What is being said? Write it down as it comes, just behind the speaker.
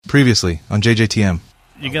Previously on JJTM.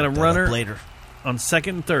 You got a runner on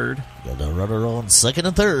second and third. Got a runner on second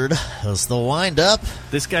and third. That's the wind-up.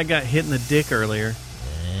 This guy got hit in the dick earlier.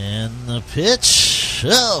 And the pitch.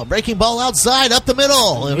 Oh, breaking ball outside, up the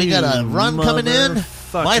middle. And we got a run coming in.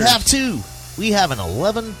 Might have two. We have an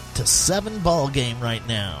 11-7 ball game right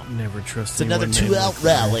now. Never trust. It's another 2-out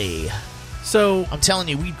rally. So I'm telling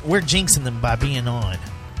you, we're jinxing them by being on.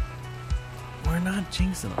 We're not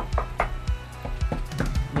jinxing them.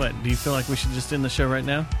 What? Do you feel like we should just end the show right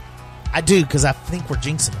now? I do, because I think we're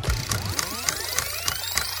jinxing them.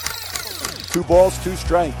 2 balls, 2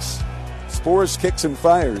 strikes. Spores kicks and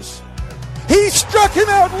fires. He struck him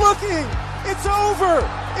out looking. It's over.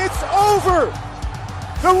 It's over.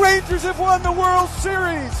 The Rangers have won the World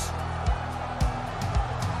Series.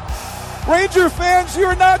 Ranger fans,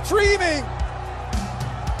 you're not dreaming.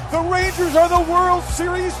 The Rangers are the World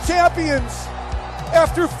Series champions.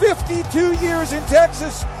 After 52 years in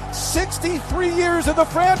Texas, 63 years of the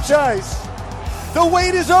franchise. The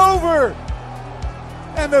wait is over.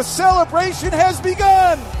 And the celebration has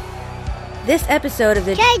begun. This episode of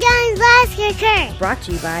the Jay Jones Last Kicker brought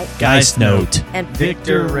to you by Geist Note and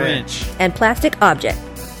Victor Wrench and Plastic Object.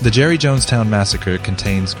 The Jerry Jonestown Massacre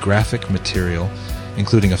contains graphic material,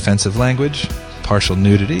 including offensive language, partial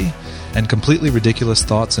nudity, and completely ridiculous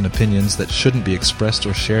thoughts and opinions that shouldn't be expressed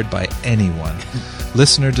or shared by anyone.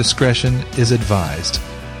 Listener discretion is advised.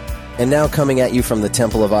 And now coming at you from the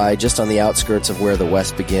Temple of I, just on the outskirts of where the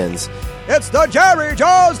West begins, it's the Jerry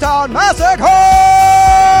Jonestown Massacre!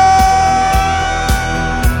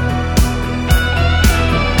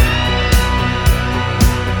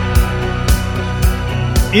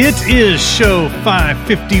 It is show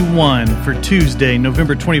 551 for Tuesday,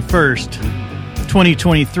 November 21st,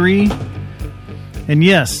 2023. And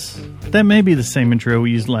yes, that may be the same intro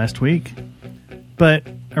we used last week. But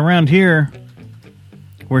around here,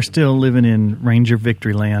 we're still living in Ranger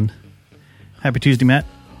Victory Land. Happy Tuesday, Matt.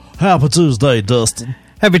 Happy Tuesday, Dustin.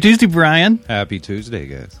 Happy Tuesday, Brian. Happy Tuesday,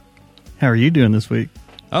 guys. How are you doing this week?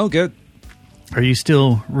 Oh, good. Are you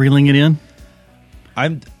still reeling it in?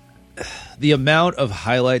 The amount of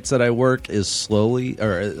highlights that I work is slowly,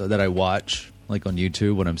 or that I watch, like on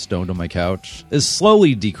YouTube when I'm stoned on my couch, is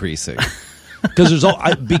slowly decreasing. Because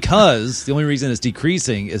the only reason it's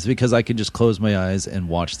decreasing is because I can just close my eyes and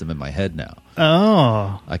watch them in my head now.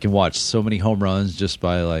 Oh. I can watch so many home runs just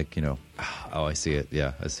by oh, I see it.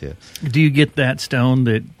 Yeah, I see it. Do you get that stoned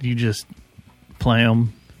that you just play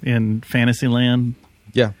them in Fantasyland?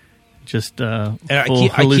 Yeah. Just and I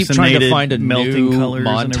keep trying to find a melting new colors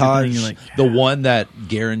montage. Like, the one that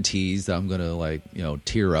guarantees that I'm gonna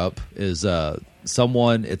tear up is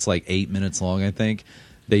someone. It's like 8 minutes long, I think.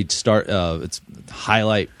 They start it's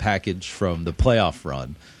highlight package from the playoff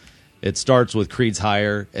run. It starts with Creed's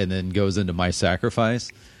Higher and then goes into My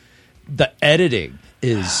Sacrifice. The editing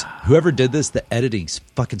is whoever did this. The editing's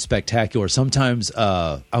fucking spectacular. Sometimes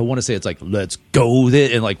I want to say it's like let's go,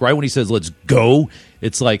 and like right when he says let's go,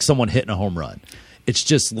 it's like someone hitting a home run. It's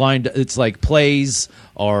just lined. It's like plays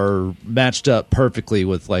are matched up perfectly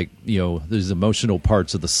with these emotional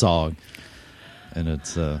parts of the song, and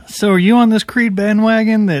it's. So are you on this Creed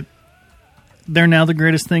bandwagon that they're now the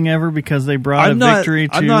greatest thing ever because they brought victory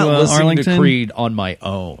to Arlington? I'm not listening to Creed on my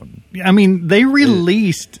own. I mean, they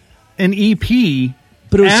released an EP.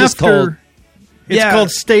 But it was just called... It's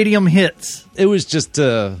called Stadium Hits. It was just...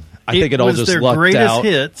 I think it all just lucked out. It was their greatest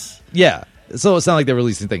hits. Yeah. So it's not like they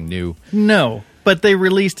released anything new. No. But they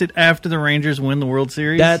released it after the Rangers win the World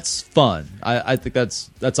Series. That's fun. I think that's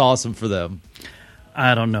awesome for them.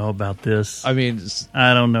 I don't know about this. I mean...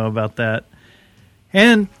 I don't know about that.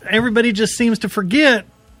 And everybody just seems to forget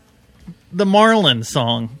the Marlin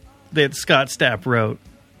song that Scott Stapp wrote.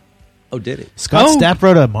 Oh, did it? Scott Stapp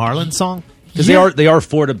wrote a Marlin song? Because they are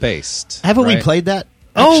Florida based. Haven't we played that?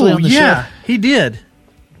 On the show? He did.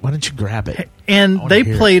 Why don't you grab it? And they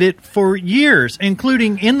played it for years,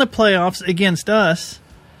 including in the playoffs against us.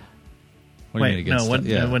 What do you mean against us?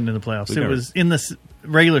 It wasn't in the playoffs. It was in the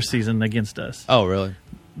regular season against us. Oh, really?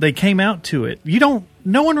 They came out to it.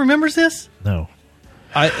 No one remembers this? No.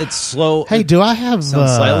 It's slow. Hey, do I have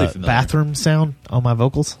bathroom sound on my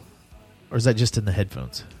vocals? Or is that just in the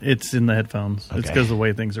headphones? It's in the headphones. Okay. It's because of the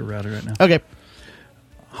way things are routed right now. Okay.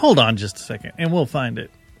 Hold on just a second, and we'll find it.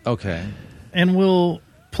 Okay. And we'll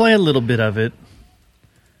play a little bit of it.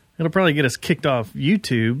 It'll probably get us kicked off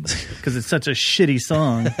YouTube because it's such a shitty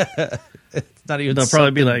song. It's not even. They'll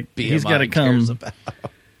probably be like, he's got to come.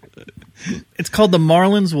 It's called The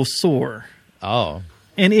Marlins Will Soar. Oh.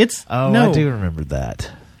 And it's... Oh, no. I do remember that.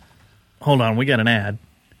 Hold on, we got an ad.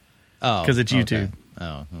 Oh. Because it's YouTube. Okay.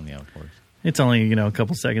 Oh, yeah, of course. It's only, a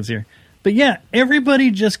couple seconds here. But yeah,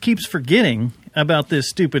 everybody just keeps forgetting about this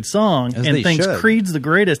stupid song As and they thinks should. Creed's the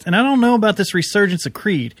greatest. And I don't know about this resurgence of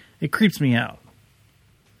Creed. It creeps me out.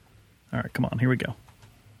 All right, come on, here we go.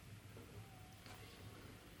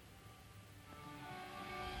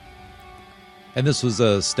 And this was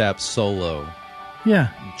a Stapp solo Yeah.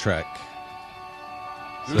 track.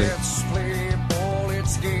 So, Let's play ball,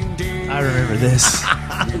 it's game day. I remember this.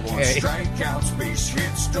 We want strikeouts, base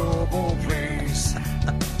hits, double plays.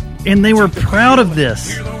 And they were proud of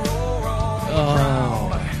this.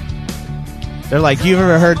 They're like, you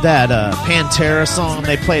ever heard that Pantera song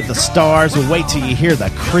they played the Stars? Well, wait till you hear the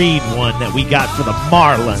Creed one that we got for the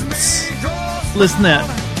Marlins. Listen to that.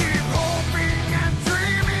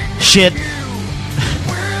 Shit.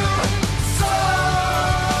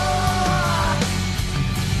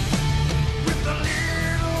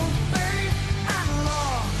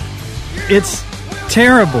 It's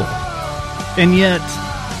terrible. And yet,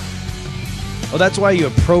 well, that's why you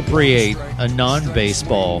appropriate a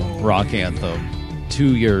non-baseball rock anthem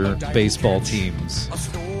to your baseball teams.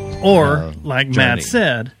 or like Matt journey.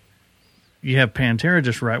 said, you have Pantera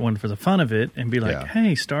just write one for the fun of it and be like, Yeah.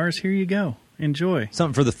 hey, Stars, here you go. Enjoy.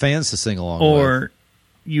 Something for the fans to sing along with. Or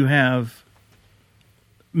you have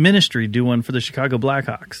Ministry do one for the Chicago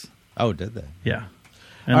Blackhawks. Oh, did they? Yeah.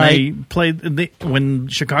 And All they played when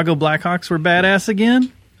Chicago Blackhawks were badass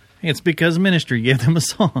again. It's because Ministry gave them a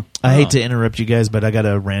song. I hate to interrupt you guys, but I got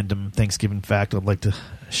a random Thanksgiving fact I'd like to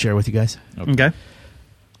share with you guys. Okay.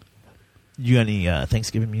 You got any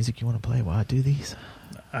Thanksgiving music you want to play while I do these?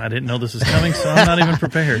 I didn't know this was coming, so I'm not even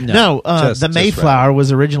prepared. No, just the right. Mayflower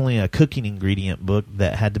was originally a cooking ingredient book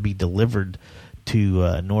that had to be delivered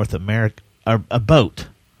to North America. Or a boat.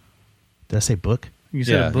 Did I say book? You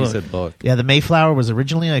said a book. he said book. Yeah, the Mayflower was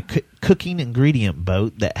originally a cooking ingredient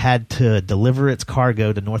boat that had to deliver its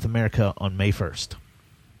cargo to North America on May 1st.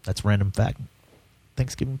 That's random fact.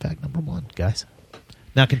 Thanksgiving fact number 1, guys.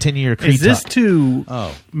 Now continue your Creed Is this talk.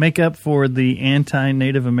 to make up for the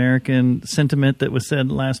anti-Native American sentiment that was said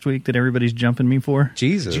last week that everybody's jumping me for?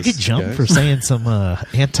 Jesus. Did you get jumped guys. for saying some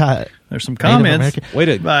anti... There's some Native comments American? Way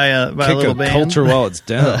to by a kick little a band. culture while it's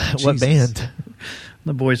down. what Jesus. band?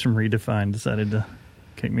 The boys from Redefine decided to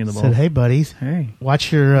kick me in the balls. Said, hey, buddies, Hey,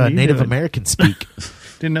 watch your What are you Native doing? American speak.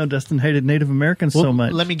 didn't know Dustin hated Native Americans so Well,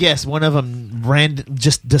 much. Let me guess. One of them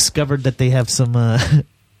just discovered that they have some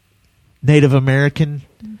Native American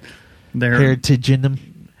They're heritage in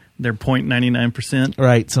them. they're 0.99%.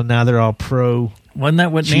 Right, so now they're all pro Wasn't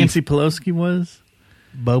that what Chief. Nancy Pelosi was?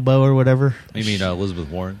 Bobo or whatever. You mean Elizabeth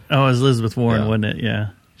Warren? Oh, it was Elizabeth Warren, Yeah. wasn't it? Yeah.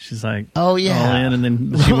 She's like, Oh, yeah. all in, and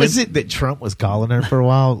then What she was went, it that Trump was calling her for a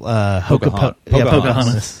while? Pocahontas. Yeah,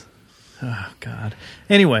 Pocahontas. Oh, God.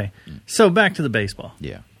 Anyway, so back to the baseball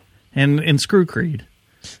Yeah. and Screw Creed.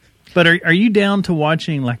 But are you down to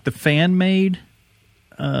watching like the fan made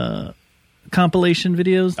compilation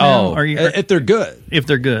videos now? Oh, Are you, if they're good. if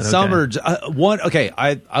they're good. Some okay. are one. Okay,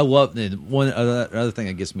 I love one. Another thing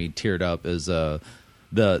that gets me teared up is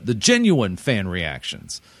the genuine fan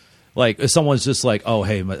reactions. Like if someone's just like, "Oh,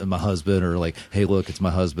 hey, my husband," or like, "Hey, look, it's my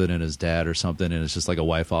husband and his dad," or something, and it's just like a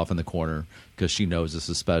wife off in the corner because she knows this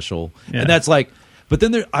is special, Yeah. and that's like. But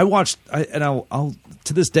then I'll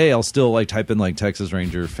to this day I'll still like type in like Texas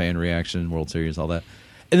Ranger fan reaction, World Series, all that,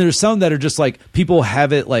 and there's some that are just like people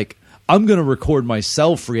have it like. I'm going to record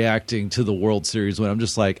myself reacting to the World Series when I'm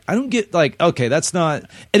just like, I don't get like, okay, that's not,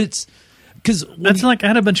 and it's because That's like I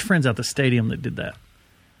had a bunch of friends out the stadium that did that.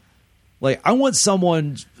 like I want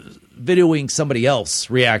someone videoing somebody else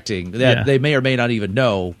reacting that Yeah. they may or may not even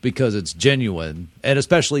know because it's genuine, and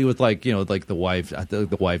especially with like like the wife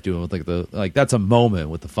doing with like that's a moment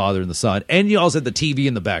with the father and the son, and you also have the TV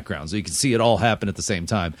in the background so you can see it all happen at the same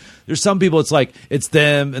time. There's some people it's like it's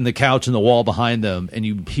them and the couch and the wall behind them, and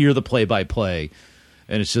you hear the play-by-play,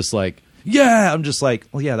 and it's just like yeah, I'm just like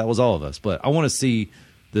well yeah, that was all of us, but I want to see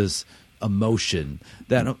this emotion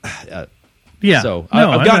that. Yeah. So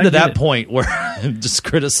No, I've gotten I to get that it. point where I'm just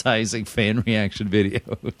criticizing fan reaction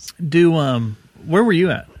videos. Do where were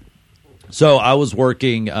you at? So I was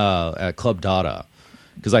working at Club Dada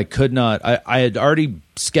because I could not. I had already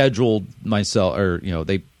scheduled myself, or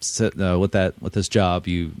they said with this job,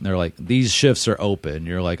 they're like these shifts are open.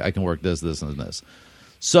 You're like I can work this, and this.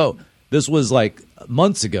 So this was like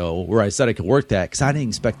months ago where I said I could work that because I didn't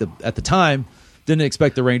expect at the time. Didn't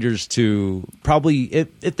expect the Rangers to probably,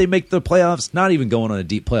 if they make the playoffs, not even going on a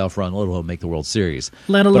deep playoff run, let alone make the World Series.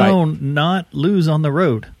 Let But alone not lose on the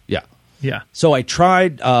road. Yeah. Yeah. So I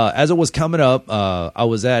tried, as it was coming up, I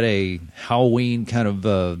was at a Halloween kind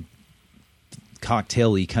of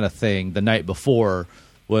cocktail-y kind of thing the night before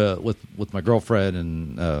with my girlfriend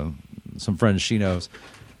and some friends she knows.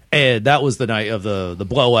 And that was the night of the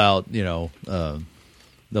blowout, the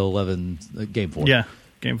 11 game 4. Yeah,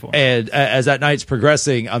 game 4. And as that night's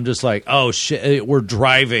progressing, I'm just like, oh, shit. We're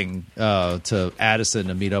driving to Addison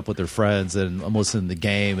to meet up with their friends, and I'm listening to the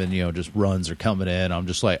game, and, just runs are coming in. I'm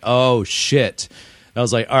just like, oh, shit. And I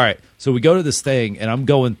was like, all right. So we go to this thing, and I'm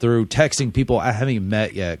going through texting people I haven't even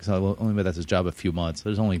met yet because I only been at this job a few months.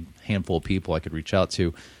 There's only a handful of people I could reach out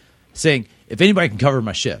to, saying, if anybody can cover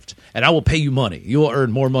my shift, and I will pay you money. You will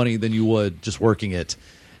earn more money than you would just working it.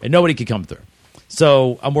 And nobody could come through.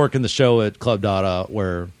 So I'm working the show at Club Dada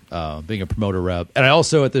where being a promoter rep. And I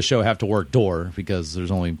also at this show have to work door because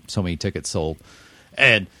there's only so many tickets sold.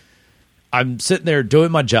 And I'm sitting there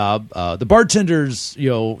doing my job. The bartenders,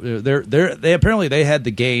 they apparently had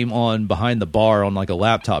the game on behind the bar on like a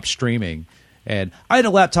laptop streaming. And I had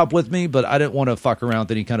a laptop with me, but I didn't want to fuck around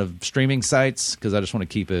with any kind of streaming sites because I just want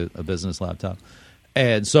to keep a business laptop.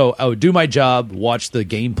 And so I would do my job, watch the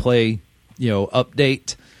gameplay,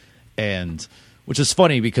 update, and which is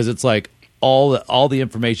funny because it's like all the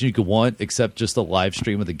information you could want except just the live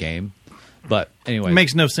stream of the game. But anyway, it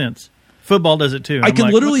makes no sense. Football does it too. I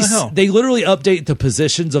can literally, what the they literally update the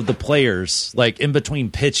positions of the players like in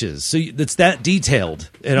between pitches, so it's that detailed.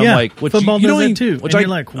 And I'm like, football does that too. And you're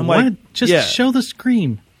like, what? Just show the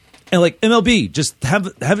screen. And like MLB, just have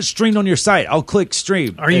it streamed on your site. I'll click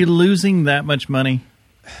stream. Are you losing that much money?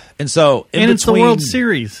 And so, it's the World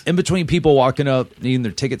Series. In between people walking up, needing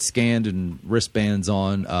their tickets scanned and wristbands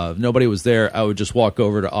on, nobody was there. I would just walk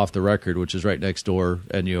over to Off the Record, which is right next door,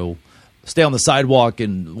 and stay on the sidewalk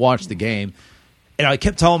and watch the game. And I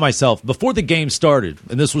kept telling myself before the game started,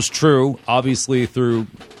 and this was true, obviously through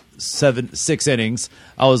 6 innings,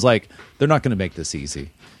 I was like, they're not going to make this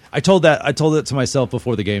easy. I told that to myself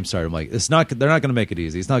before the game started. I'm like, they're not going to make it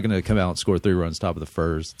easy. It's not going to come out and score 3 runs top of the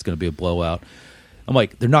first. It's going to be a blowout. I'm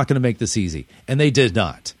like, they're not going to make this easy. And they did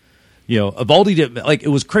not. Evaldi didn't, like, it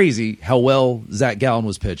was crazy how well Zach Gallen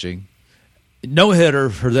was pitching. No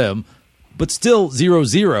hitter for them, but still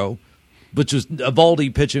 0-0. But just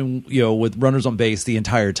Evaldi pitching, with runners on base the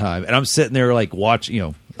entire time. And I'm sitting there like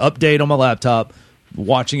watching, update on my laptop,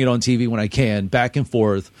 watching it on TV when I can, back and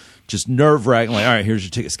forth, just nerve-wracking. Like, all right, here's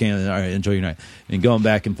your ticket scan. All right, enjoy your night. And going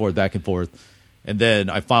back and forth. And then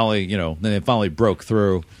I finally, then it finally broke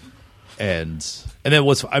through. And then I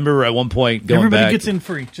remember at one point going Everybody back. gets in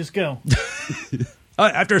free. Just go.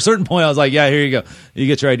 After a certain point, I was like, yeah, here you go. You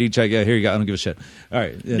get your ID check. Yeah, here you go. I don't give a shit. All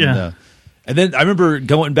right. And, and then I remember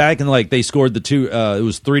going back and like they scored the 2. It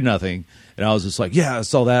was 3-0, and I was just like, yeah, I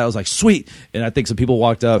saw that. I was like, sweet. And I think some people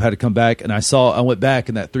walked up, had to come back, and I went back,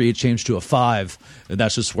 and that 3 had changed to a 5, and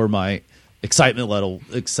that's just where my excitement level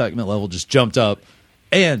just jumped up.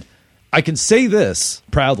 And I can say this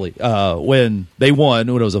proudly: when they won,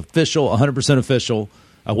 when it was official, 100% official,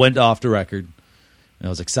 I went off the record, and I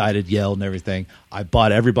was excited, yelled, and everything. I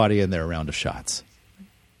bought everybody in there a round of shots.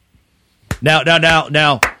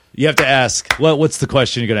 Now. You have to ask. What's the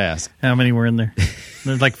question you're going to ask? How many were in there?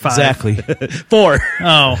 There's like 5. Exactly. 4.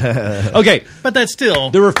 Oh. Okay. But that's still.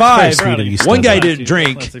 There were 5. One guy Nice. didn't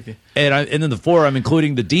drink. And then the 4, I'm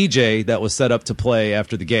including the DJ that was set up to play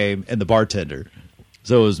after the game and the bartender.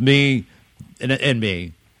 So it was me and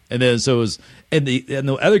me. And then so it was. And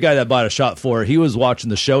the other guy that bought a shot for, he was watching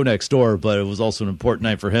the show next door, but it was also an important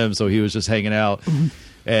night for him. So he was just hanging out.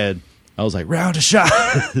 And I was like, round of shot.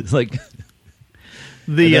 Like.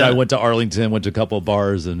 And then I went to Arlington, went to a couple of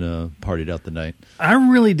bars, and partied out the night. I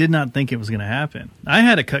really did not think it was going to happen. I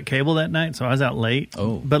had to cut cable that night, so I was out late.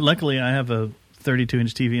 Oh. But luckily, I have a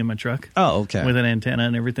 32-inch TV in my truck. Oh, okay. With an antenna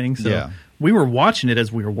and everything. So we were watching it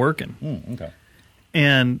as we were working. Okay.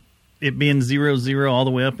 And it being 0-0 all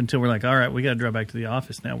the way up until we're like, all right, we got to drive back to the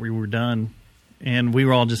office now. We were done. And we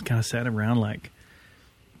were all just kind of sat around like,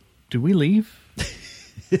 do we leave?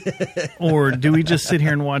 Or do we just sit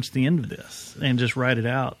here and watch the end of this and just write it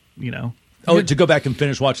out, Oh, to go back and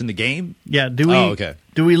finish watching the game? Yeah. Do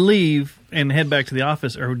we leave and head back to the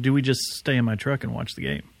office, or do we just stay in my truck and watch the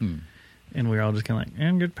game? And we were all just kind of like,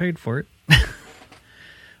 and get paid for it.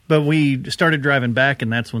 But we started driving back,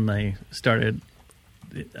 and that's when they started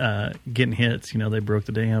getting hits. They broke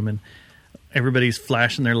the dam, and everybody's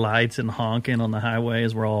flashing their lights and honking on the highway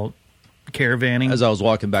as we're all caravanning. As I was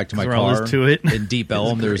walking back to my car to it. in Deep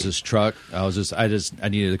Elm, there was this truck. I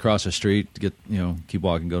needed to cross the street to get, keep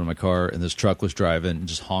walking, go to my car, and this truck was driving and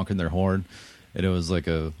just honking their horn. And it was like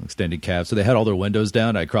a extended cab. So they had all their windows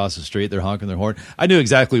down. I crossed the street. They're honking their horn. I knew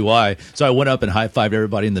exactly why. So I went up and high-fived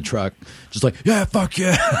everybody in the truck. Just like, yeah, fuck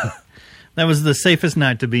yeah. That was the safest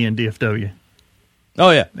night to be in DFW.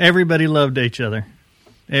 Oh, yeah. Everybody loved each other.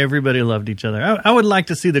 Everybody loved each other. I would like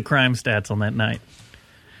to see the crime stats on that night.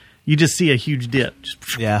 You just see a huge dip.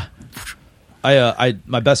 Just, Yeah.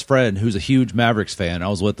 My best friend, who's a huge Mavericks fan, I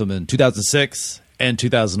was with him in 2006 and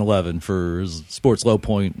 2011 for his Sports Low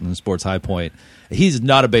Point and Sports High Point. He's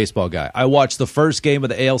not a baseball guy. I watched the first game of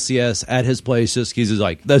the ALCS at his place. Just he's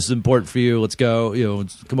like, "This is important for you. Let's go.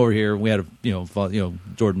 Come over here." We had a fun,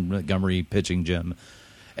 Jordan Montgomery pitching gym,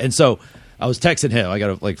 and so I was texting him. I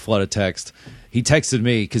got a flood of text. He texted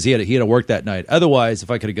me because he had to work that night. Otherwise,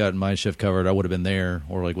 if I could have gotten my shift covered, I would have been there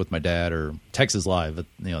or with my dad or Texas Live. But,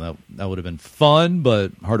 that would have been fun,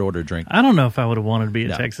 but hard to order a drink. I don't know if I would have wanted to be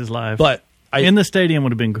at Texas Live, but in the stadium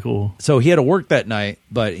would have been cool. So he had to work that night,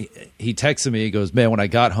 but he texted me. He goes, "Man, when I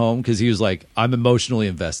got home," because he was like, "I'm emotionally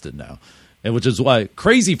invested now," and which is why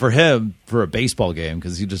crazy for him for a baseball game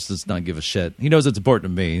because he just does not give a shit. He knows it's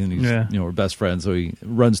important to me, and he's we're best friends, so he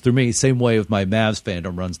runs through me. Same way with my Mavs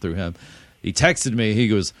fandom runs through him. He texted me. He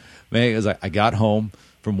goes, "Man," I got home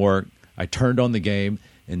from work. I turned on the game,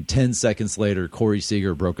 and 10 seconds later, Corey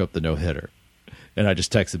Seager broke up the no-hitter. And I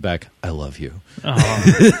just texted back, "I love you."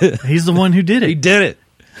 Oh, he's the one who did it. He did it.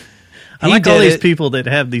 I like all these people that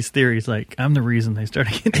have these theories like, I'm the reason they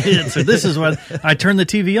started getting hits, or this is why I turned the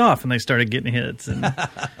TV off and they started getting hits. And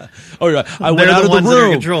I went out of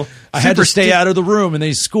the room. I had to stay out of the room, and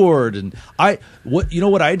they scored. And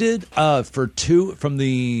what I did from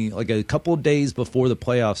a couple of days before the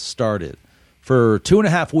playoffs started, for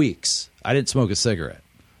 2.5 weeks, I didn't smoke a cigarette.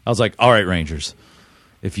 I was like, "All right, Rangers,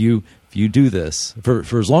 if you do this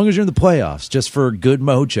for as long as you're in the playoffs, just for good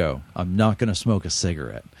mojo, I'm not going to smoke a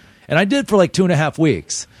cigarette." And I did for 2.5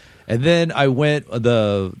 weeks. And then I went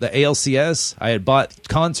the ALCS. I had bought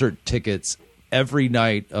concert tickets every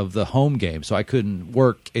night of the home game, so I couldn't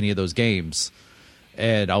work any of those games.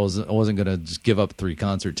 And I wasn't going to just give up 3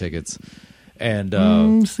 concert tickets. And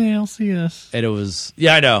ALCS. And it was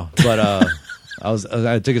I know, but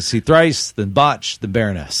I took to see Thrice, then Botch, then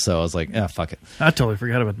Baroness. So I was like, fuck it. I totally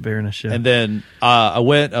forgot about the Baroness show. And then I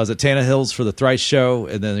was at Tannehill's for the Thrice show,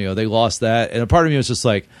 and then they lost that. And a part of me was just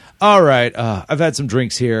like, all right, I've had some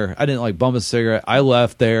drinks here. I didn't bum a cigarette. I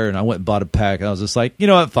left there, and I went and bought a pack. And I was just like, you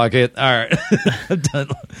know what, fuck it. All right. I'm done.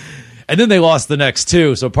 And then they lost the next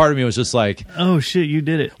 2, so part of me was just like, oh, shit, you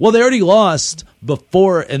did it. Well, they already lost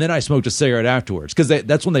before, and then I smoked a cigarette afterwards, because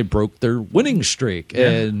that's when they broke their winning streak. Yeah.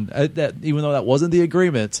 And that, even though that wasn't the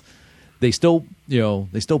agreement, they still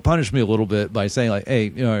punished me a little bit by saying, hey,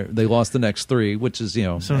 they lost the next 3, which is,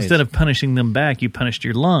 So instead of punishing them back, you punished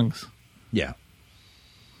your lungs. Yeah.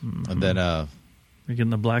 Mm-hmm. And then you're getting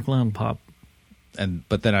the black lung pop.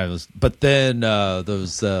 But then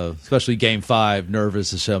those especially Game 5,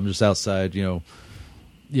 nervous as shit. I'm just outside,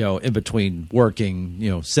 in between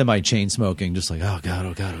working, semi chain smoking, just like, oh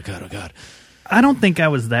god. I don't think I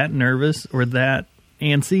was that nervous or that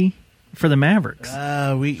antsy for the Mavericks.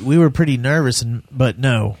 We were pretty nervous, but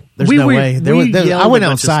no, there's no way. I went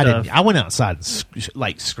outside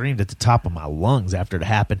and screamed at the top of my lungs after it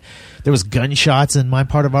happened. There was gunshots in my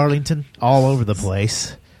part of Arlington all over the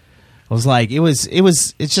place. I was like,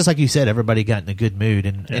 it's just like you said, everybody got in a good mood,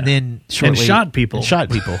 and then shortly and shot people,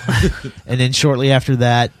 and then shortly after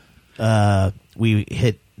that, we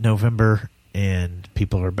hit November, and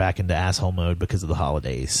people are back into asshole mode because of the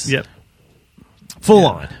holidays. Yep, full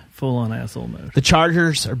on asshole mode. The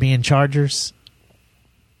Chargers are being Chargers.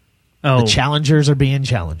 Oh, the Challengers are being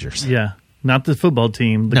Challengers. Yeah. Not the football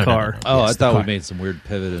team, the car. No. Oh, yes, I thought we made some weird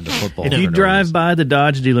pivot into football. If you drive by the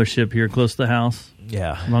Dodge dealership here close to the house,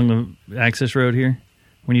 along the access road here,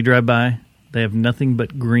 when you drive by, they have nothing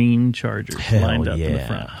but green Chargers lined up in the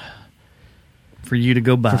front for you to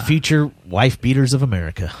go by. For future wife beaters of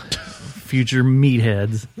America. Future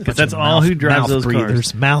meatheads. Because that's all who drives those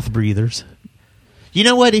cars. Mouth breathers. You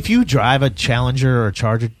know what? If you drive a Challenger or a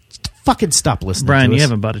Charger, fucking stop listening Brian, to us. You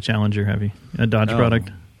haven't bought a Challenger, have you? A Dodge product?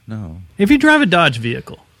 No. If you drive a Dodge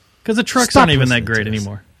vehicle, because the trucks aren't even that great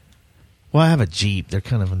anymore. Well, I have a Jeep. They're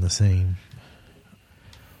kind of in the same.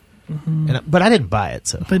 Mm-hmm. But I didn't buy it,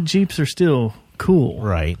 so. But Jeeps are still cool.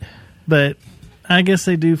 Right. But I guess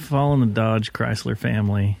they do fall in the Dodge Chrysler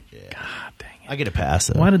family. Yeah. God dang it. I get a pass,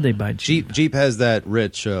 though. Why did they buy Jeep? Jeep has that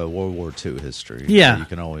rich World War II history. Yeah. So you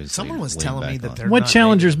can always Someone was telling me that they're What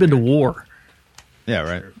Challenger's been to war? Yeah,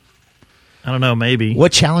 right. I don't know, maybe.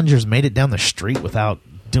 What Challengers made it down the street without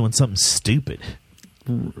doing something stupid?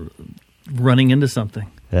 Running into something.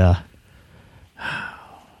 Yeah.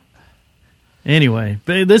 Anyway,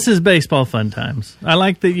 this is baseball fun times. I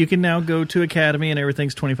like that you can now go to Academy and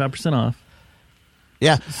everything's 25% off.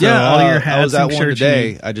 Yeah. So all your hats I was at and one shirts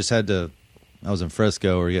today. I was in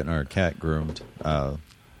Frisco. We were getting our cat groomed.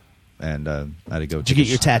 And I had to go. Did you get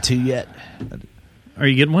your tattoo yet? Are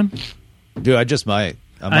you getting one? Dude, I just might.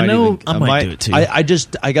 I know- I might do it, too.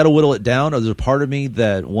 I got to whittle it down. There's a part of me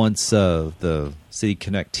that wants the City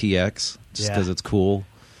Connect TX just Yeah. because it's cool,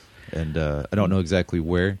 and I don't know exactly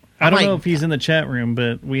where. I don't might- know if he's in the chat room,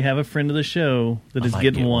 but we have a friend of the show that I is might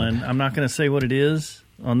getting get one. one. I'm not going to say what it is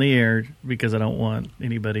on the air because I don't want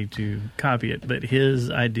anybody to copy it, but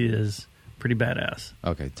his idea is pretty badass.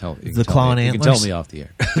 Okay, tell you The can claw tell and me, you can antlers? tell me off the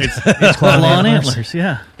air. It's claw and antlers.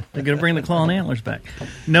 Yeah, they're going to bring the claw and antlers back.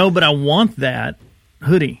 No, but I want that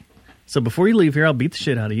hoodie. So before you leave here, I'll beat the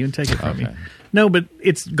shit out of you and take it from you. Okay. No, but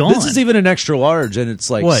it's gone. This is even an extra large, and it's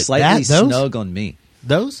like What, slightly those? snug on me.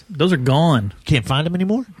 Those? Those are gone. Can't find them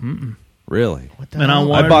anymore? Really? What the And I hell?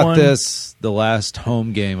 want- I bought one- this the last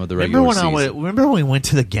home game of the regular season. Remember when we went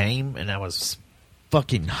to the game and I was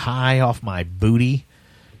fucking high off my booty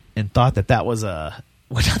and thought that was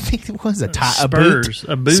what I think it was Spurs.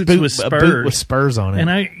 A boot with A boot spurs. with spurs on it.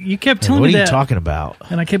 And you kept Like, telling what me are you that. talking about?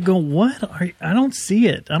 And I kept going, what? I don't see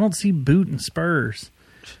it. I don't see boot and spurs.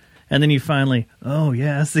 And then you finally, oh,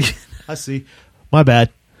 yeah, I see. I see. My bad.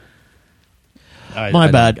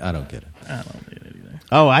 I bad. I don't get it. I don't get it either.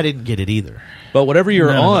 Oh, I didn't get it either. But whatever you're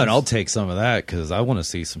None of on, us. I'll take some of that because I want to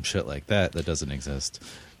see some shit like that doesn't exist.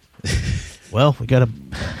 Well, we got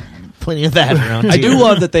plenty of that around I here. do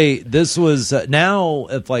love that this was now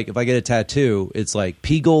if I get a tattoo, it's like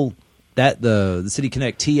Peagle, that the City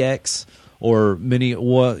Connect TX or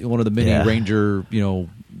one of the mini Yeah. Ranger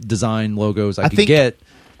design logos I could think- get.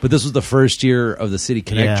 But this was the first year of the City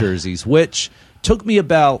Connect Yeah. jerseys, which took me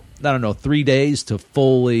about 3 days to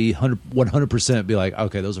fully 100% be like,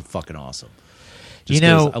 okay, those are fucking awesome. Just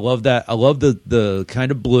 'cause I love that. I love the kind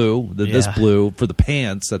of blue, this Yeah. blue for the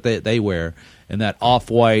pants that they wear, and that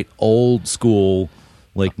off-white old school,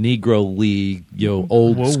 like Negro League,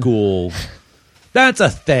 old Whoa. school. That's a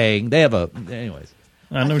thing. They have anyways.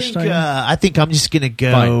 I know what you're saying. I think I'm just going to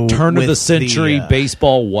go Fine. Turn of with the century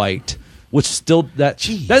baseball white, which still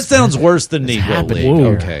Jeez, that sounds worse than what's Negro happening League.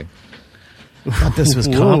 here? Okay. I thought this was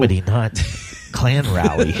Whoa. comedy, not Klan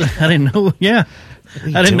rally. I didn't know. Yeah. What are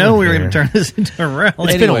you I didn't know doing we were here? going to turn this into a rally.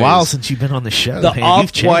 It's been a Anyways, while since you've been on the show. The man. You've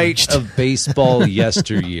off-white changed. of baseball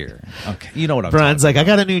yesteryear. Okay, you know what I'm Brian's like, I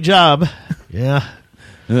got a new job. Yeah.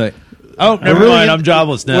 talking about. Like, oh, never really mind. in- I'm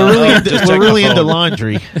jobless now. We're really, Oh, into, just we're check my really into phone.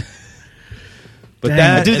 laundry. But Dang.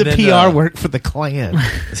 that I do and the then, PR work for the Klan.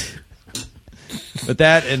 But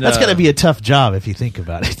that and That's going to be a tough job if you think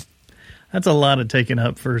about it. That's a lot of taking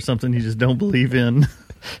up for something you just don't believe in.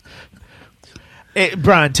 Hey,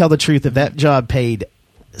 Brian, tell the truth. If that job paid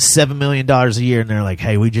 $7 million a year and they're like,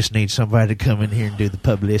 hey, we just need somebody to come in here and do the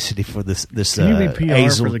publicity for this Can you be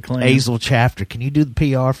PR for the Klan? Azel chapter, can you do the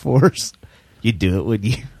PR for us? You'd do it,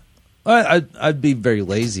 wouldn't you? I'd be very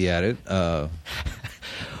lazy at it.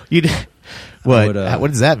 You'd what? would,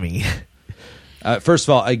 What does that mean? First of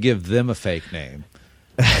all, I give them a fake name.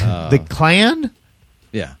 The Klan?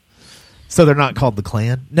 Yeah. So they're not called the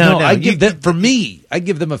Klan? No, I give them for me. I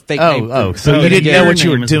give them a fake name. Oh, for- so Oh, you to didn't get know your what you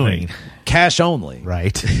were name as a doing, fake. cash only,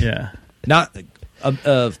 right? Yeah. not It'd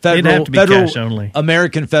federal. have to be federal cash only.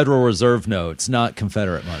 American Federal Reserve notes, not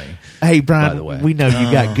Confederate money. Hey, By Brian, the way. we know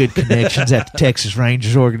you got good connections at the Texas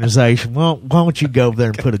Rangers organization. Well, why don't you go over there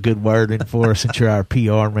and put a good word in for us since you're our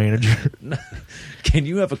PR manager? Can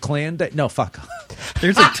you have a Klan day? No, fuck.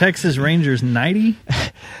 There's a Texas Rangers 90.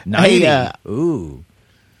 90. Hey, Ooh.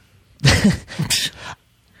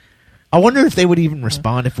 I wonder if they would even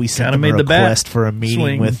respond if we sent Kinda them a made the bat request for a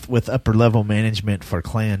meeting swing. with upper level management for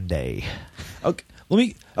Klan Day. Okay. Let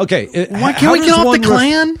me. Okay. Why can't we get off the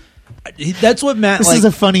Klan? That's what Matt. This like, is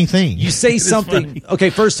a funny thing. You say is something. funny. Okay,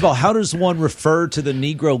 first of all, how does one refer to the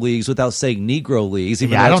Negro Leagues without saying Negro Leagues?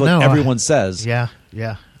 Even Yeah, I though that's don't what know. everyone says. yeah.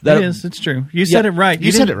 That- It is. It's true. You said it right.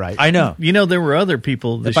 You said didn't- it right. I know. You know, there were other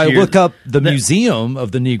people this If I year. look up the that- museum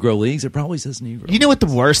of the Negro Leagues, it probably says Negro. You know what the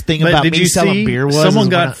worst thing But about did me you selling see beer was? someone is when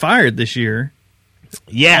got fired this year?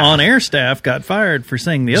 yeah, On air staff got fired for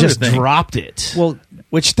saying the other just thing. dropped it. Well,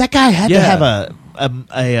 which that guy had to Yeah. have a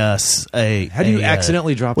How do you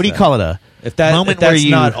accidentally drop What do you that? call it? if moment that's where you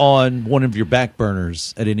not on one of your back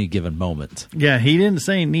burners at any given moment. Yeah, he didn't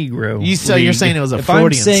say Negro. So you're League. saying it was a If I'm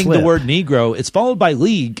Freudian saying slip. the word Negro, it's followed by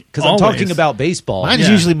league because I'm Always. talking about baseball, Mine's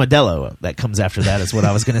Yeah. usually Modelo that comes after that. Is what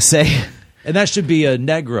I was going to say. and that should be a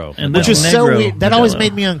Negro. And Which Modelo. was so Negro weird. That always Modelo.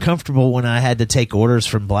 made me uncomfortable when I had to take orders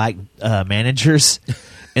from black managers,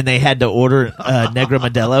 and they had to order Negro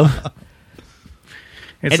Modelo.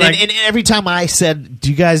 It's And, like, then, and every time I said, "Do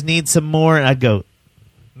you guys need some more?" and I'd go,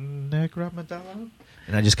 "Negro Modelo,"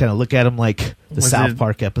 and I just kind of look at them like the Was South it-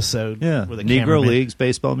 Park episode. Yeah, where the Negro cameraman- Leagues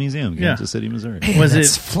Baseball Museum, Yeah. Kansas City, Missouri. Man, Was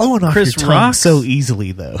that's it flowing off Chris your tongue Rock's? so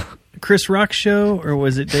easily, though? Chris Rock show, or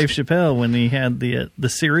was it Dave Chappelle when he had the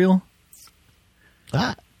cereal?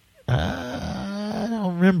 I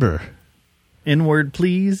don't remember. N-word,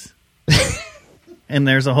 please. And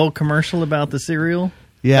there's a whole commercial about the cereal.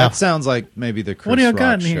 Yeah. That sounds like maybe the Chris What do y'all Rock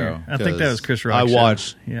got in show. here? I think that was Chris Rock I show.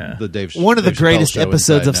 watched Yeah. the Dave One of the Dave Chappelle greatest show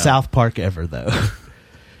episodes of inside now. South Park ever, though.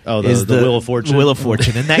 Oh, is the Wheel of Fortune? Wheel of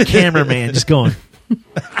Fortune. And that cameraman just going,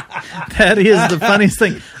 That is the funniest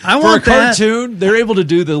thing. I For a want that. cartoon, they're able to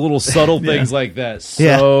do the little subtle things like that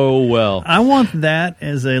Yeah. so well. I want that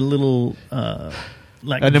as a little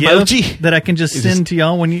like An gift emoji? that I can just send to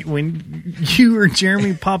y'all when you or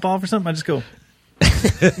Jeremy pop off or something. I just go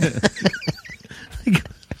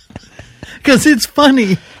because it's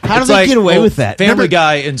funny. how do It's they like, get away well, with that? Family Remember-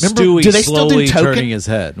 Guy and remember- Stewie do they still do slowly Token? turning his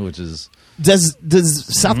head, which is... Does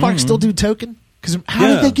South Park still do Token? Because how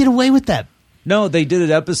Yeah. did they get away with that? No, they did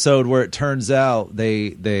an episode where it turns out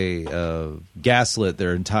they gaslit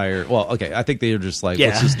their entire... Well, okay, I think they were just like,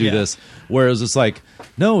 let's just do this. Whereas it's like,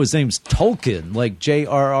 no, his name's Tolkien, like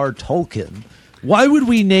J.R.R. Tolkien. Why would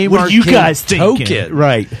we name What our are you kid guys thinking? Token?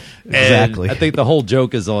 Right. And Exactly. I think the whole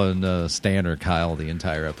joke is on Stan or Kyle the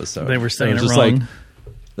entire episode. They were saying was it just wrong. like,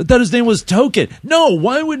 I thought his name was Token. No,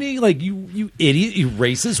 why would he? Like, you idiot, you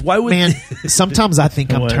racist. Why would Man, sometimes I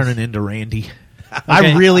think I'm was. turning into Randy. Okay.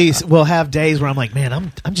 I really will have days where I'm like, man,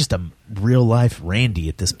 I'm just a real life Randy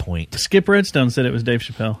at this point. Skip Redstone said it was Dave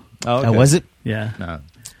Chappelle. Oh, okay. Was it? Yeah, No.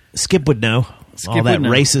 Skip would know. Skip All that would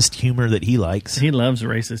know. racist humor that he likes. he loves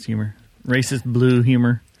racist humor, racist blue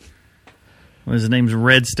humor. Well, his name's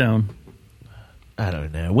Redstone. I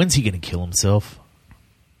don't know. When's he going to kill himself?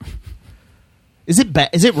 Is it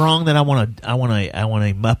is it wrong that I want a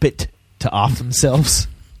Muppet to off themselves?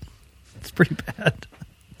 It's pretty bad.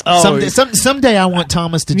 Someday I want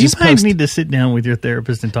Thomas to You just might post. need to sit down with your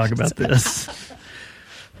therapist and talk about this.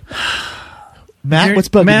 Matt, what's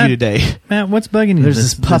bugging Matt- you today? Matt, what's bugging you? There's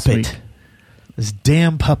this this puppet. week? This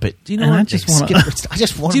damn puppet. Do you know And what? I just wanna- I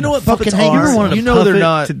just want Do you know what puppets hang You are? ever wanted a You know they're puppet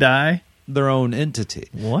not- to die? Their own entity.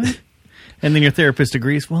 What? And then your therapist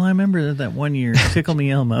agrees. Well, I remember that one year, Tickle Me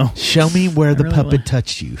Elmo. Show me where the really puppet want-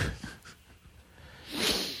 touched you.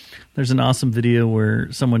 There's an awesome video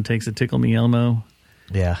where someone takes a Tickle Me Elmo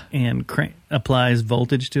Yeah. and applies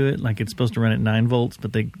voltage to it. Like it's supposed to run at 9 volts,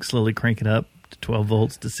 but they slowly crank it up to 12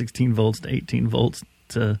 volts, to 16 volts, to 18 volts.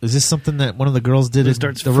 Is this something that one of the girls did? It in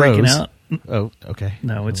starts the freaking Rose? out. Oh, okay.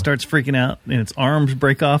 No, it starts freaking out, and its arms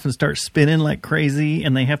break off and start spinning like crazy,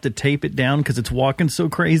 and they have to tape it down because it's walking so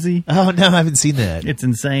crazy. Oh no, I haven't seen that. It's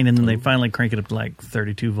insane, and then they finally crank it up to like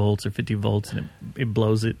 32 volts or 50 volts, and it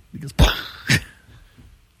blows it. It goes,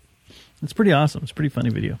 it's pretty awesome. It's a pretty funny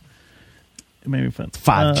video. It made me fun.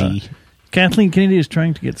 5G. Kathleen Kennedy is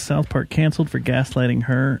trying to get South Park canceled for gaslighting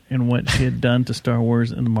her and what she had done to Star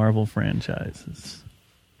Wars and the Marvel franchises.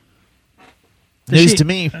 News to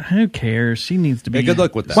me. Who cares? She needs to be. Hey, good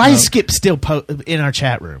luck with that. Why is Skip still in our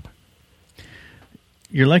chat room?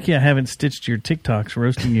 You're lucky I haven't stitched your TikToks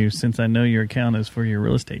roasting you since I know your account is for your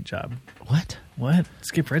real estate job. What? What?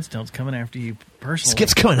 Skip Redstone's coming after you personally.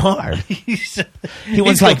 Skip's going hard. He's He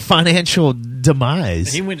wants like financial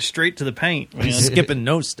demise. He went straight to the paint. Man. He's skipping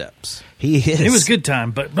no steps. He is. It was good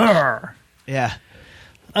time, but brr. Yeah.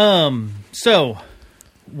 So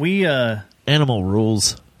we Animal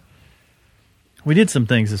rules. we did some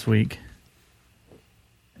things this week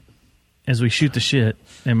as we shoot the shit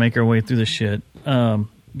and make our way through the shit.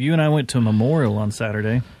 You and I went to a memorial on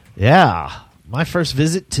Saturday. Yeah. My first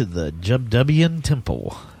visit to the Jubdubian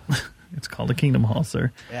Temple. It's called the Kingdom Hall,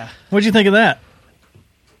 sir. Yeah. What'd you think of that?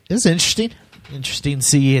 It was interesting. Interesting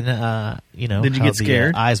seeing, Did you how get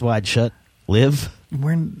scared? the Eyes Wide Shut live.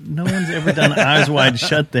 No one's ever done Eyes Wide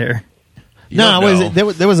Shut there. No, don't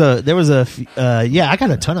know. there was a yeah. I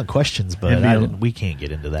got a ton of questions, but we can't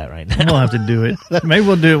get into that right now. We'll have to do it. Maybe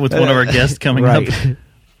we'll do it with one of our guests coming Right. up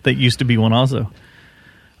that used to be one also.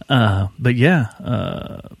 But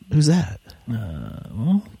yeah, Who's that?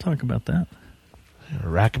 we'll talk about that.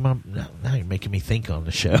 Rack 'em up. Now you're making me think on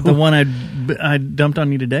the show. The one I dumped on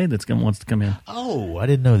you today that's wants to come in. Oh, I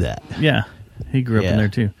didn't know that. Yeah, he grew up in Yeah. there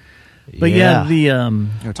too. But yeah, the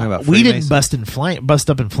You're talking about we didn't Freemasons? bust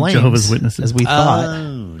up in flames. Jehovah's Witnesses. as we thought.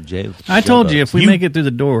 Oh, I told you if we You- make it through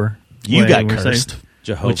the door, You got we're cursed. safe.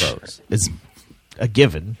 Jehovah's. It's a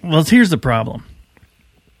given. Well, here's the problem.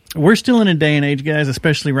 We're still in a day and age, guys,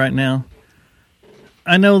 especially right now.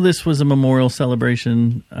 I know this was a memorial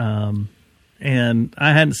celebration, and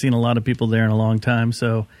I hadn't seen a lot of people there in a long time,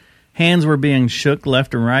 so hands were being shook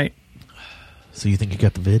left and right. So you think you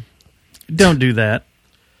got the vid? Don't do that.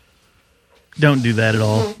 Don't do that at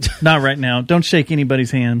all. Not right now. Don't shake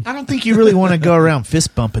anybody's hand. I don't think you really want to go around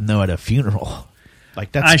fist bumping though at a funeral.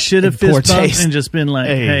 Like that's I should have in poor fist bumped taste. and just been like,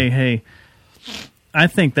 hey. I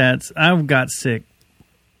think I got sick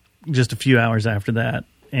just a few hours after that,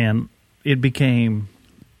 and it became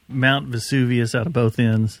Mount Vesuvius out of both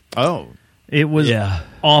ends. Oh, It was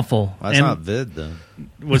awful. that's and not vid then.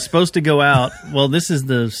 was supposed to go out. Well, this is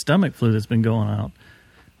the stomach flu that's been going out.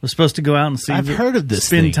 Was supposed to go out and see. I've heard of this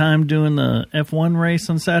Spend thing. time doing the F1 race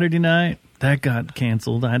on Saturday night. That got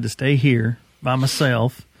canceled. I had to stay here by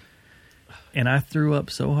myself, and I threw up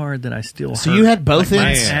so hard that I still. So hurt. you had both my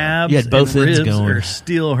ends? abs You had both and ends ribs going. are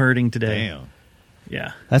still hurting today. Damn.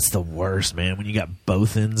 Yeah. That's the worst, man. When you got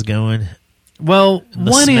both ends going, Well, the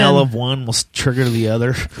one smell end, of one will trigger the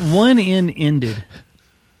other. one end ended,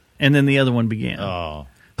 and then the other one began. Oh,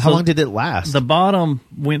 How So long did it last? The bottom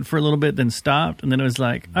went for a little bit, then stopped, and then it was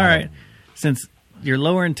like, all right, since your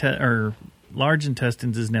or large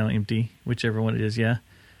intestines is now empty, whichever one it is,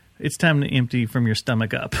 it's time to empty from your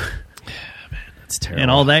stomach up. That's terrible.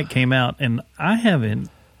 And all that came out, and I haven't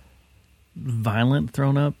violent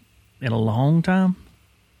thrown up in a long time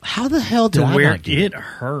How the hell did to I where not get it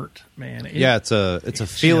hurt, man. It- yeah. It's a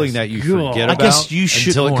feeling just that you good. forget I about. guess you shook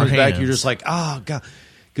until it more comes back. You're hands. just like, oh god,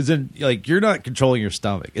 because then like you're not controlling your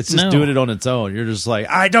stomach. It's just No. doing it on its own. You're just like,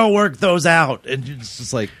 I don't work those out, and you're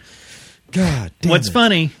just like, God. Damn What's it.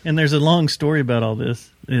 funny, and there's a long story about all this,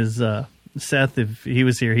 is Seth, if he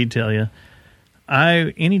was here, he'd tell you.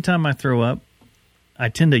 Anytime I throw up, I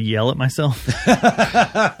tend to yell at myself.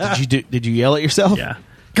 Did you yell at yourself? Yeah.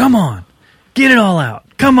 Come on. Get it all out.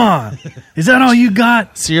 Come on. Is that all you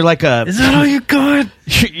got? So you're like Is that all you got?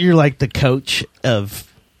 you're like the coach of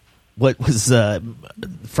what was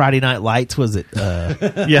Friday Night Lights? Was it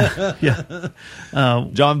Yeah. Yeah.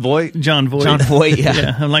 John Voight? John Voight. John Voight? Yeah.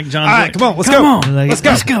 Yeah. I'm like John All Voight. right, come on, let's come go. On. Like,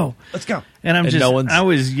 Let's go. Let's go. And I'm And just, no one's- I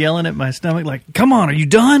was yelling at my stomach like, come on, are you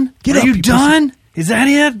done? Get are up, you you done? Is that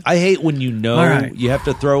it? I hate when you know All right. you have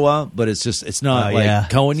to throw up, but it's not Oh, like yeah.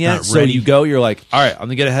 going It's yet. not So ready. you go, you're like, all right, I'm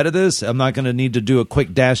gonna get ahead of this. I'm not gonna need to do a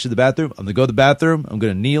quick dash to the bathroom. I'm gonna go to the bathroom. I'm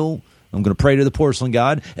gonna kneel. I'm gonna pray to the porcelain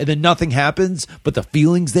god, and then nothing happens, but the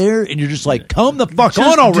feeling's there, and you're just like, come the fuck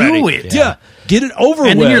Just on already. do it. Yeah, get it over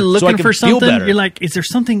And with. then you're so I looking can for feel something. better. You're like, is there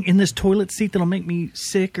something in this toilet seat that'll make me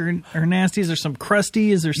sick or nasty? Is there some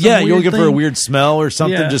crusty? Is there some yeah, weird you're looking for a thing? weird smell or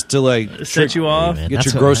something Yeah. just to like Set you off. man. get That's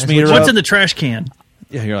your what- gross that's meter what- What's up. in the trash can?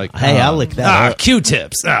 Yeah, you're like, Hey, I'll lick that up.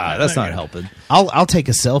 Q-tips. That's not helping. I'll take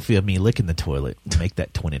a selfie of me licking the toilet and make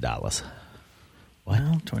that $20.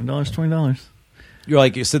 Well, $20. You're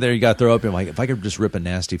like, you sit there, you got to throw up. You're like, if I could just rip a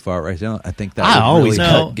nasty fart right now, I think that I would always really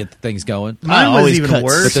cut- get things going. Mine I was always even cut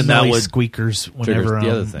worse. But then that smelly would squeakers trigger whenever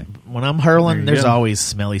the other thing. when I'm There hurling. you There's go. always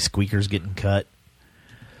smelly squeakers getting cut.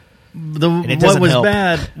 What it doesn't was help.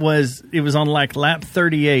 bad was it was on like lap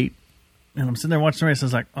 38, and I'm sitting there watching the race. I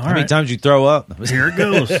was like, all How many right, times you throw up? here it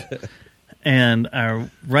goes. And I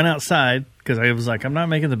run outside because I was like, I'm not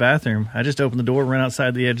making the bathroom. I just opened the door, run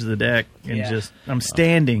outside the edge of the deck, and I'm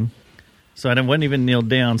standing. So I wasn't even kneeled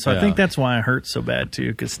down. So I Yeah. think that's why it hurts so bad too.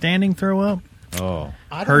 Because standing throw up Oh,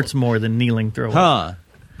 hurts more than kneeling throw up.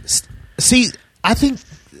 huh? See, I think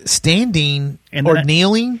standing And or that-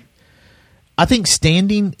 kneeling, I think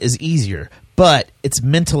standing is easier, but it's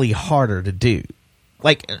mentally harder to do.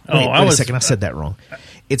 Like, wait I a was- second, I said that wrong.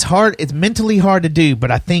 It's hard. It's mentally hard to do, but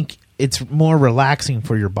I think it's more relaxing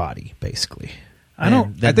for your body, basically. I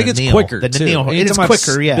don't- than I think the it's kneel. quicker Than the too. kneel. It's Anytime I've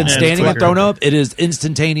quicker. Yeah, been it's standing and quicker. thrown up, it is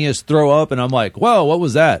instantaneous throw up, and I'm like, whoa, what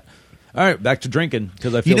was that? All right, back to drinking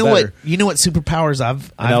because I feel You know better. what? You know what superpowers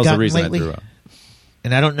I've And that was the gotten reason lately? I threw up.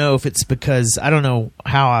 And I don't know if it's because I don't know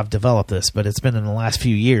how I've developed this, but it's been in the last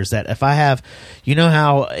few years that if I have, you know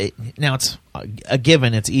how now it's a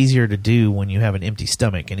given, it's easier to do when you have an empty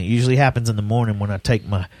stomach, and it usually happens in the morning when I take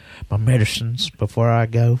my medicines before I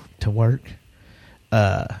go to work.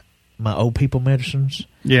 My old people medicines,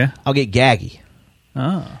 Yeah. I'll get gaggy,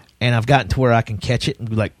 Oh. and I've gotten to where I can catch it and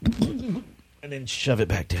be like, and then shove it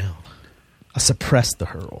back down. I suppress the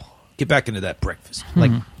hurl. Get back into that breakfast. Like,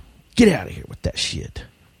 get out of here with that shit.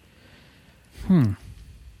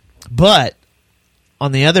 But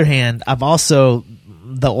on the other hand, I've also,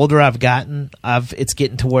 the older I've gotten, it's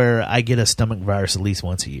getting to where I get a stomach virus at least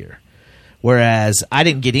once a year. Whereas I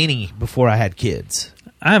didn't get any before I had kids.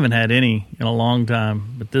 I haven't had any in a long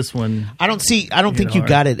time, but this one, I don't think you hard.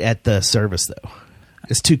 got it at the service though.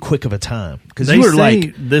 It's too quick of a time because they you were say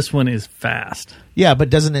like, this one is fast. yeah, but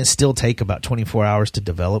doesn't it still take about 24 hours to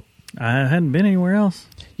develop? I hadn't been anywhere else.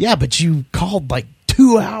 Yeah, but you called like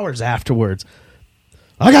 2 hours afterwards.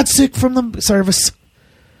 I got sick from the service.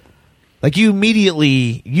 Like you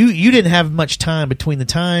immediately, you didn't have much time between the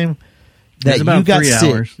time that It's about you got 3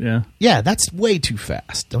 sick. hours. Yeah. Yeah, that's way too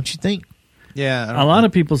fast, don't you think? Yeah, I don't A lot know.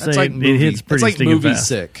 of people That's say like it hits pretty It's like stinking movie fast.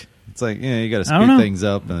 sick. It's like, you got to I don't speed know. things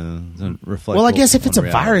up and reflect. Well, I guess if it's a on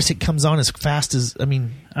reality. virus, it comes on as fast as. I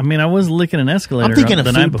mean, I was licking an escalator I'm thinking of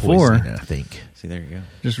the food night before. poisoning, I think. See, there you go.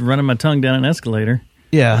 Just running my tongue down an escalator.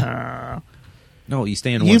 Yeah. No, you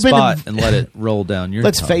stay in one You've been spot in- and let it roll down your.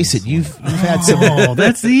 Let's tongue. face it. You've had some. Oh,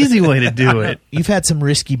 that's the easy way to do it. You've had some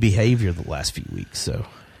risky behavior the last few weeks, so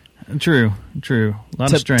True. A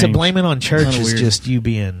lot of strange. to blame it on church Lot of is weird. just you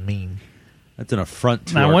being mean. That's an affront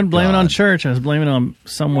to I our wasn't blaming it on God. church. I was blaming it on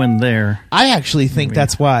someone there. I actually think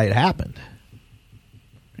that's why it happened.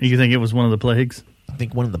 You think it was one of the plagues? I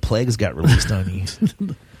think one of the plagues got released on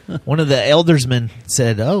you. One of the eldersmen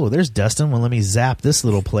said, "Oh, there's Dustin. Well, let me zap this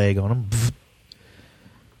little plague on him."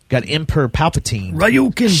 Got Emperor Palpatine.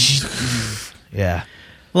 Ryukin. Yeah.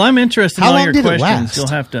 Well, I'm interested How in all long your did it questions. last? You'll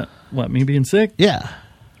have to. What, me being sick? Yeah.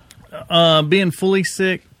 Being fully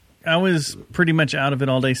sick, I was pretty much out of it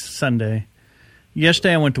all day Sunday.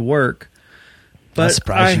 Yesterday I went to work. But I'm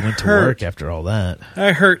surprised you went to work hurt. after all that.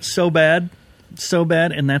 I hurt so bad,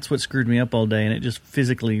 and that's what screwed me up all day, and it just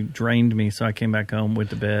physically drained me, so I came back home, went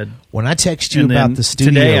to bed. When I texted you And then about the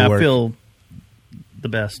studio today work, I feel the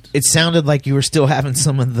best. it sounded like you were still having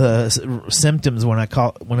some of the symptoms when I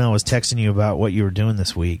was texting you about what you were doing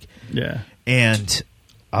this week. Yeah. And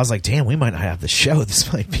I was like, "Damn, we might not have the show.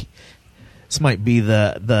 This might be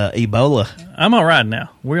the Ebola." I'm all right now.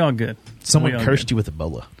 We're all good. Someone We all cursed good. you with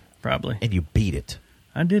Ebola, Probably. and you beat it.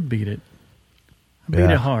 I did beat it. I beat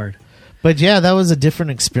Yeah. it hard. But yeah, that was a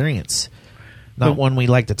different experience. Not But- one we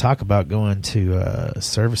like to talk about going to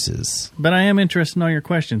services. But I am interested in all your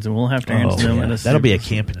questions, and we'll have to answer them. yeah. at a That'll be a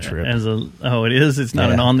camping trip. It is? It's not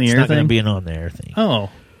Yeah, an on-the-air It's not going thing? to be an on-the-air thing. Oh.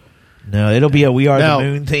 No, it'll be a We Are Now- the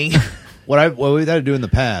Moon thing. What we've had to do in the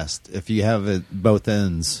past, if you have it both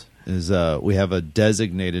ends, is we have a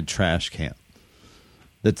designated trash can.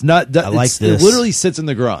 That's not. I like this. It literally sits in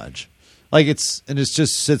the garage, like it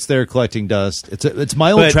just sits there collecting dust. It's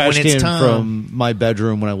my old But trash when it's can time- from my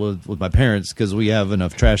bedroom when I lived with my parents because we have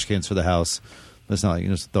enough trash cans for the house. It's not like you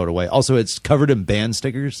can just throw it away. Also, it's covered in band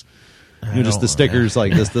stickers. Just the stickers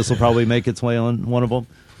like this. This will probably make its way on one of them.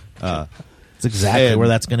 It's exactly And- where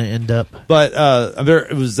that's going to end up. But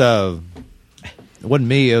it was it wasn't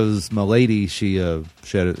me. It was my lady. She had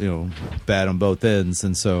it, bad on both ends,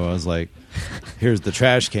 and so I was like, "Here's the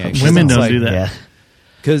trash can." Women It's don't like- do that. Yeah.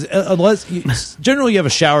 Because generally you have a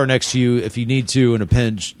shower next to you if you need to in a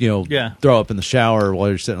pinch, Yeah. throw up in the shower while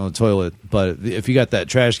you're sitting on the toilet. But if you got that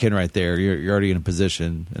trash can right there, you're already in a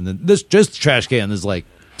position. And then this trash can is like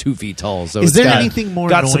 2 feet tall. So Is it's there got, anything more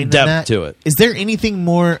got annoying some than depth that? to it? Is there anything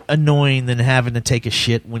more annoying than having to take a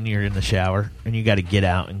shit when you're in the shower and you got to get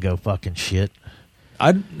out and go fucking shit?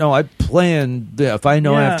 I plan. If I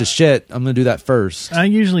know I Yeah. have to shit, I'm going to do that first. I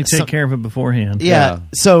usually take Some- care of it beforehand. Yeah.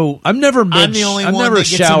 So I'm never. I'm the only I'm one never that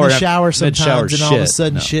gets showered- in the shower sometimes, mid-shower and all of a shit.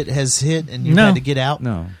 sudden No. shit has hit, and you No. had to get out.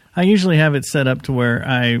 No. I usually have it set up to where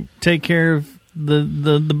I take care of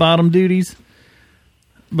the bottom duties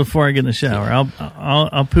before I get in the shower.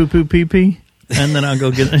 I'll poo pee pee, and then I'll go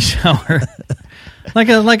get in the shower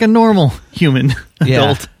like a normal human Yeah.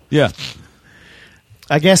 adult. Yeah.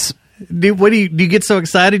 I guess. Do you get so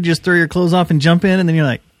excited? You just throw your clothes off and jump in, and then you're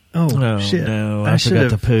like, oh shit! no, I I should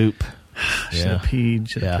forgot have to poop. should have peed,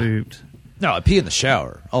 should have Yeah. pooped. No, I pee in the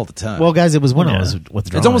shower all the time. Well, guys, it was when I Yeah. was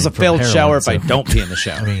withdrawing. it's almost a from failed heroin, shower if so- I don't pee in the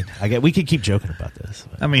shower. I mean, we could keep joking about this.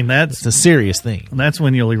 I mean, It's a serious thing. that's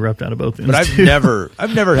when you'll erupt out of both ends. But I've too. never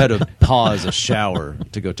had to pause a shower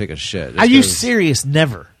to go take a shit. Are you It's 'cause- serious?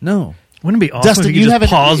 Never. No. Wouldn't it be awesome Dustin, if you you just haven't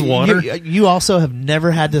pause water? You also have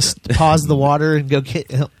never had to pause the water and go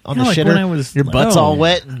get on the like shitter. when I was- Your butt's no. all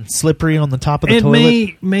wet and slippery on the top of the It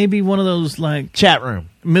toilet. may be one of those like Chat room.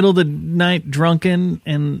 middle of the night drunken,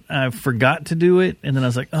 and I forgot to do it, and then I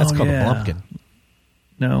was like, oh, That's called yeah. a blumpkin.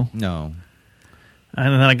 No. No.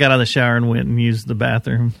 And then I got out of the shower and went and used the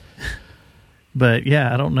bathroom. But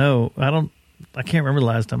yeah, I don't know. I can't remember the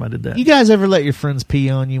last time I did that. You guys ever let your friends pee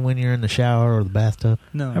on you when you're in the shower or the bathtub?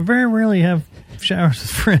 No. I very rarely have showers with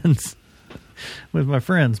friends, with my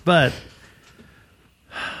friends, but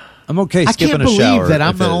I'm okay I skipping can't a believe shower. that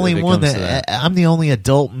I'm if the it- if only it one comes to that I'm the only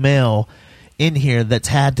adult male in here that's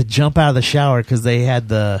had to jump out of the shower because they had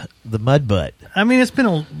the mud butt. I mean, it's been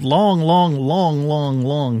a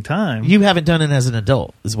long time. You haven't done it as an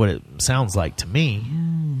adult, is what it sounds like to me.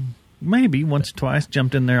 Maybe once or twice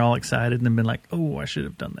jumped in there all excited and then been like, oh, I should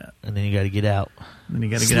have done that. And then you got to get out. And then you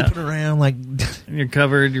got to get Slipping out. around like And you're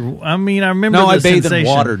covered. I remember No, the I bathe sensation. in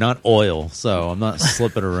water, not oil, so I'm not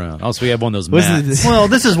slipping around. Also, we have one of those Wasn't mats. it- Well,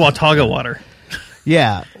 this is Watauga water.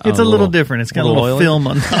 Yeah. It's a little different. It's got a little oily? film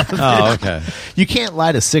on top of it. Oh, okay. You can't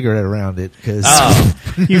light a cigarette around it because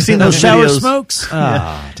You've seen those Shower videos. smokes.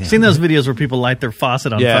 Ah, damn. Seen those videos where people light their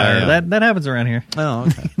faucet on Yeah, fire. yeah. That happens around here. Oh,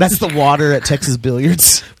 okay. that's the water at Texas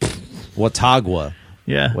Billiards. Watagua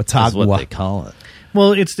Yeah. is what Watagua. they call it.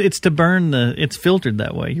 Well, it's to burn the. It's filtered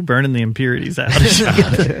that way. You're burning the impurities out.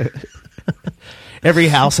 Every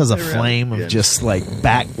house has a flame of just like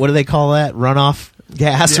back. What do they call that? Runoff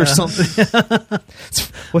gas or Yeah. something.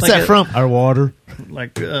 What's Like that a- from? Our water.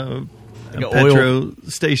 like oil. petro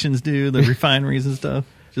stations do, the refineries and stuff,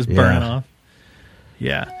 just burning off.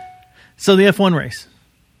 Yeah. So the F1 race,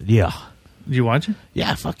 Yeah. did you watch it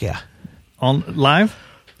Yeah. Fuck yeah. on live?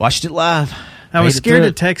 Watched it live. I was Made it scared through to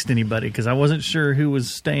it. text anybody because I wasn't sure who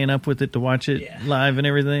was staying up with it to watch it live and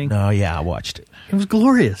everything. No, yeah, I watched it. It was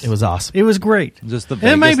glorious. It was awesome. it was great. Just the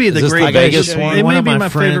It may Vegas- be is the this the great Vegas race. one? It One may of be my my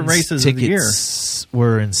favorite friends' races of the year. tickets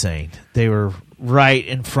were insane. They were right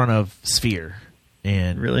in front of Sphere,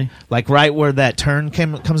 and Really? like right where that turn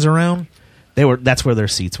comes around. That's where their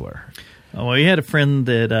seats were. Oh, well, you had a friend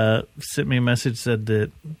that sent me a message, said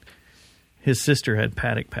that his sister had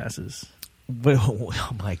paddock passes. But, oh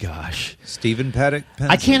my gosh, Stephen Paddock.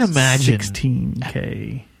 I can't imagine.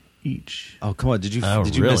 16K each. Oh, come on! Did you Oh,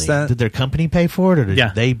 did you really? miss that? Did their company pay for it, or did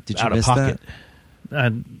Yeah. they Did you out of miss pocket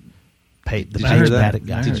I pay the Did I you heard hear that. Paddock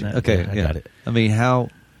guy? I heard that. Okay, I yeah. got it. I mean, how?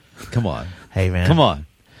 Come on, Hey man, come on.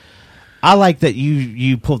 I like that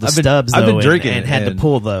you pulled the I've been- stubs. I've been though, and- drinking and it, had to and-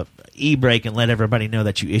 pull the e-brake and let everybody know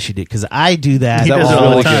that you issued it because I do that. He That does was it all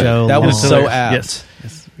really the time. good. show That was long. so apt. Yes.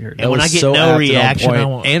 We heard And that. when That I was get so no apt and on reaction, point. I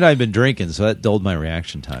won't- and I've been drinking, so that dulled my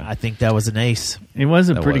reaction time. I think that was an ace. It was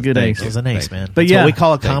a That pretty was. good Thank ace. It was an ace, Thank you. man. But That's yeah. what we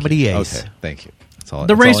call a Thank comedy you. ace. Okay, thank you. That's all.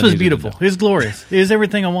 The that's race all I was needed to beautiful. know. It was glorious. It was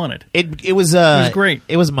everything I wanted. It was great.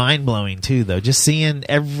 It was mind blowing too, though. Just seeing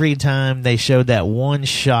every time they showed that one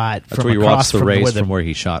shot That's from where you across watched the from race where from where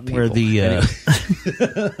he shot people. where the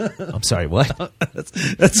Anyway. I'm sorry, what?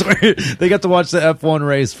 That's where they got to watch the F1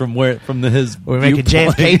 race from his. We're making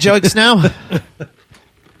viewpoint. JFK jokes now.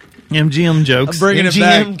 MGM jokes. I'm bringing it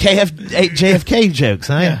back. MGM JFK jokes,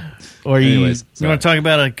 huh? Yeah. Or you? Anyways, You want to talk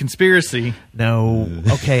about a conspiracy? No.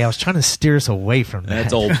 Okay, I was trying to steer us away from that.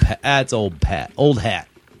 That's old. That's old Pat. Old hat.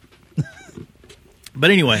 But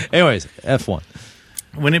anyway, Anyways, F1.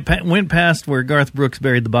 when it went past where Garth Brooks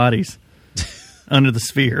buried the bodies under the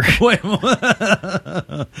sphere, Wait. Hold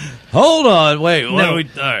on. Wait. What No. are we?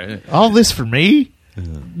 All right. All this for me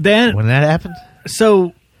that when that happened.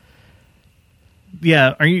 so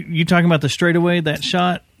yeah. Are you talking about the straightaway, that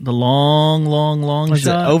shot, the long Was it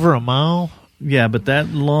shot? over a mile? Yeah, but that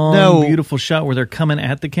long, No. beautiful shot where they're coming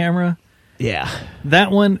at the camera. Yeah.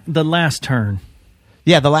 That one, the last turn.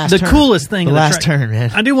 Yeah, the last The turn. coolest thing. The of last track- turn, man.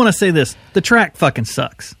 I do want to say this: the track fucking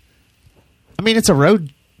sucks. I mean, it's a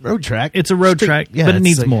road track. It's a road track, Yeah, but it it's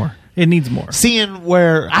needs like- more. It needs more. Seeing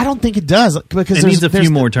where I don't think it does because It there's, needs a there's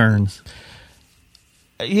few more turns.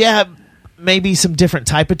 Yeah, maybe some different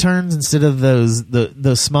type of turns instead of those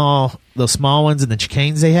small ones and the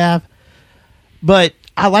chicanes they have. But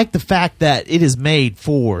I like the fact that it is made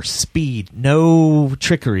for speed, no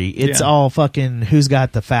trickery. It's Yeah. all fucking who's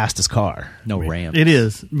got the fastest car. No ramp. It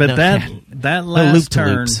is, but No, that last turn,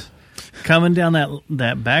 loop-to-loops. coming down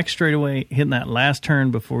that back straightaway, hitting that last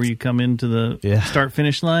turn before you come into the start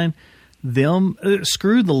finish line,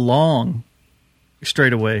 screw the long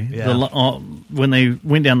straightaway. Yeah. When they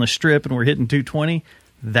went down the strip and were hitting 220,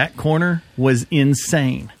 that corner was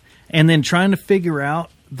insane. And then trying to figure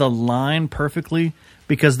out the line perfectly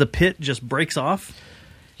because the pit just breaks off.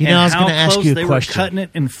 You know, and I was how going to ask close you they a were question. cutting it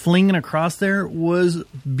and flinging across there was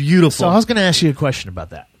beautiful. So I was going to ask you a question about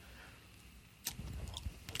that.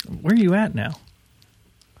 Where are you at now?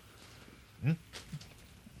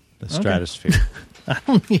 The stratosphere. I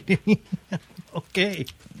don't need any. Okay.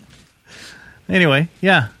 Anyway,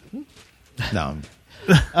 yeah. No.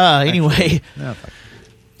 Anyway, No, fuck.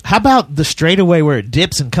 how about the straightaway where it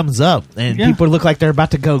dips and comes up and Yeah. people look like they're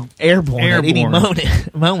about to go airborne at any Airborne.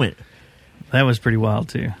 moment? That was pretty wild,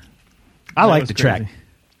 too. I That like was the track. crazy.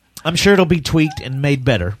 I'm sure it'll be tweaked and made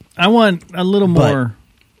better. I want a little But- more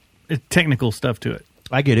technical stuff to it.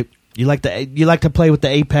 I get it. You like to play with the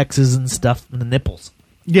apexes and stuff and the nipples.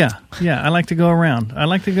 Yeah, I like to go around. I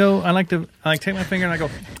like to take my finger and I go,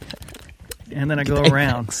 and then I go the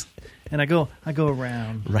around, apex. and I go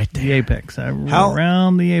around Right the there. apex. I roll How-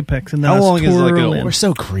 around the apex, and then how I long is it like twirl a- in. We're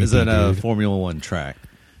so creepy, Is it a dude. Formula One track?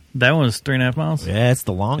 That was 3.5 miles. Yeah, it's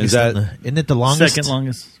the longest. Is that- isn't it the longest? Second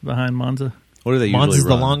longest behind Monza. What do they usually Monza's run?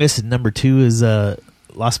 the longest, and number 2 is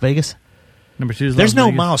Las Vegas. Number 2 is There's Las no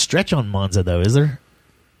Vegas. mile stretch on Monza, though, is there?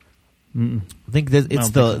 I think that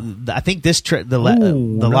it's I think this the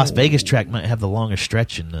Las Vegas track might have the longest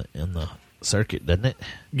stretch in the circuit, doesn't it?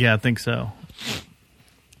 Yeah, I think so.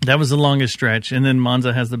 That was the longest stretch, and then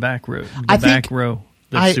Monza has the back row.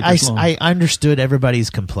 I understood everybody's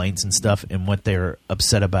complaints and stuff and what they're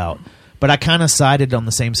upset about, but I kind of sided on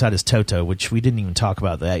the same side as Toto, which we didn't even talk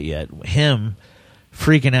about that yet. Him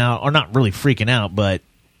freaking out, or not really freaking out, but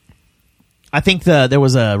I think there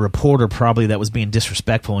was a reporter probably that was being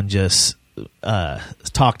disrespectful and just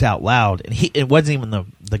talked out loud, and it wasn't even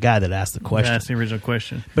the guy that asked the question. That's the original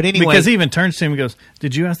question. But anyway, because he even turns to him and goes,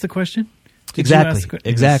 "Did you ask the question?"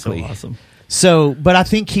 Exactly. So awesome. So, but I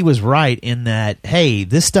think he was right in that, hey,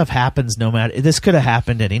 this stuff happens no matter. This could have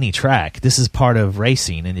happened at any track. This is part of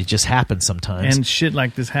racing, and it just happens sometimes. And shit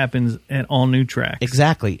like this happens at all new tracks.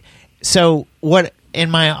 Exactly. So what?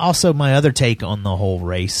 And my other take on the whole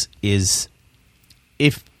race is,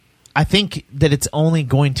 if I think that it's only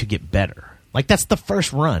going to get better. Like, that's the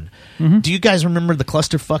first run. Mm-hmm. Do you guys remember the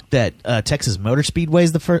clusterfuck that Texas Motor Speedway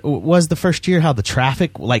was the first year? How the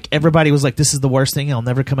traffic, like, everybody was like, "This is the worst thing. I'll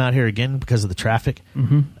never come out here again because of the traffic."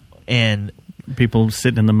 Mm-hmm. And people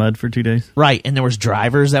sitting in the mud for 2 days. Right, and there was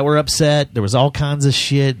drivers that were upset. There was all kinds of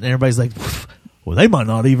shit, and everybody's like, "Well, they might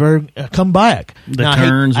not even come back." The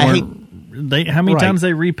turns were. How many times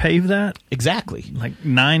they repave that? Exactly. Like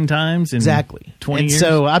 9 times in 20 years?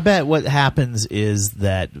 So I bet what happens is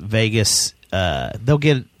that Vegas, they'll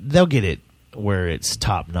get it where it's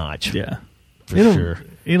top notch. Yeah, for sure.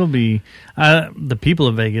 It'll be the people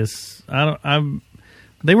of Vegas.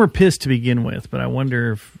 They were pissed to begin with, but I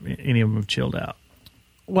wonder if any of them have chilled out.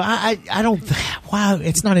 Well, I don't. Wow,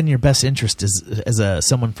 it's not in your best interest as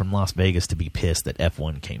someone from Las Vegas to be pissed that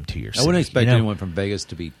F1 came to your city. I wouldn't expect anyone from Vegas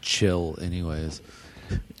to be chill, anyways.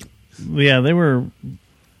 Yeah, they were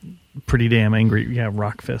pretty damn angry. Yeah,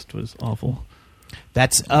 Rockfest was awful.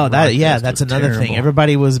 That's another terrible thing.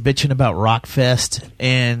 Everybody was bitching about Rockfest,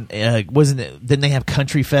 and didn't they have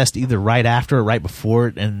Country Fest either right after or right before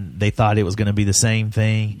it, and they thought it was going to be the same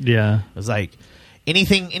thing? Yeah, it was like.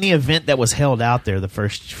 Any event that was held out there the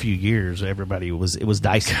first few years, it was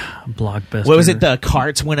dicey. Blockbuster. What was it? The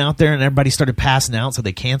carts went out there and everybody started passing out, so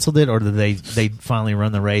they canceled it, or did they finally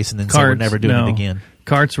run the race and then said we're never doing it again?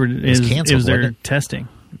 Carts it was their testing,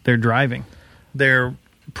 their driving, their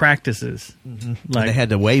practices. Mm-hmm. Like, they had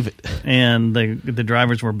to waive it, and the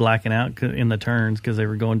drivers were blacking out in the turns because they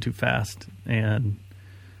were going too fast, and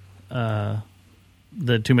the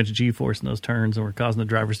too much G-force in those turns and were causing the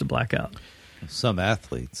drivers to black out. Some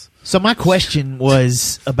athletes. So my question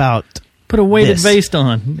was about put a weighted vest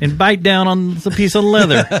on and bite down on the piece of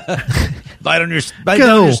leather. bite on your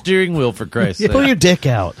steering wheel, for Christ's sake. Pull your dick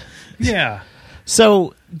out. Yeah.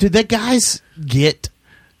 So did the guys get?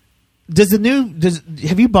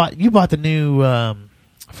 Have you bought the new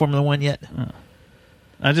Formula One yet?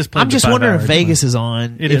 I just played. I'm just wondering if Vegas is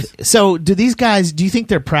on. It is. So do these guys? Do you think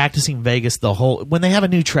they're practicing Vegas the whole when they have a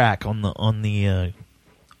new track on the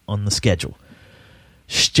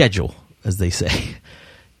schedule, as they say?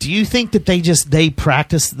 Do you think that they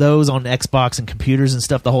practice those on Xbox and computers and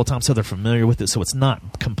stuff the whole time, so they're familiar with it, so it's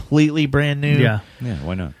not completely brand new? Yeah,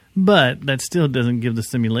 why not? But that still doesn't give the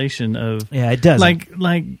simulation of it does like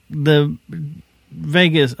the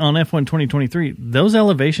Vegas on F1 2023. Those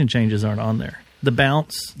elevation changes aren't on there. The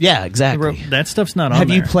bounce, exactly. That stuff's not on. Have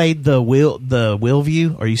there. you played the wheel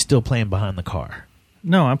view? Or are you still playing behind the car?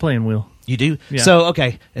 No, I'm playing wheel. You do? Yeah. So,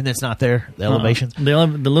 okay. And it's not there, the elevations? The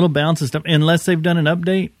little bounce and stuff, unless they've done an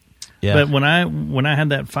update. Yeah. But when I had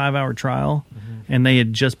that 5-hour trial, and they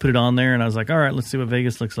had just put it on there, and I was like, all right, let's see what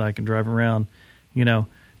Vegas looks like and drive around.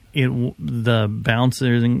 The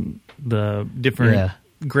bouncers and the different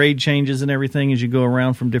grade changes and everything as you go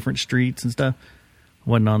around from different streets and stuff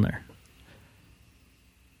wasn't on there.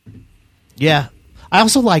 Yeah. I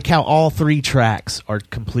also like how all 3 tracks are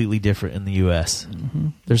completely different in the U.S. Mm-hmm.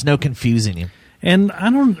 There's no confusing you. And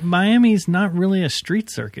Miami's not really a street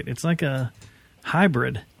circuit. It's like a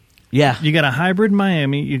hybrid. Yeah. You got a hybrid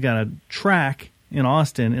Miami, you got a track in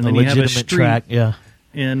Austin, and then you have a street track,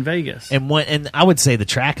 in Vegas. And I would say the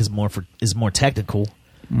track is more technical.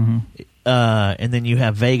 Mm-hmm. And then you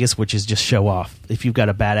have Vegas, which is just show off. If you've got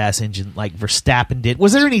a badass engine like Verstappen did.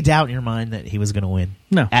 Was there any doubt in your mind that he was going to win?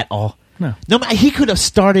 No. At all? No, he could have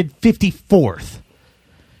started 54th.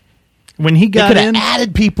 When he got in,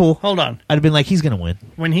 added people. Hold on, I'd have been like, he's going to win.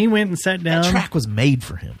 When he went and sat down, that track was made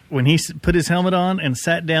for him. When he put his helmet on and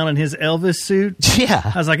sat down in his Elvis suit,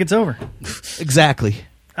 I was like, it's over. Exactly.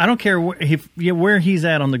 I don't care where he's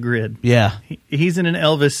at on the grid. Yeah, he's in an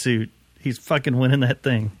Elvis suit. He's fucking winning that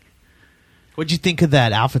thing. What'd you think of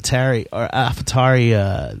that AlphaTauri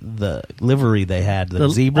the livery they had, the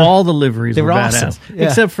zebra? All the liveries They were were badass, awesome. Yeah.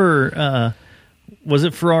 except for was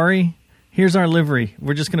it Ferrari? Here's our livery.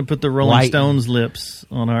 We're just going to put the Rolling White. Stones lips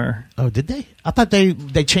on our. Oh, did they? I thought they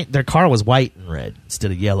changed. Their car was white and red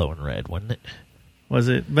instead of yellow and red, wasn't it? Was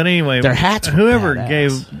it? But anyway, Their hats were whoever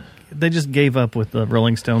badass. they just gave up with the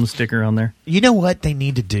Rolling Stones sticker on there. You know what they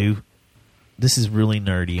need to do? This is really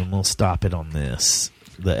nerdy, and we'll stop it on this.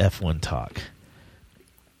 The F1 talk.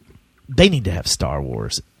 They need to have Star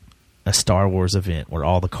Wars, a Star Wars event where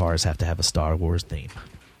all the cars have to have a Star Wars theme.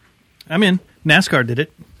 I'm in. NASCAR did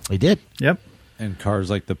it. They did. Yep. And cars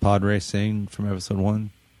like the pod racing from episode 1.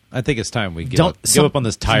 I think it's time we give Don't- up on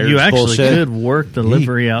this tires You actually bullshit. could work the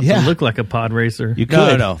livery out Yeah. to look like a pod racer. You No,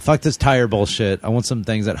 could. no. Fuck this tire bullshit. I want some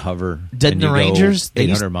things that hover. Didn't and the you go Rangers?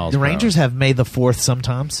 800 miles The per hour. Rangers have May the 4th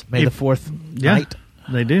sometimes. May the 4th Yeah, night.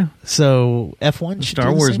 they do. So F1 should Star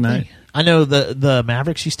do the Wars same night. thing. I know the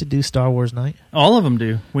Mavericks used to do Star Wars night. All of them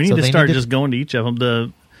do. We need So to they start need to- just going to each of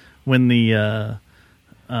them. When the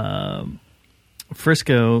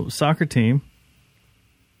Frisco soccer team,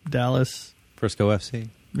 Dallas, Frisco FC.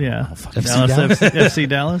 yeah, FC Dallas FC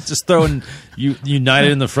Dallas, Just throwing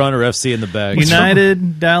United in the front or FC in the back.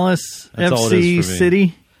 United, Dallas, That's all it FC is for me.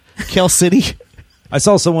 City. Kel City. I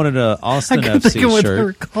saw someone in an I Austin couldn't think of FC what they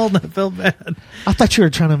were shirt. called. I felt bad. I thought you were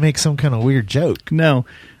trying to make some kind of weird joke. No,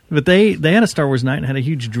 but they had a Star Wars night and had a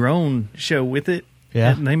huge drone show with it.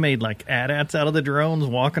 Yeah. And they made like AT-ATs out of the drones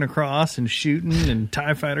walking across and shooting and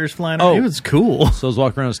TIE fighters flying. Oh. It was cool. So I was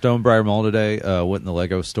walking around Stonebriar Mall today. Went in the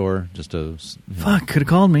Lego store just to. Fuck, could have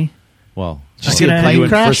called me. Well, Did you see a You plane in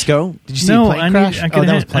crash? Frisco? Did you see No, a plane I crash? need, Oh,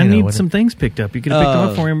 that was I Plano, need wasn't some it? things picked up. You could have picked them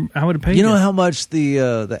up for him. I would have paid You know how much the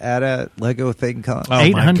AT-AT Lego thing cost? Oh my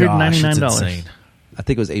gosh, $899. it's insane. I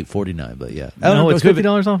think it was $849, but yeah. No, it's could've been-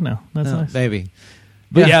 $50 off now. That's no, nice. maybe.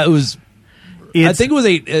 But yeah, it was. I It's- think it was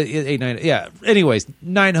 $899. Yeah. Anyways,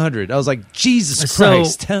 $900. I was like, Jesus So-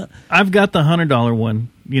 Christ. I've got the $100 one.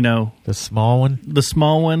 You know, The small one. the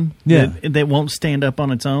small one. Yeah. that won't stand up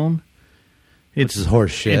on its own. Which is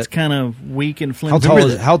horse shit. It's kind of weak and How flimsy.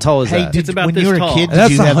 tall is Hey, that? did, It's about when this you were tall. a kid, And that's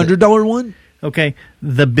did the you have $100 one? Okay,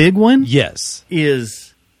 the big one Yes.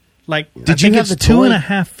 is like Did you have the toy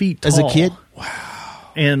 2.5 feet tall as a kid?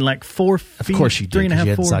 and like 4 feet. Of course you did. 'Cause 3.5, you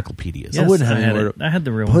had 4. encyclopedias. Yes, I wouldn't have I had anywhere it. to I had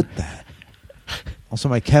the real one. Put that. Also,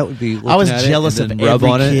 my cat would be looking I was at it jealous and of then rub every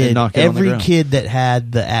on it and kid. knock it on the Every ground. kid that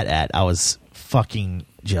had the AT-AT, I was fucking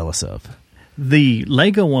jealous of. The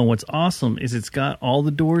Lego one, what's awesome is it's got all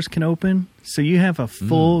the doors can open, so you have a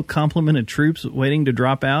full complement of troops waiting to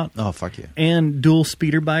drop out, Oh, fuck yeah. and dual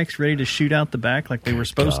speeder bikes ready to shoot out the back like they were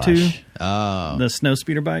supposed to. Gosh. Oh. The snow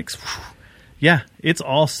speeder bikes. Yeah, it's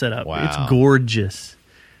all set up. Wow. It's gorgeous.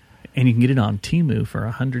 And you can get it on Temu for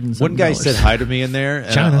 $100 and something. One guy said hi to me in there,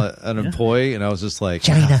 and China. an employee, and I was just like,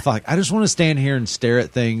 China. "Ah, fuck, I just want to stand here and stare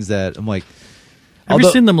at things that I'm like, Have you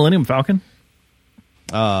seen the Millennium Falcon?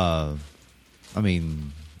 I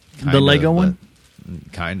mean, The Lego one?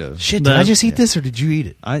 Kind of. Shit, The- did I just eat this or did you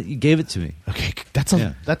eat it? You gave it to me. Okay,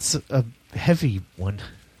 Yeah. that's a heavy one.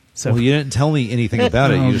 So Well, you didn't tell me anything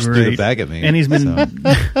about it. Oh, You just threw the great. bag at me. And he's been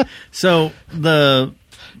so. so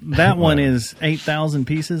that one is 8,000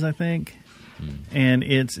 pieces, I think, and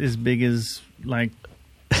it's as big as like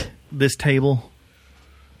this table,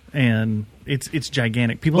 and it's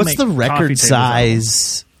gigantic. People what's make the coffee record tables out of them.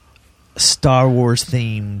 size Star Wars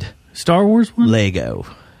themed Star Wars one? Lego?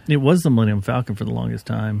 It was the Millennium Falcon for the longest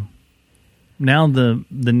time. Now the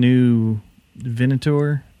new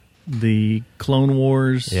Venator, the Clone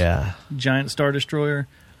Wars, Yeah. giant Star Destroyer.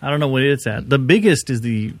 I don't know what it's at. The biggest is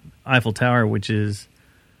the Eiffel Tower, which is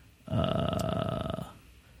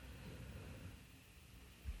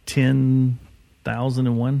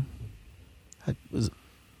 10,001. It was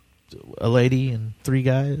a lady and three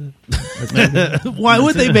guys. Why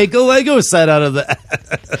would they make a Lego set out of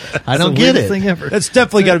that? I don't It's the get weirdest it. thing ever. It's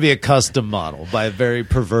definitely got to be a custom model by a very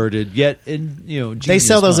perverted yet, They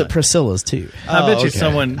sell those at Priscilla. Priscilla's too. I bet you okay.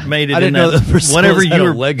 someone made it I in didn't know that that Priscilla's whatever had you a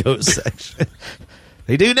were. Lego section.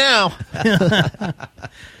 They do now. I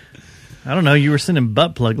don't know. You were sending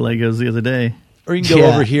butt plug Legos the other day. Or you can go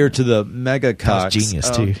Yeah. over here to the Mega Cox. That was genius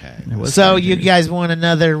too. Okay. So you guys want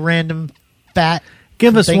another random fat?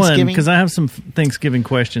 Give from us one Thanksgiving? because I have some Thanksgiving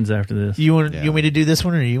questions after this. You want Yeah. you want me to do this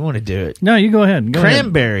one or you want to do it? No, you go ahead. Go ahead.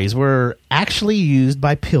 Cranberries were actually used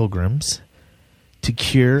by pilgrims to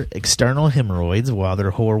cure external hemorrhoids while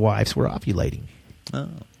their whore wives were ovulating. Oh.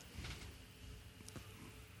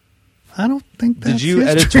 I don't think that's Did you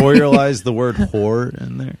history. editorialize the word whore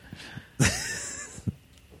in there?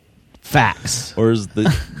 Facts. Or is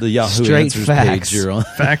the Yahoo Straight Answers facts. page you're on?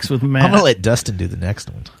 Facts with Matt. I'm gonna let Dustin do the next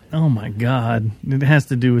one. Oh my God! It has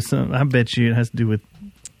to do with some. I bet you it has to do with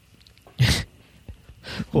the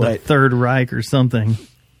What? Third Reich or something.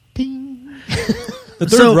 Ding. The Third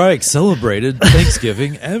So- Reich celebrated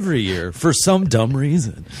Thanksgiving every year for some dumb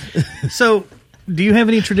reason. So, do you have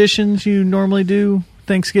any traditions you normally do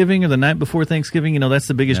Thanksgiving or the night before Thanksgiving? You know, that's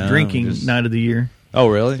the biggest No, drinking just- night of the year. Oh,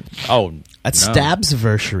 really? Oh, That's no.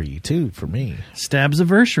 Stabsversary too for me. Stabs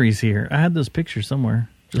anniversaries here. I had those pictures somewhere.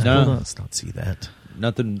 Just No. pulled up. Let's not see that.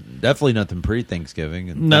 Nothing. Definitely nothing pre-Thanksgiving.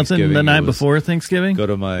 And Nothing Thanksgiving, the it night was before Thanksgiving. Go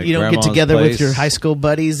to my. You don't get grandma's together place. with your high school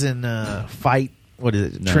buddies and fight. What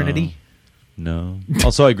is it? No. Trinity. No.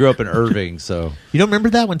 Also, I grew up in Irving, so You don't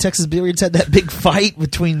remember that when Texas Billiards had that big fight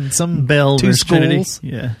between some Bell two versus Trinity. schools?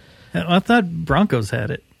 Yeah, I thought Broncos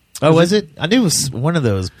had it. Oh, was it? I knew it was one of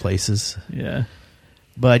those places. Yeah.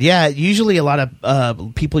 But yeah, usually a lot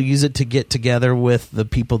of people use it to get together with the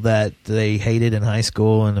people that they hated in high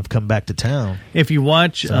school and have come back to town. If you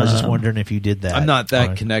watch, So I was just wondering if you did that. I'm not that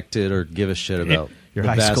on- connected or give a shit about Your the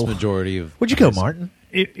high vast school. majority of. Where'd you go, Martin?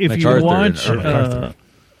 If MacArthur you watch and MacArthur.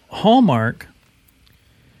 Hallmark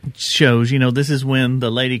shows, you know, this is when the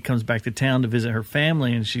lady comes back to town to visit her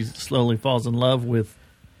family, and she slowly falls in love with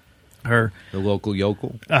her The local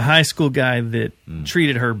yokel. a high school guy that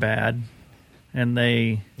treated her bad, and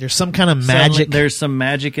they There's some kind of suddenly- magic. there's some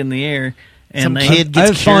magic in the air, and Some they kid I gets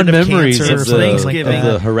have cured fond of memories cancer of or the, something things like like of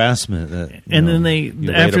that. the harassment that. and you then know, they you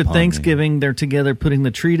laid after upon me. Thanksgiving they're together putting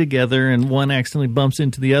the tree together, and one accidentally bumps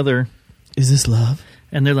into the other. Is this love?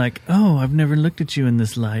 And they're like, "Oh, I've never looked at you in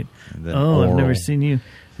this light. And then Oh, I've never oral. seen you."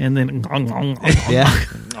 And then, Yeah.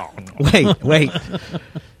 wait.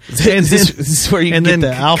 This is where you and get then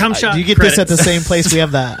the Alpha. cum shot Do you get this at the credits. same place we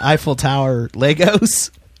have the Eiffel Tower Legos?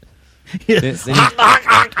 yes.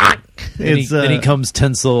 Then he comes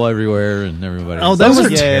tinsel everywhere, and everybody. Oh, those was are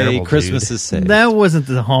Yay, terrible, Christmas dude. is saved. That wasn't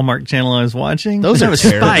the Hallmark Channel I was watching. Those that are was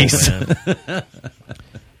terrible. Spice. Man.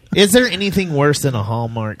 Is there anything worse than a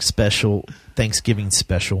Hallmark special, Thanksgiving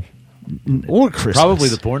special, or Christmas? Probably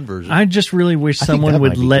the porn version. I just really wish I think someone that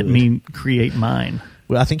would might be let good. me create mine.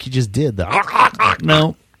 Well, I think you just did.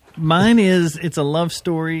 No, mine it's a love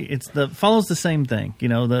story. Follows the same thing. You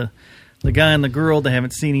know, the guy and the girl, they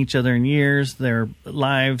haven't seen each other in years. Their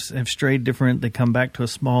lives have strayed different. They come back to a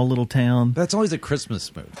small little town. That's always a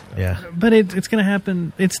Christmas movie. Yeah. But it's going to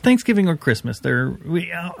happen. It's Thanksgiving or Christmas.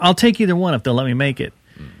 I'll take either one if they'll let me make it.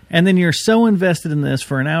 And then you're so invested in this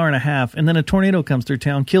for an hour and a half, and then a tornado comes through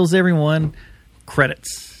town, kills everyone.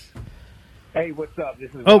 Credits. Hey, what's up?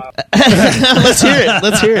 This is Oh. Bob. Let's hear it.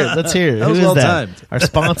 Let's hear it. That Who was is well that? timed. Our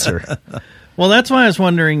sponsor. Well, that's why I was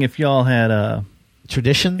wondering if y'all had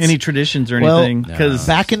Traditions? any traditions or Well, anything. Because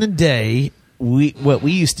back in the day, what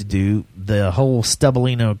we used to do, the whole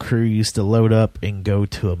Stubbleino crew used to load up and go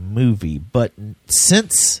to a movie. But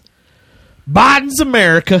since Biden's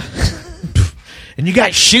America, and you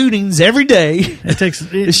got shootings every day,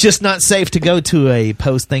 it's just not safe to go to a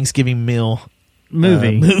post-Thanksgiving meal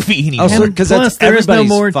movie anymore. Also, And because plus, that's there is no everybody's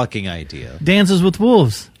more fucking idea. Dances with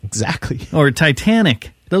Wolves Exactly. or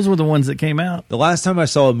Titanic. Those were the ones that came out. The last time I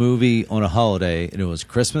saw a movie on a holiday, and it was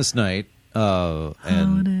Christmas night, and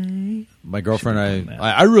Holiday. my girlfriend and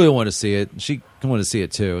I really want to see it. She wanted to see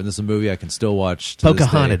it too, and this is a movie I can still watch. To this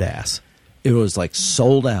Pocahontas. day. It was like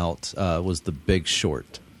sold out. Was The Big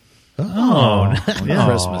Short. Oh, on yeah.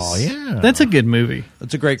 Christmas. Oh, yeah. That's a good movie.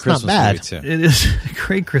 It's a great not Christmas bad. movie too. It is a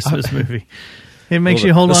great Christmas movie. It makes Well,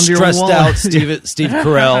 you hold the on to your stressed wallet. out Steve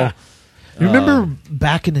Carell, You remember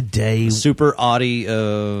back in the day? super Audi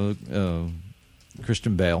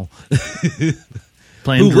Christian Bale,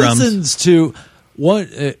 playing who drums. listens to what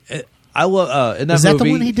I love in that Is that the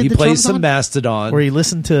movie. one he did the plays drums some on? Mastodon, Where you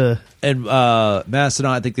listen to and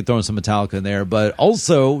Mastodon. I think they throw in some Metallica in there, but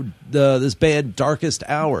also this band Darkest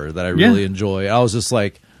Hour that I really enjoy. I was just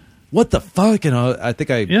like, what the fuck? And I think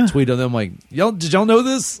I tweeted them like, did y'all know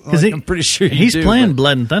this? I'm pretty sure he's do, playing but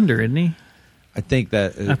Blood and Thunder, isn't he? I think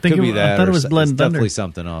that I think could be that. I thought it or was Blood it's and Thunder. definitely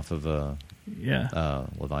something off of Yeah.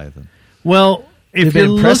 Leviathan. Well, if It'd been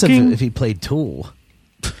you're impressive looking, if he played Tool.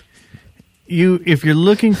 if you're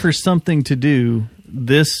looking for something to do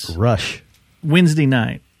this Rush. Wednesday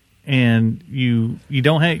night, and you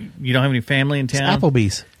don't have any family in It's town,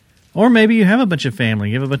 Applebee's. or maybe you have a bunch of family,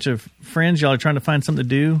 you have a bunch of friends, y'all are trying to find something to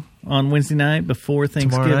do on Wednesday night before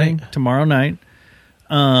Thanksgiving, tomorrow night,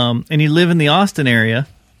 and you live in the Austin area.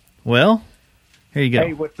 Well, here you go.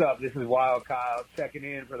 Hey, what's up? This is Wild Kyle checking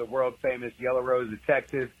in for the world famous Yellow Rose of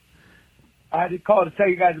Texas. I had to call to tell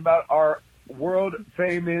you guys about our world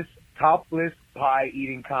famous topless pie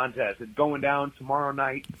eating contest. It's going down tomorrow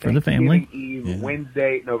night. For the family. Thanksgiving Eve,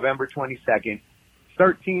 Wednesday, November 22nd.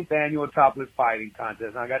 13th annual topless pie eating contest.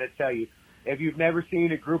 And I got to tell you, if you've never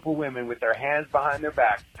seen a group of women with their hands behind their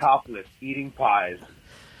backs, topless, eating pies,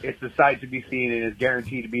 it's a sight to be seen, and is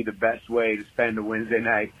guaranteed to be the best way to spend a Wednesday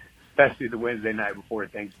night, especially the Wednesday night before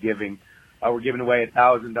Thanksgiving. We're giving away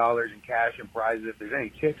 $1,000 in cash and prizes. If there's any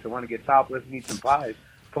chicks that want to get topless and eat some pies,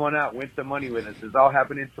 come on out, win some money with us. It's all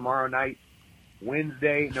happening tomorrow night,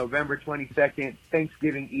 Wednesday, November 22nd,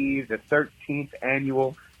 Thanksgiving Eve, the 13th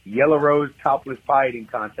annual Yellow Rose Topless Pie Eating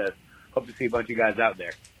Contest. Hope to see a bunch of guys out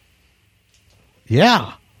there.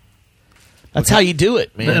 Yeah. That's how you do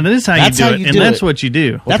it, man. That is how you do it, and that's what you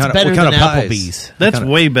do. That's better than Applebee's. That's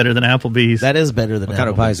way better than Applebee's. That is better than Applebee's. What kind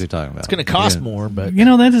of pies are you talking about? It's going to cost more, but... You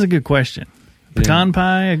know, that is a good question. Pecan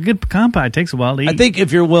pie, a good pecan pie takes a while to eat. I think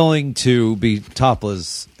if you're willing to be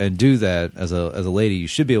topless and do that as a lady, you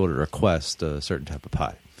should be able to request a certain type of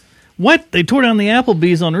pie. What? They tore down the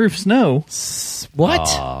Applebee's on Roof Snow. What?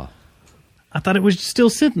 I thought it was still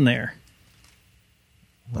sitting there.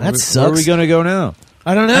 Well, that sucks. Where are we going to go now?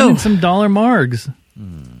 I don't know. I need some $1 margs.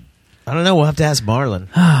 I don't know. We'll have to ask Marlon.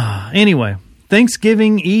 Anyway,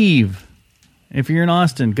 Thanksgiving Eve. If you're in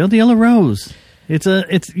Austin, go to Yellow Rose. You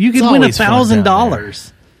can win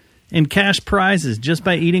 $1,000 in cash prizes just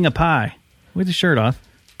by eating a pie with your shirt off.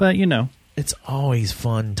 But you know, it's always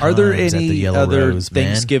fun. Are there at the any Yellow other Rose,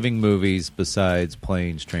 Thanksgiving movies besides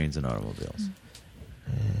Planes, Trains, and Automobiles?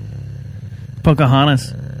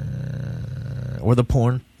 Pocahontas. Or the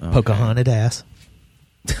porn. Okay. Pocahontas ass.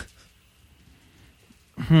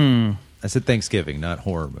 I said Thanksgiving, not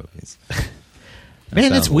horror movies.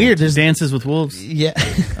 Man, it's weird. There's Dances with Wolves. Yeah.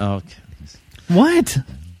 Okay. What?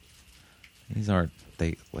 These aren't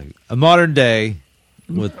like a modern day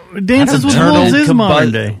with Dances with Wolves is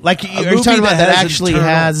modern day. Like you're talking about that actually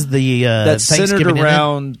has the that's Thanksgiving centered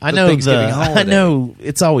around I know Thanksgiving holiday. I know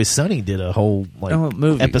It's Always Sunny did a whole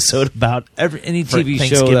episode about any TV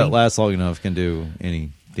show that lasts long enough can do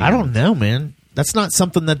any. I don't know, man. That's not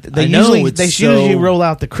something that they usually usually roll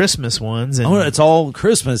out the Christmas ones. And it's all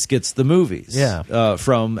Christmas gets the movies. Yeah,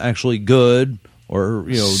 from actually good or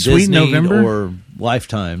Sweet Disney November or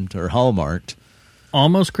Lifetime or Hallmark.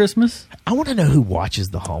 Almost Christmas. I want to know who watches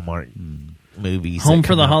the Hallmark movies. Home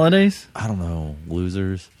for the Holidays. I don't know.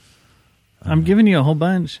 Losers. I'm giving you a whole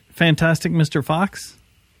bunch. Fantastic Mr. Fox.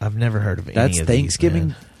 I've never heard of any That's of Thanksgiving.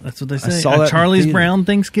 These, That's what they say. I saw that Charlie's Brown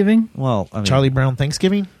Thanksgiving. Well, I mean, Charlie Brown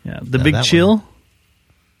Thanksgiving. Yeah, The Big Chill.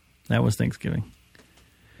 That was Thanksgiving.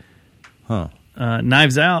 Huh.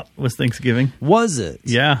 Knives Out was Thanksgiving. Was it?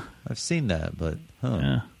 Yeah, I've seen that, but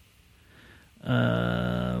yeah.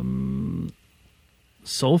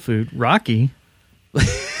 Soul Food, Rocky.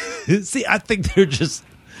 See, I think they're just.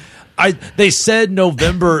 They said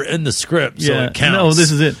November in the script, so it counts. No, this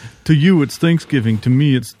is it. To you, it's Thanksgiving. To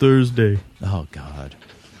me, it's Thursday. Oh God,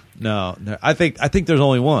 no. I think there's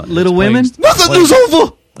only one. Little Women. Nothing's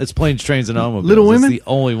over. It's Planes, Trains, and Automobiles. Little Women. It's the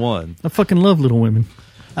only one. I fucking love Little Women.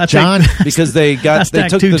 Because they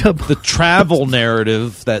took the travel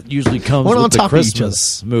narrative that usually comes with the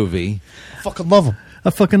Christmas movie. I fucking love them. I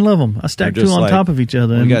fucking love them. I stacked two on top of each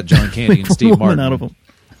other. We got John Candy and Steve Martin out of them.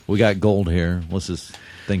 We got gold here. Let's just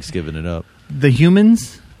Thanksgiving it up. The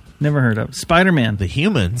Humans. Never heard of. Spider-Man. The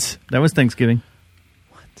Humans? That was Thanksgiving.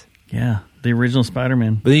 What? Yeah. The original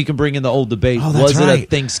Spider-Man. But then you can bring in the old debate. Was it a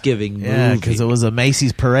Thanksgiving movie? Yeah, because it was a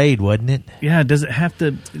Macy's parade, wasn't it? Yeah, does it have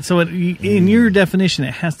to... So in your definition,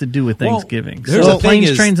 it has to do with Thanksgiving. Well, so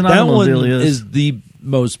Planes, Trains, and Automobiles is the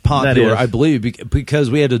most popular, I believe,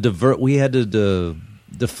 because we had to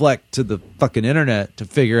deflect to the fucking internet to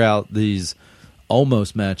figure out these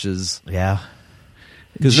almost matches. Yeah.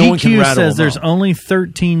 Because no one can rattle says there's only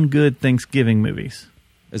 13 good Thanksgiving movies.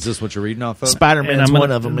 Is this what you're reading off of? Spider-Man's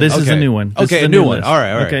one of them. This is a new one. Okay, a new one. All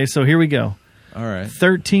right. Okay, so here we go. All right.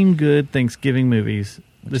 13 good Thanksgiving movies.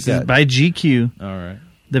 This is by GQ. All right.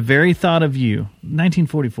 The Very Thought of You,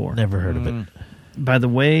 1944. Never heard of it. By the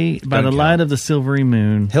Light of the Silvery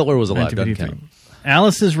Moon. Hitler was alive. Doesn't count.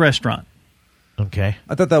 Alice's Restaurant. Okay.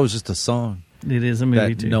 I thought that was just a song. It is a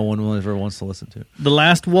movie, that too. No one ever wants to listen to. The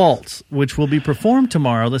Last Waltz, which will be performed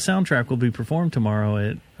tomorrow. The soundtrack will be performed tomorrow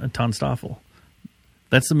at Tonstoffel.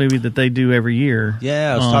 That's the movie that they do every year.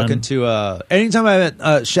 Yeah, I was talking to... anytime I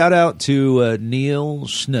went... shout out to Neil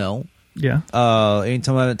Schnell. Yeah.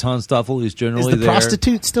 Anytime I'm at Tonstoffel, he's generally there. Is the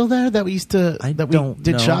prostitute still there that we used to... we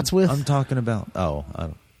did shots with? I'm talking about... hold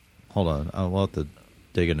on. I'll have to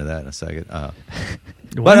dig into that in a second.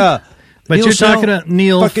 But Neil you're Schnell, talking to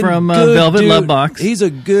Neil from Velvet Love Box. He's a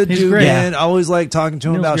good dude, great. man. I always like talking to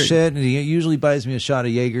him Neil's about great. shit, and he usually buys me a shot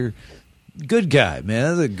of Jaeger. Good guy,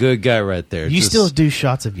 man. That's a good guy right there. You still do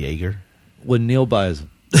shots of Jaeger? When Neil buys them.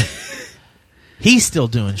 He's still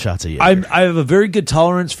doing shots of Jaeger. I have a very good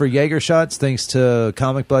tolerance for Jaeger shots, thanks to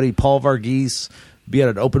comic buddy Paul Varghese. Be at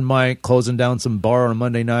an open mic, closing down some bar on a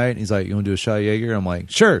Monday night. He's like, "You want to do a shot of Jaeger?" I'm like,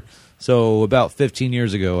 "Sure." So about 15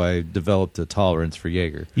 years ago, I developed a tolerance for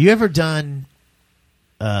Jaeger. You ever done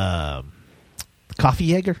coffee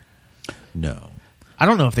Jaeger? No. I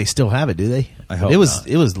don't know if they still have it. Do they? I hope it was. not.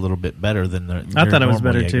 It was a little bit better than the. I thought it was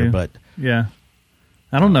better Jaeger, too. but yeah,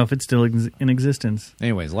 I don't know if it's still in existence.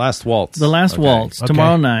 Anyways, Last Waltz. The Last Waltz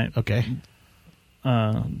tomorrow night. Okay.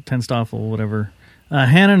 Tenstoffel, whatever.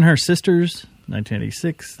 Hannah and Her Sisters,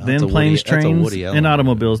 1986. Oh, Then Planes, Trains, and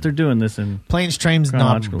Automobiles. They're doing this in Planes, Trains, and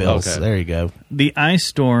chronological Automobiles. Okay. There you go. The Ice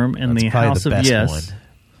Storm and That's the probably House the of best Yes.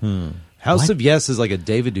 one. House What? of Yes is like a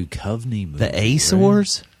David Duchovny movie. The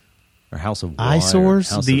Eyesores? Or House of Eyesores?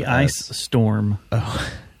 House The of Ice S. Storm. Oh.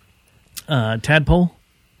 Tadpole.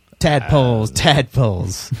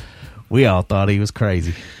 Tadpoles. We all thought he was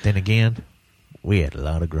crazy. Then again, we had a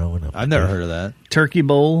lot of growing up. I've never heard of that. Turkey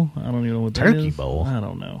Bowl. I don't even know what that is. Turkey Bowl? I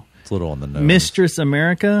don't know. It's a little on the nose. Mistress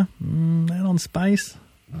America. That on Spice.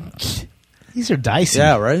 These are dicey.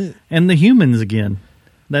 Yeah, right? And The Humans again.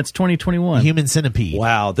 That's 2021. Human Centipede.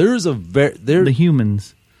 Wow, there's a The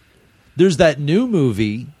Humans. There's that new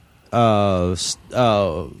movie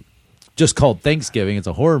just called Thanksgiving. It's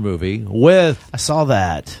a horror movie with I saw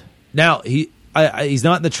that. now he's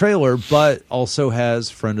not in the trailer, but also has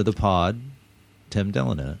friend of the pod Tim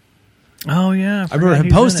Dillon in it. Oh, yeah. I remember him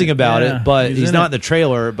posting about Yeah, it, but he's not in it. the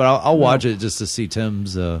trailer. But I'll watch it just to see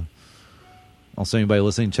Tim's. Also, anybody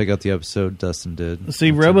listening, check out the episode Dustin did.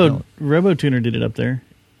 See, with Tim Dillon. RoboTuner did it up there.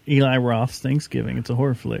 Eli Roth's Thanksgiving. It's a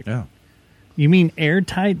horror flick. Yeah. You mean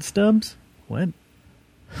Airtight Stubbs? What?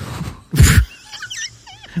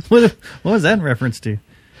 what was that in reference to?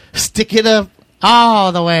 Stick it up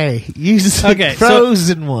all the way. Use the Okay, so-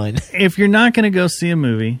 frozen one. If you're not going to go see a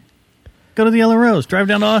movie, go to the Yellow Rose. Drive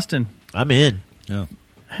down to Austin. I'm in. Yeah.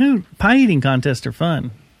 Pie eating contests are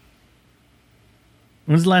fun.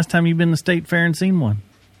 When's the last time you've been to the state fair and seen one?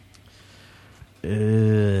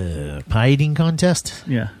 Pie eating contest?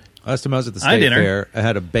 Yeah. Last time I was at the I state dinner. fair, I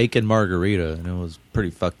had a bacon margarita, and it was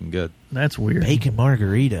pretty fucking good. That's weird. Bacon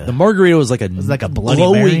margarita. The margarita was like a Bloody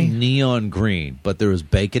glowing Mary? neon green, but there was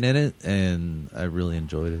bacon in it, and I really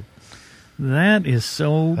enjoyed it. That is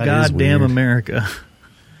so That is goddamn weird. America.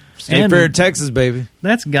 State And- fair in Texas, baby.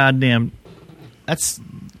 That's goddamn That's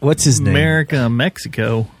what's his name? America,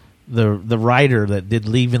 Mexico. The writer that did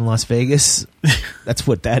Leave in Las Vegas. That's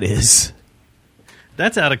what that is.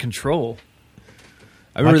 That's out of control.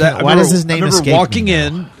 I remember Why can't- that. why does his name I remember escape walking me now?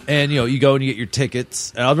 in, and you go and you get your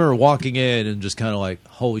tickets. And I remember walking in and just kind of like,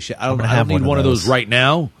 "Holy shit! I don't gonna have need one of one of those those. right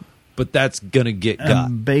now, but that's gonna get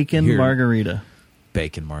got Bacon here. margarita.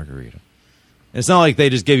 Bacon margarita. It's not like they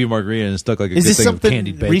just gave you margarita and stuck like a Is good this thing of something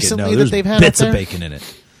candied bacon. recently No, that there's they've had bits up of there? bacon in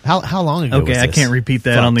it. How long ago Okay, was I this? can't repeat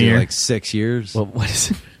that Fuck, on the dude, air. like 6 years. Well, what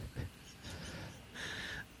is it?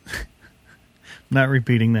 Not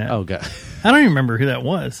repeating that. Oh god, I don't even remember who that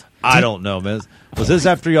was. I don't know, man. Was this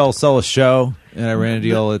after y'all saw a show and I ran into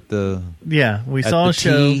y'all at the? Yeah, we At saw the a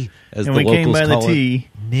show T, as and the we came locals by the call it. T.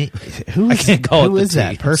 Who I is, can't call who it the is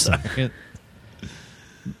that tea. person? Sorry.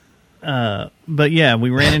 But yeah, we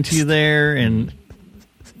ran into you there, and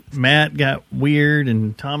Matt got weird,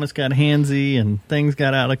 and Thomas got handsy, and things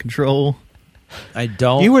got out of control. I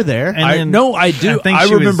don't. You were there. And I then know I do. think I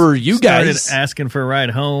she was- remember you started guys. asking for a ride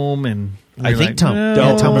home, and we I were think like, Tom- no. yeah,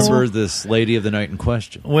 Don't Thomas- remember this lady of the night in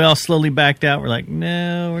question. We all slowly backed out. We're like,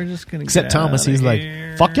 no, we're just gonna. Except get Thomas, outta he's like,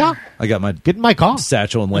 here. "Fuck y'all, I got my get in my car."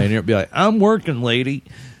 satchel and laying here and be like, I'm working, lady.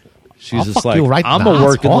 She's I'll just fuck like, you right in I'm the a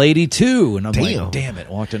working asshole. lady too. And I'm Damn. like, damn it,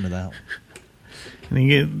 walked into that.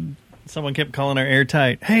 And someone kept calling her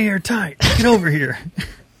Airtight. Hey, Airtight, get over here.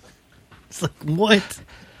 It's like, what?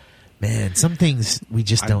 Man, some things we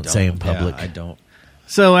just don't say in public. Yeah, I don't.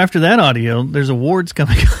 So after that audio, there's awards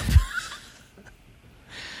coming up.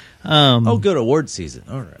 Oh, good award season.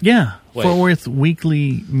 All right. Yeah, Wait. Fort Worth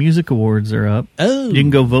Weekly Music Awards are up. Oh. You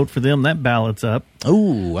can go vote for them. That ballot's up.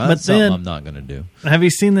 Oh, that's But something then- I'm not going to do. Have you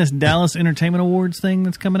seen this Dallas Entertainment Awards thing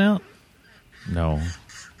that's coming out? No.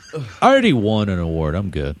 I already won an award. I'm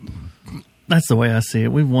good. That's the way I see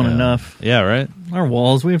it. We've won enough. Yeah, right? Our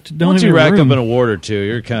walls. We have to don't Once have you any rack room. up an award or two,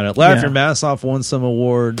 you're kind of... Laugh Yeah. Your Mask Off won some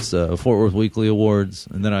awards, Fort Worth Weekly Awards,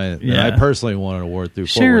 and then I Yeah. personally won an award through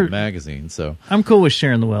Fort Share- Worth Magazine, so... I'm cool with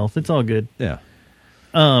sharing the wealth. It's all good. Yeah.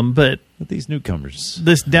 But With these newcomers.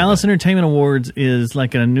 this Dallas Entertainment Awards is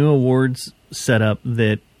like a new awards setup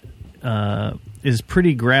that is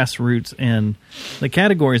pretty grassroots, and the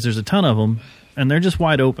categories, there's a ton of them, and they're just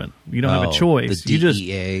wide open. You don't have a choice. The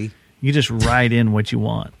DEA. You just write in what you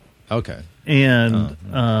want. Okay. And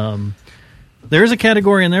there's a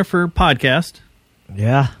category in there for podcast.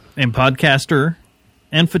 Yeah. And podcaster.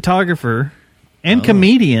 And photographer. And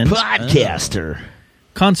comedian. Podcaster.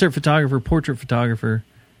 Concert photographer. Portrait photographer.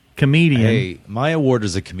 Comedian. Hey, my award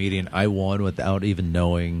as a comedian, I won without even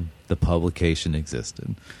knowing the publication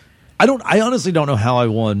existed. I honestly don't know how I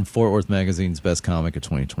won Fort Worth Magazine's Best Comic of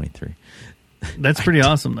 2023. That's pretty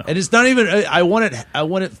awesome, though. And it's not even. I won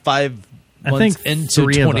it 5 months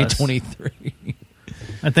into 2023.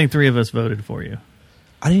 I think 3 of us voted for you.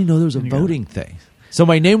 I didn't even know there was a voting thing. So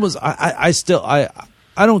my name was. I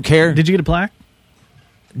don't care. Did you get a plaque?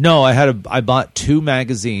 No, I bought 2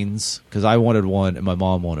 magazines because I wanted one and my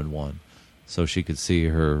mom wanted one, so she could see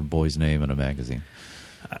her boy's name in a magazine.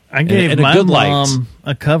 I gave my mom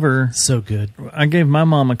a cover. So good. I gave my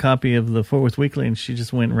mom a copy of the Fort Worth Weekly, and she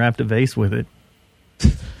just went and wrapped a vase with it.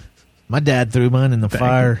 My dad threw mine in the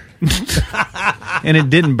fire. And it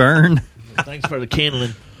didn't burn. Thanks for the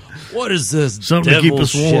kindling. What is this? Something to keep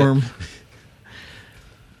us warm.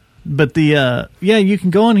 But you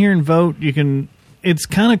can go on here and vote. You can. It's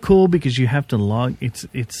kind of cool because you have to log. It's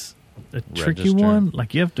a tricky one.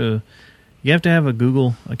 Like you have to have a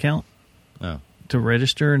Google account. Oh. To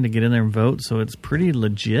register and to get in there and vote, so it's pretty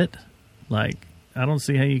legit. Like, I don't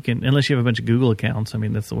see how you can, unless you have a bunch of Google accounts. I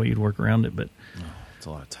mean, that's the way you'd work around it, but it's a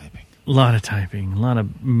lot of typing. A lot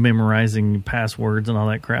of memorizing passwords and all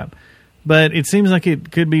that crap. But it seems like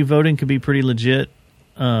it could be voting, could be pretty legit.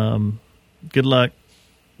 Good luck.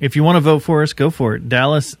 If you want to vote for us, go for it.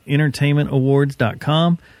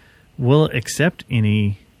 DallasEntertainmentAwards.com. We'll accept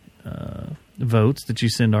any votes that you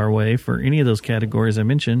send our way for any of those categories I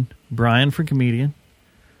mentioned. Brian for comedian.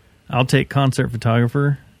 I'll take concert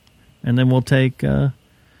photographer. And then we'll take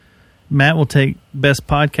Matt will take best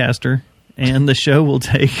podcaster, and the show will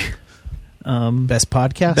take best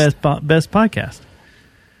podcast. Best podcast.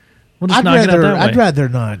 We'll just knock it out that way. I'd rather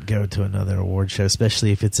not go to another award show,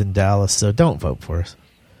 especially if it's in Dallas. So don't vote for us.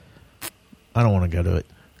 I don't want to go to it.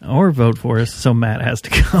 Or vote for us so Matt has to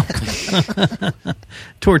come.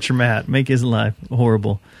 Torture Matt. Make his life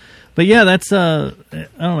horrible. But yeah, that's, I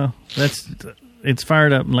don't know. It's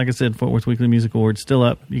fired up. And like I said, Fort Worth Weekly Music Awards still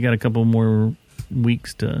up. You got a couple more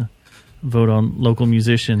weeks to vote on local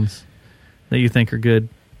musicians that you think are good.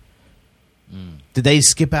 Did they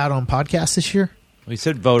skip out on podcasts this year? Well, you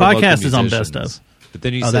said vote podcast is on best of. But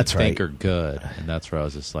then you said think are good. And that's where I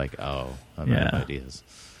was just like, I'm out of ideas.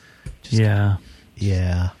 Yeah.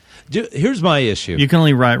 Here's my issue. You can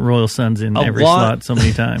only write Royal Sons in every slot so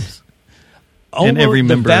many times. And every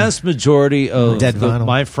member. The vast majority of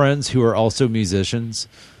my friends who are also musicians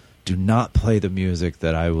do not play the music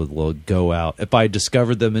that I would go out. If I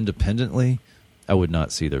discovered them independently, I would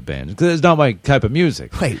not see their band. Because it's not my type of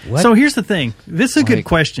music. Wait, what? So here's the thing. This is a good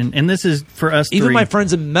question, and this is for us Even three. my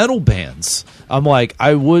friends in metal bands, I'm like,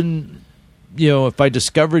 I wouldn't... if I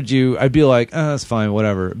discovered you, I'd be like, that's fine,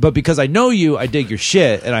 whatever. But because I know you, I dig your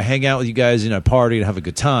shit, and I hang out with you guys and I party and have a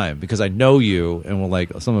good time because I know you, and we're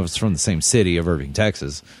like, some of us from the same city of Irving,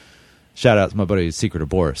 Texas. Shout out to my buddy Secret of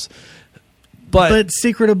Boris. But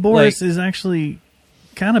Secret of Boris is actually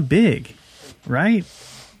kind of big, right?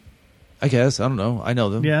 I guess. I don't know. I know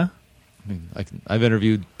them. Yeah. I mean, I've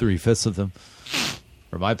interviewed 3/5 of them.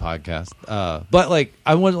 For my podcast, but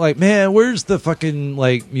I went man, where's the fucking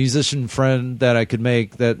musician friend that I could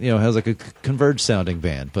make that has a Converge sounding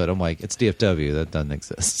band? But I'm like, it's DFW, that doesn't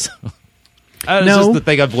exist. It's just the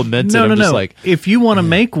thing I've lamented. No. If you want to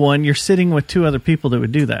make one, you're sitting with 2 other people that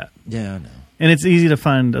would do that. Yeah, I know. And it's easy to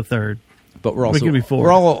find a third. But we're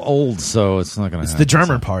all old, so it's not going to happen. It's the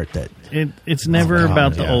drummer part that it's never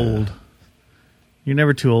about the old. You're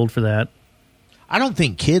never too old for that. I don't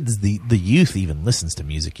think kids, the youth, even listens to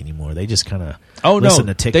music anymore. They just kind of listen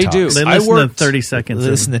to TikToks. They do. They listen to 30 seconds. They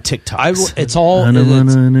listen to TikToks. It's all.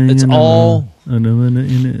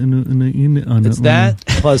 It's that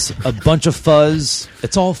plus a bunch of fuzz.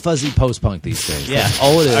 It's all fuzzy post punk these days. Yeah, that's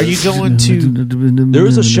all it is. Are you going to? There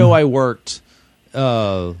was a show I worked.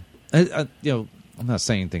 I'm not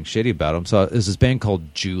saying anything shitty about them. So there's this band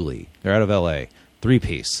called Julie. They're out of L.A.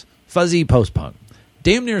 3-piece fuzzy post punk.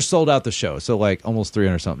 Damn near sold out the show. So almost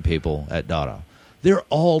 300-something people at Dada. They're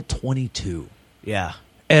all 22. Yeah.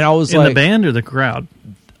 And I was in the band or the crowd?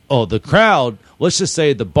 Oh, the crowd. Let's just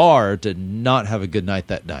say the bar did not have a good night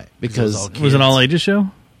that night because was it an all ages show?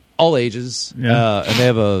 All ages. Yeah. And they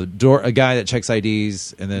have a guy that checks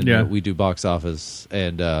IDs, and then we do box office.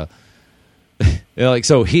 And Yeah, like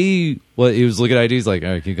so he was looking at IDs like,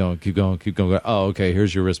 all right, keep going. Oh, okay,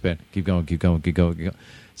 here's your wristband. Keep going.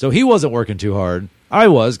 So he wasn't working too hard. I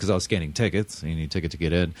was because I was scanning tickets. You need a ticket to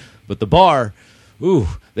get in. But the bar, they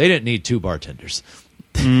didn't need 2 bartenders.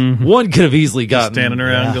 One could have easily standing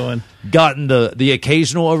around gotten the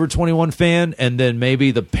occasional over 21 fan, and then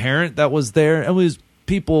maybe the parent that was there. It was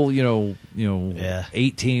people, 18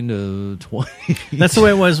 to 20. That's the way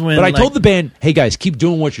it was when. But I told the band, "Hey guys, keep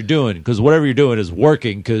doing what you're doing because whatever you're doing is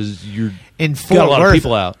working because you're got a lot of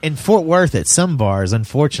people out." In Fort Worth, at some bars,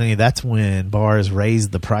 unfortunately, that's when bars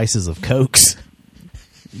raised the prices of Cokes.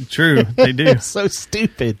 True, they do. It's so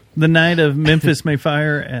stupid. The night of Memphis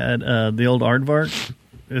Mayfire at the old Aardvark,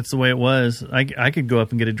 it's the way it was. I could go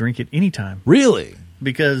up and get a drink at any time. Really?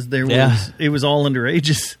 Because it was all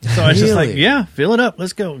underages. So I was just like, yeah, fill it up.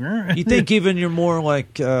 Let's go. You think even you're more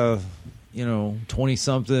like,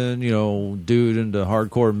 20-something, dude into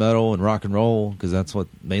hardcore metal and rock and roll because that's what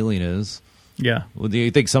Maylene is. Yeah. Well, do you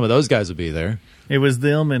think some of those guys would be there? It was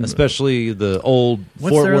them. And especially the old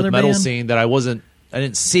Fort Worth metal scene that I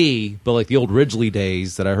didn't see, but like the old Ridgely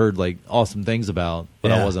days that I heard like awesome things about,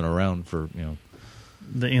 but I wasn't around for,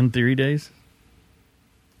 The In Theory days?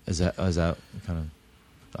 Is that kind of...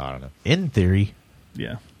 I don't know. In Theory.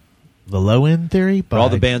 Yeah. The Low End Theory? But all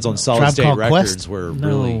the bands on Solid State Records Quest? were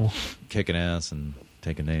really kicking ass and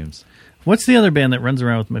taking names. What's the other band that runs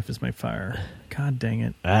around with Memphis Mayfire? God dang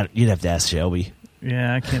it. You'd have to ask Shelby.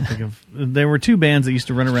 Yeah, I can't think of... There were 2 bands that used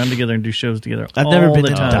to run around together and do shows together I've all never been the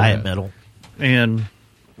to time. Diet Metal. And,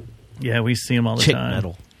 yeah, we see them all the Chick time.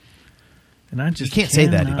 Metal. And I just can't say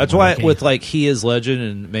that anymore. That's why with like He Is Legend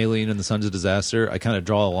and Maylene and the Sons of Disaster, I kind of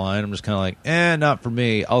draw a line. I'm just kind of like, not for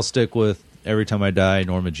me. I'll stick with Every Time I Die,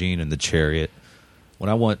 Norma Jean, and The Chariot. When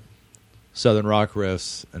I want Southern rock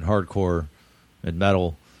riffs and hardcore and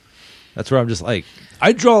metal, that's where I'm just like,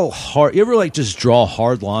 I draw hard. You ever like just draw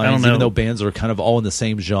hard lines, even though bands are kind of all in the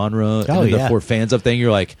same genre? Oh, and for fans of thing,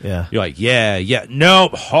 you're like,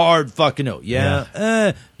 nope, hard fucking no,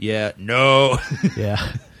 no.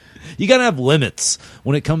 Yeah. You gotta have limits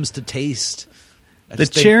when it comes to taste. The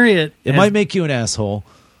Chariot... It might make you an asshole,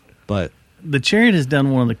 but... The Chariot has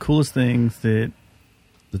done one of the coolest things that...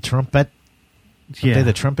 The trumpet? Yeah. They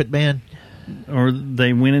the trumpet band? Or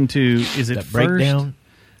they went into... Is it that First? Breakdown?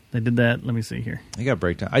 They did that. Let me see here. They got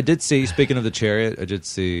Breakdown. I did see, speaking of the Chariot, I did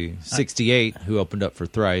see 68, who opened up for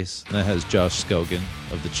Thrice. And that has Josh Skogan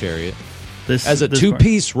of the Chariot. As a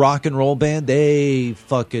 2-piece rock and roll band, they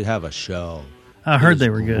fucking have a show. I heard they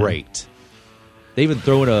were good. Great. They even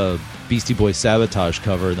throw in a Beastie Boys Sabotage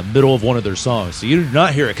cover in the middle of one of their songs, so you do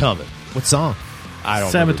not hear it coming. What song? I don't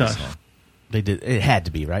know. Sabotage. They did. It had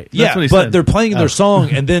to be, right? Yeah, but they're playing their song,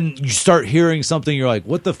 and then you start hearing something. You're like,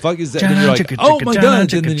 "What the fuck is that?" And you're like, "Oh my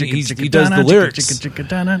god!" And then he does the lyrics,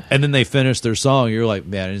 and then they finish their song. You're like,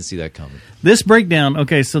 "Man, I didn't see that coming." This breakdown.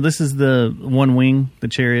 Okay, so this is the one wing, the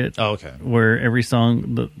Chariot. Oh, okay. Where every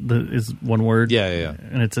song is one word. Yeah,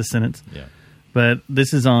 and it's a sentence. Yeah. But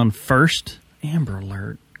this is on First. Amber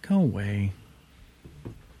Alert. Go away.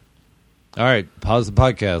 All right, pause the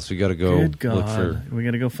podcast. We got to go Good God. look for... We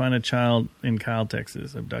got to go find a child in Kyle,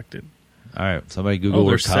 Texas, abducted. All right, somebody Google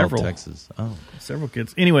where's Kyle, Texas. Oh. Several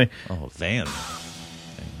kids. Anyway. Oh, van.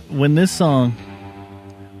 When this song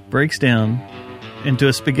breaks down into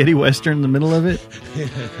a spaghetti western in the middle of it,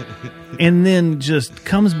 and then just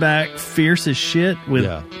comes back fierce as shit with...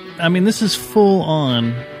 Yeah. I mean, this is full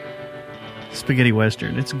on spaghetti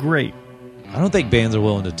western. It's great. I don't think bands are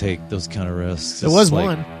willing to take those kind of risks. There was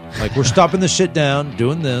one. Like, we're stopping the shit down,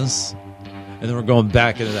 doing this, and then we're going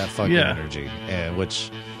back into that fucking energy. And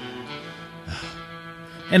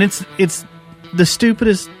and it's the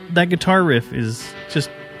stupidest. That guitar riff is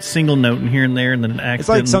just single note and here and there, and then an accent. It's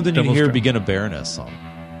like something you hear begin a Baroness song,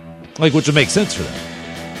 like, which would make sense for that.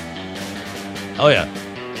 Oh yeah,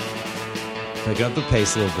 take up the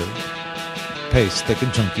pace a little bit. Pace thick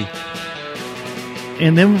and chunky,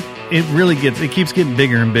 and then it really keeps getting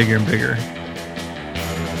bigger and bigger and bigger.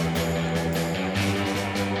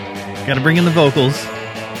 Got to bring in the vocals.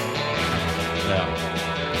 Yeah.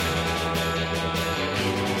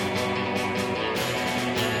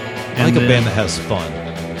 I like a band that has fun.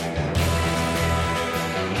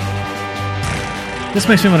 This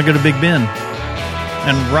makes me want to go to Big Ben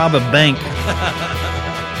and rob a bank.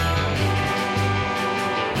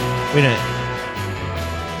 Wait a minute.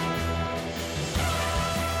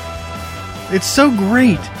 It's so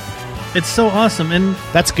great. It's so awesome, and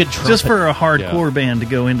that's good trumpet. Just for a hardcore band to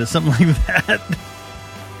go into something like that.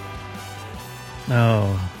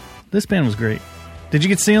 Oh, this band was great. Did you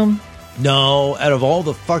get to see them? No, out of all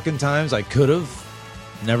the fucking times I could have,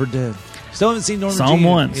 never did. Still haven't seen Norma Saw them Jean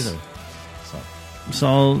once. either. So.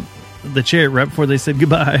 saw the Chariot right before they said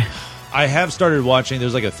goodbye. I have started watching.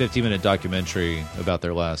 There's like a 50-minute documentary about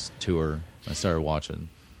their last tour. I started watching.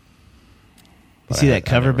 You see that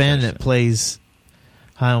cover band that plays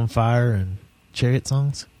High on Fire and Chariot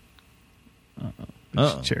songs?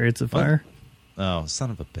 Chariots of Fire. Oh,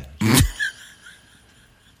 son of a bitch.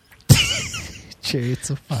 Chariots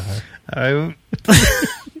of Fire.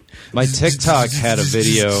 My TikTok had a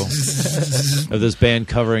video of this band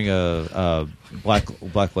covering a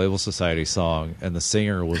Black Label Society song, and the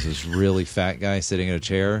singer was this really fat guy sitting in a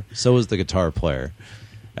chair. So was the guitar player.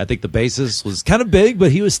 I think the bassist was kind of big,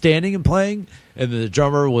 but he was standing and playing, and the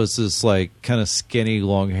drummer was this like kind of skinny,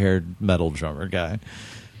 long-haired metal drummer guy.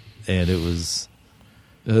 And it was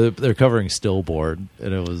they're covering Stillborn,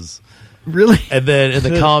 and it was really. And then in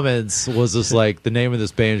the comments was this like the name of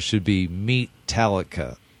this band should be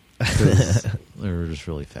Meat-Talica. They were just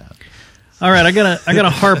really fat. All right, I gotta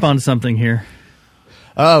harp on something here.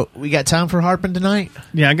 Oh, we got time for harping tonight?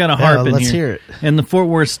 Yeah, I got a harp in let's here. hear it. In the Fort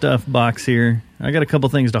Worth stuff box here, I got a couple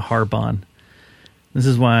things to harp on. This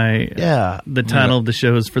is why the title of the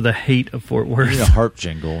show is For the Hate of Fort Worth. You need a harp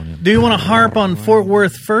jingle. Do you want to harp on Fort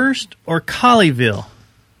Worth first or Colleyville?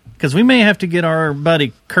 Because we may have to get our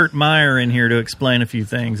buddy Kurt Meyer in here to explain a few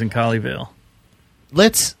things in Colleyville.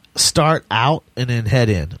 Let's start out and then head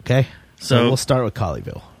in, okay? So we'll start with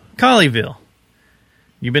Colleyville. Colleyville.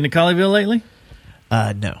 You been to Colleyville lately?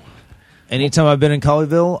 No. Anytime I've been in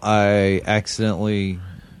Colleyville, I accidentally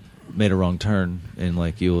made a wrong turn in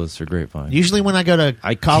like Euless or Grapevine. Usually when I go to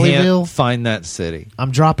I Colleyville, can't find that city.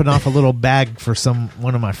 I'm dropping off a little bag for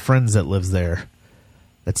one of my friends that lives there.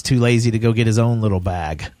 That's too lazy to go get his own little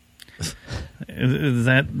bag. Is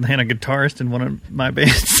that a guitarist in one of my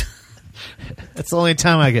bands? That's the only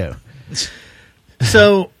time I go.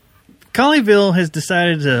 So, Colleyville has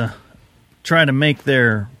decided to try to make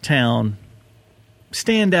their town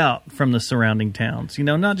stand out from the surrounding towns. You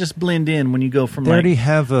know, not just blend in when you go from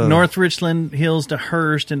North Richland Hills to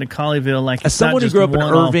Hearst and to Colleyville. Like, as someone who grew up in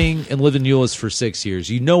Irving and lived in Euless for 6 years,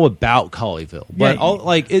 you know about Colleyville, but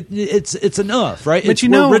it's enough, right? But it's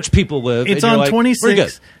where rich people live. It's and on like,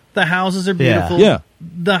 26. The houses are beautiful. Yeah.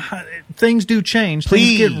 Things do change.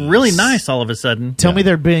 Please. Things get really nice all of a sudden. Tell me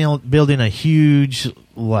they're building a huge,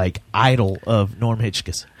 idol of Norm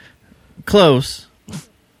Hitchcock. Close.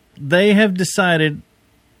 They have decided,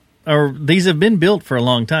 or these have been built for a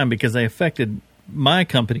long time because they affected my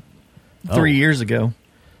company 3 years ago.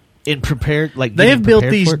 They have built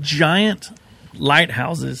these giant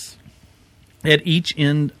lighthouses at each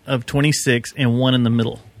end of 26 and one in the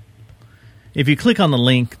middle. If you click on the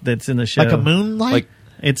link that's in the show, like a moonlight,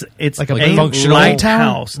 it's like a functional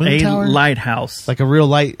lighthouse, lighthouse, like a real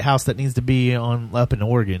lighthouse that needs to be up in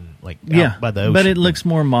Oregon, out by the ocean. But it looks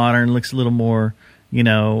more modern, looks a little more,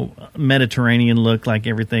 Mediterranean look, like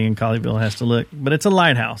everything in Colleyville has to look. But it's a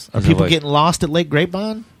lighthouse. Are people getting lost at Lake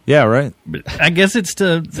Grapevine? Yeah, right. I guess it's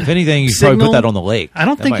to. If anything, you probably put that on the lake. I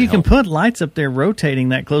don't think you can put lights up there rotating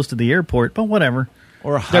that close to the airport, but whatever.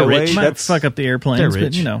 Or a highway. Might fuck up the airplanes,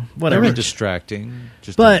 but whatever. They're distracting,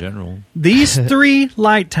 in general. These 3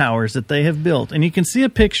 light towers that they have built, and you can see a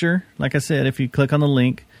picture, like I said, if you click on the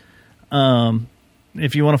link.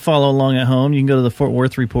 If you want to follow along at home, you can go to the Fort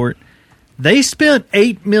Worth Report. They spent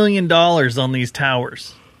 $8 million on these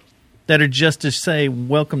towers that are just to say,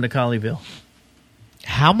 welcome to Colleyville.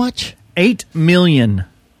 How much? $8 million.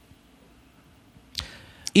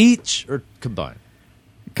 Each or combined?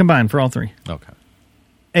 Combined for all 3. Okay.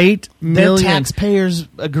 $8 million. The taxpayers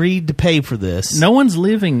agreed to pay for this. No one's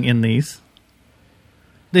living in these.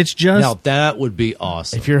 It's just now that would be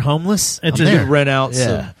awesome. If you're homeless, you could rent out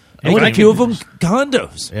some. And a few of them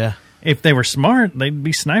condos. Yeah. If they were smart, they'd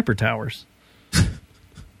be sniper towers.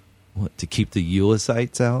 What, to keep the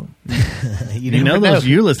Eulysites out? you know those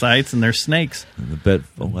Eulysites and their snakes. And the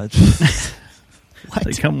Bedful what?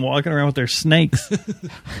 They come walking around with their snakes.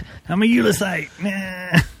 I'm a Eulysite.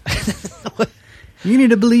 Nah. You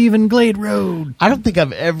need to believe in Glade Road. I don't think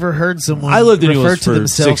I've ever heard someone refer to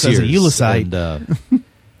themselves as a Eulysite. And,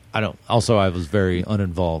 I don't. Also, I was very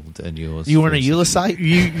uninvolved in Euless. You weren't a Eulysite?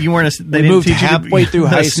 You weren't a. They moved halfway through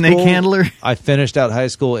high school. Snake handler. I finished out high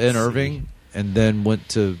school in Irving, and then went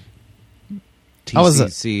to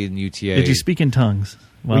TCC and UTA. Did you speak in tongues?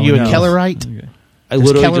 Were you a Kellerite? Okay.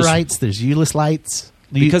 There's Kellerites. There's Eulysites.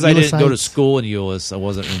 Because I didn't go to school in Euless, I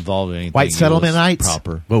wasn't involved in anything. White Settlementites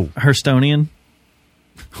proper. Whoa. Herstonian.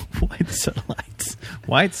 White satellites.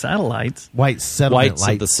 White satellites. White settlement Whites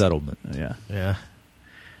of the settlement. Yeah.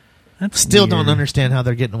 That's Still weird. don't understand how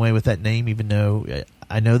they're getting away with that name, even though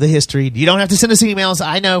I know the history. You don't have to send us emails.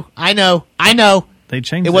 I know. They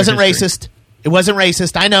changed. It wasn't racist. It wasn't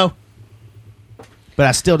racist. I know. But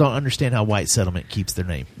I still don't understand how White Settlement keeps their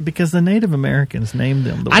name. Because the Native Americans named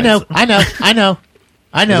them. I know. No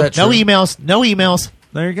that true? emails. No emails.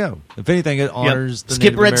 There you go. If anything, it honors the Skip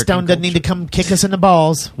Native Redstone American doesn't need to culture. come kick us in the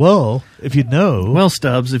balls. Well, if you know. Well,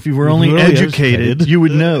 Stubbs, if you were only really educated, you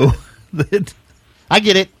would know that. I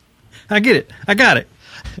get it. I get it. I got it.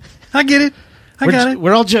 I get it. I got it.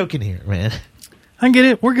 We're all joking here, man. I get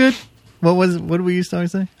it. We're good. What did we used to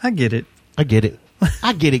always say? I get it. I get it.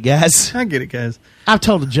 I get it, guys. I get it, guys. I've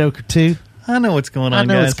told a joke or two. I know what's going on, I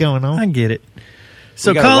know guys. what's going on. I get it.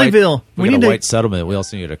 So We got a white- Colleyville, we we got need a to. White Settlement. We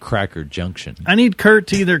also need a Cracker Junction. I need Kurt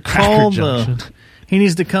to either call Junction. he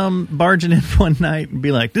needs to come barging in one night and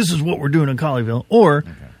be like, "This is what we're doing in Colleyville," or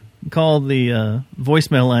call the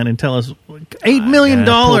voicemail line and tell us $8 million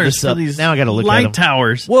gotta pull this for up. these Now I gotta look at light them.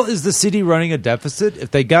 towers. Well, is the city running a deficit?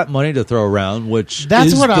 If they got money to throw around, which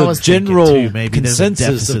That's is what the I was thinking, general too. Maybe there's a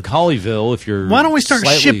consensus of deficit. Colleyville, if you're Why don't we start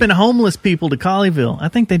slightly- shipping homeless people to Colleyville? I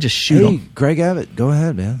think they just shoot Hey, them. Greg Abbott, go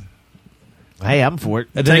ahead, man. Hey, I'm for it.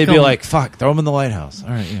 And then Take they'd be them- like, "Fuck, throw them in the lighthouse."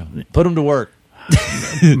 All right, put them to work.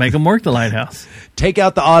 Make them work the lighthouse. Take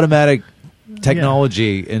out the automatic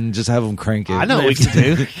technology and just have them crank it. I know what we can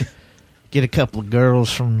do. Get a couple of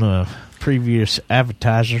girls from the previous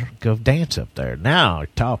advertiser, go dance up there. Now we're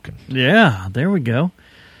talking. Yeah, there we go.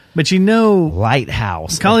 But you know,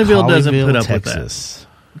 Lighthouse. of Colleyville doesn't put up with Texas.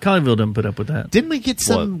 Colleyville doesn't put up with that. Didn't we get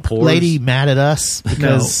some What, pores? lady mad at us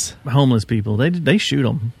because No, homeless people. They shoot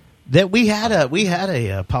them. that we had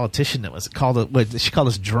a politician that was called she called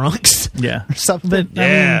us drunks Yeah, or something. But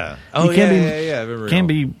Yeah. I mean, you can't be, yeah. I remember can't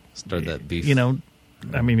y'all be. start that beef. You know,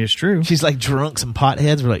 I mean, it's true. She's like drunks and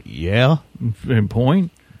potheads. We're like, yeah, And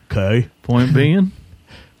point okay. being,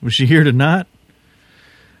 was she here tonight?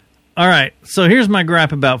 All right. So here's my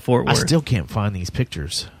gripe about Fort I Worth. still can't find these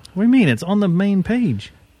pictures What do you mean? It's on the main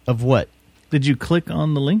page. of what. Did you click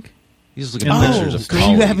on the link? You just look at Oh, pictures of because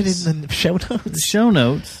you have it colleagues. in the show The notes. show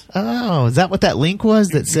notes. Oh, is that what that link was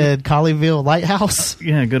that said Colleyville Lighthouse?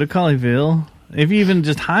 Yeah, go to Colleyville. If you even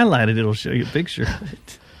just highlight it, it'll show you a picture of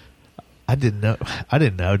it. I didn't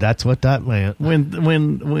know that's what that meant.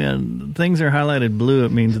 When things are highlighted blue,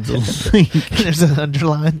 it means it's a link. There's an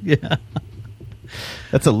underline. Yeah.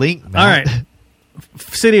 That's a link. All right.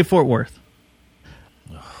 City of Fort Worth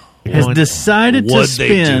has decided to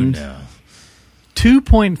spend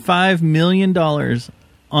 $2.5 million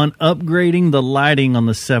on upgrading the lighting on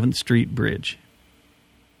the 7th Street Bridge.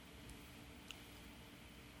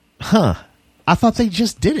 Huh. I thought they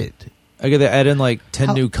just did it. Okay, they add in like 10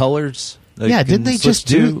 How- new colors. that Yeah, you didn't can they switch just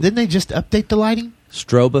to. didn't they just update the lighting?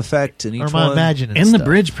 Strobe effect in each Or am I one? imagining And the stuff?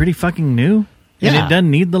 bridge pretty fucking new. And Yeah. it doesn't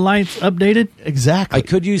need the lights updated. Exactly. I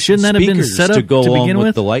could use Shouldn't some that have been speakers set to up go to along begin with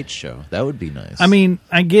with? the light show. That would be nice. I mean,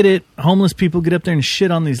 I get it. Homeless people get up there and shit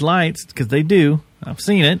on these lights because they do. I've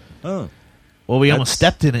seen it. oh, Well, we almost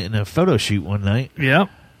That's- stepped in it in a photo shoot one night. Yep.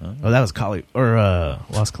 Oh, that was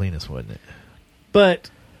Las Colinas, wasn't it? But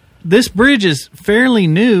this bridge is fairly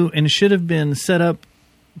new and should have been set up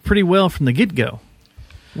pretty well from the get-go,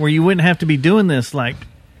 where you wouldn't have to be doing this like,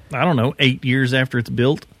 I don't know, 8 years after it's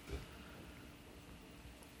built.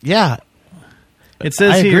 Yeah, It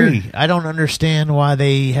says I here, agree. I don't understand why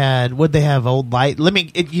they had. Would they have old light?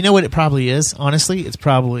 You know what it probably is. Honestly, it's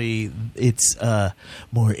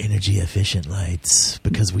more energy efficient lights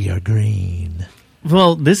because we are green.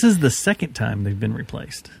 well, this is the second time they've been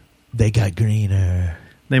replaced. They got greener.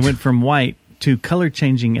 They went from white to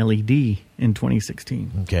color-changing LED in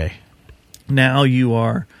 2016. Okay. Now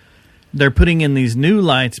they're putting in these new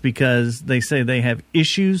lights because they say they have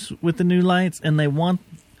issues with the new lights and they want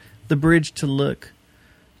the bridge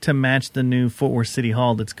to match the new Fort Worth City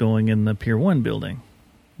Hall that's going in the Pier 1 building.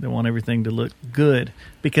 They want everything to look good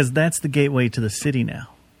because that's the gateway to the city now.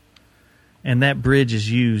 And that bridge is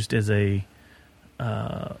used as a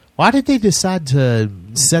Why did they decide to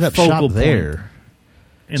set up Focal shop point there?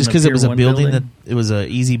 in Just the because it Pier was a 1 building it was an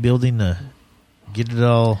easy building to get it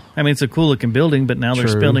all. I mean, it's a cool looking building, but now they're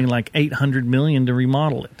True. spending like $800 million to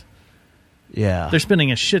remodel it. Yeah. They're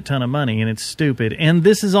spending a shit ton of money, and it's stupid. And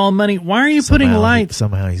this is all money. Why are you putting lights?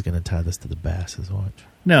 Somehow he's going to tie this to the Bass's watch.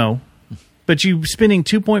 No, but you spending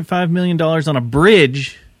 $2.5 million on a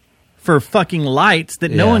bridge for fucking lights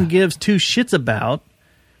that no Yeah. one gives two shits about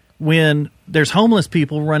when there's homeless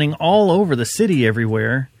people running all over the city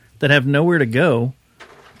everywhere that have nowhere to go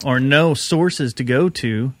or no sources to go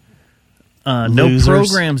to, no Losers.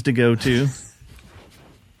 programs to go to.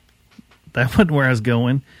 That wasn't where I was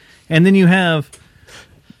going. And then you have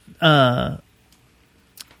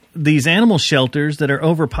these animal shelters that are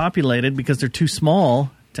overpopulated because they're too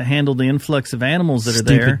small to handle the influx of animals that are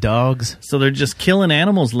Stupid there. dogs. So they're just killing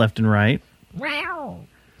animals left and right.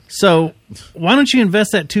 So why don't you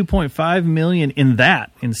invest that $2.5 million in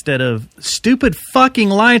that instead of stupid fucking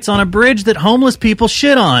lights on a bridge that homeless people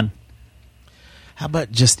shit on? How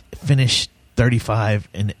about just finish 35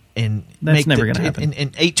 and that's never going to happen.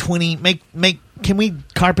 And 820. Can we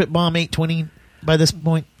carpet bomb 820 by this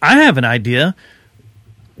point? I have an idea.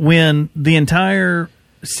 When the entire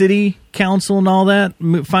city council and all that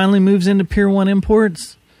finally moves into Pier 1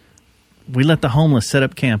 Imports, we let the homeless set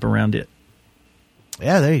up camp around it.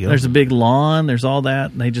 Yeah, there you go. There's a big lawn. There's all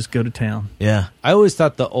that. And they just go to town. Yeah. I always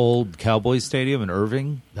thought the old Cowboys Stadium in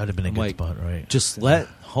Irving, That would have been a good spot, right? just let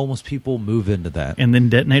homeless people move into that. And then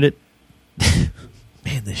detonate it.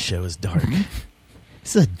 Man, this show is dark.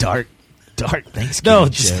 This is a dark Thanksgiving No,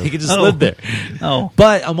 show. they could just live there. Oh.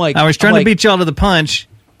 But I'm like, I was trying to beat y'all to the punch.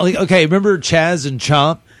 Like, okay, remember Chaz and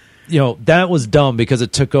Chomp? That was dumb because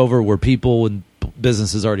it took over where people and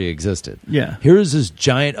businesses already existed. Yeah. Here's this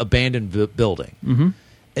giant abandoned building. Mm-hmm.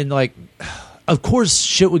 And, like, of course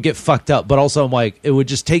shit would get fucked up, but also I'm like, it would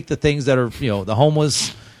just take the things that are, the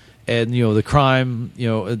homeless and, the crime,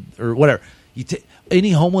 or whatever.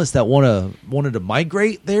 Any homeless that wanted to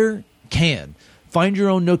migrate there can. Find your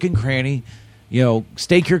own nook and cranny,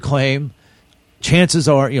 stake your claim. Chances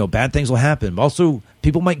are, bad things will happen. But also,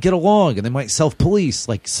 people might get along and they might self-police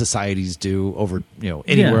like societies do over,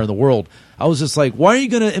 anywhere in the world. I was just like, why are you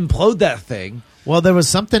going to implode that thing? Well, there was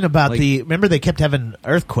something about remember they kept having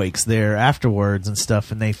earthquakes there afterwards and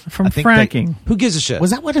stuff, and from fracking. Who gives a shit? Was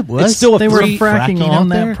that what it was? It's still they were fracking on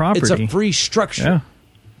that property. It's a free structure. Yeah.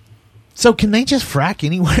 So can they just frack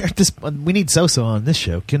anywhere at this? We need Sosa on this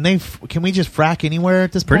show. Can we just frack anywhere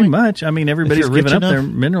at this Pretty point? much. I mean, everybody's given up their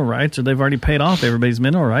mineral rights, or they've already paid off everybody's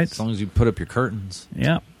mineral rights. As long as you put up your curtains.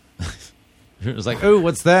 Yeah. It was like, oh,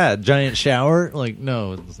 what's that? Giant shower? Like,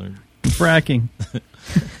 no. It's like, fracking.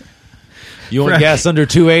 You want gas under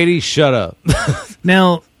 280? Shut up.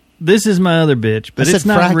 Now, this is my other bitch, but it's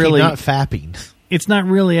not fracking, really not fapping. It's not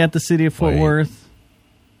really at the city of Fort Worth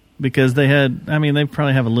because they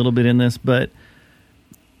probably have a little bit in this, but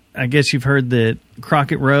I guess you've heard that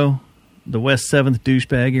Crockett Row, the West 7th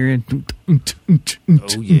douchebag area.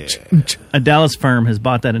 Oh, yeah. A Dallas firm has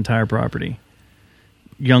bought that entire property.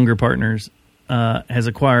 Younger Partners has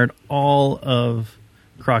acquired all of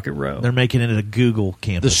Crockett Row. They're making it a Google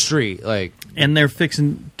campus. The street, and they're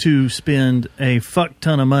fixing to spend a fuck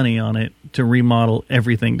ton of money on it to remodel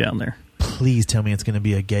everything down there. Please tell me it's going to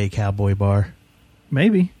be a gay cowboy bar.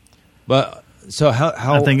 Maybe. But so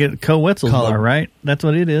how I think it's Co Wetzel's bar, right? That's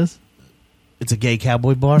what it is. It's a gay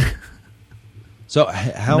cowboy bar. So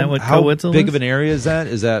how big of an area is that?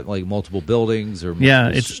 Is that like multiple buildings or?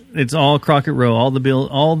 Yeah, it's all Crockett Row, all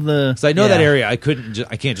the. So I know that area. I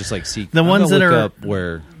can't just like see the ones that are up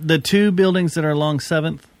where the two buildings that are along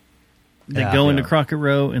 7th. They go into Crockett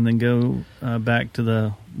Row and then go back to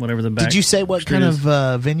the whatever the back. Did you say what kind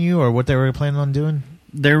of venue or what they were planning on doing?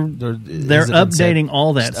 They're updating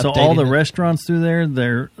all that. So all the restaurants through there,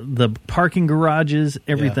 the parking garages,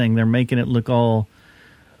 everything. Yeah. They're making it look all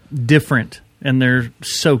different. And they're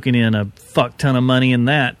soaking in a fuck ton of money in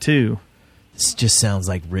that, too. This just sounds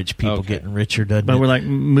like rich people getting richer, doesn't it? But we're like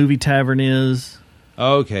Movie Tavern is.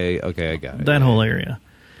 Okay, I got it. That whole area.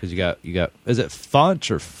 Because you got, is it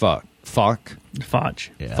Foch or Foch? Foch.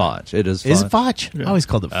 Yeah. Foch. It is Foch. Is it Foch? Yeah. I always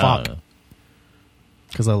called it Foch.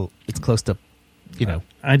 Because it's close to,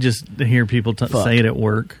 I just hear people say it at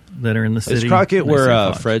work that are in the city. Is Crockett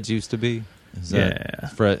where Fred's used to be? Is that yeah.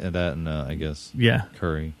 Fred and that and I guess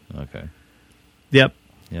Curry. Okay. Yep.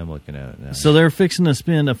 Yeah, I'm looking at it now. So they're fixing to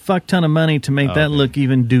spend a fuck ton of money to make that look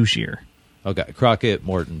even douchier. Okay. Crockett,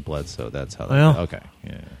 Morton, Bledsoe. That's how okay.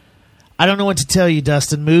 Yeah. I don't know what to tell you,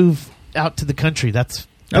 Dustin. Move out to the country. That's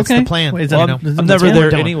the plan. Wait, I'm never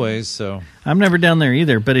there anyways, so. I'm never down there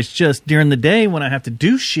either, but it's just during the day when I have to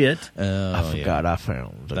do shit. I forgot I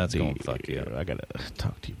found. That's going to fuck you up. I got to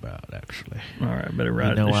talk to you about, actually. All right, better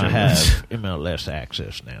write it. I have MLS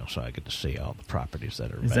access now, so I get to see all the properties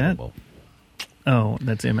that are available. Oh,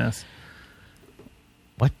 that's MS.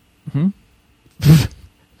 What? I'm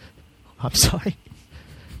sorry.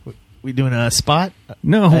 We doing a spot?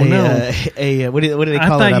 No. What do they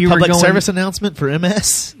call it? A public service announcement for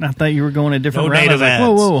MS? I thought you were going a different route. Native ads.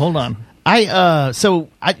 Whoa, hold on.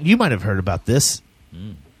 You might have heard about this.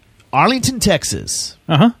 Arlington, Texas.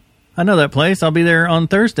 I know that place. I'll be there on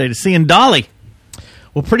Thursday to see Dolly.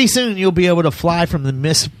 Well, pretty soon you'll be able to fly from the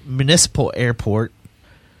municipal airport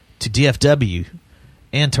to DFW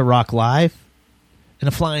and to Rock Live in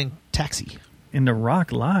a flying taxi. Into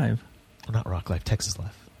Rock Live? Well, not Rock Live, Texas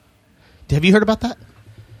Live. Have you heard about that?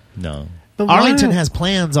 No. But Arlington why- has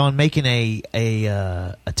plans on making a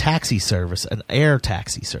taxi service, an air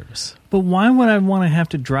taxi service. But why would I want to have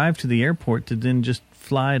to drive to the airport to then just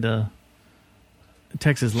fly to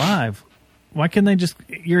Texas Live? Why can't they just,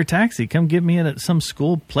 you're a taxi, come get me at some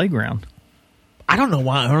school playground? I don't know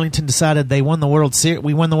why Arlington decided they won the World Series.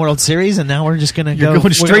 We won the World Series, and now we're just going to go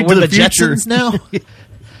going straight we're to the future. Jetsons now.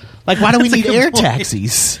 Like, why do we That's a need good air point.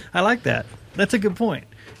 taxis? I like that. That's a good point.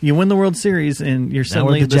 You win the World Series, and you're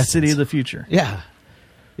suddenly the the city Jetsons. of the future. Yeah,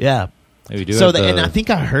 yeah. Maybe do So, have the and I think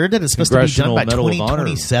I heard that it's supposed to be done Congressional by Medal of Honor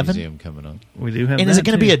 2027. Museum coming up. We do have And is it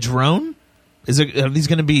that, going to be too. a drone? Are these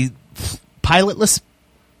going to be pilotless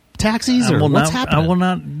taxis, or what's happening? I will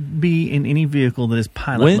not be in any vehicle that is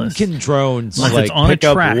pilotless. When can drones Unless like it's on a pick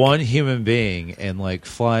up track. one human being and like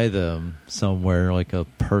fly them somewhere, like a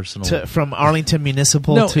personal From Arlington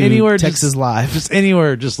Municipal No, to anywhere, Texas just, Live. just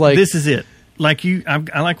anywhere, just like This is it. Like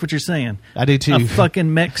I like what you're saying. I do too. A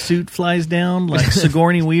fucking mech suit flies down like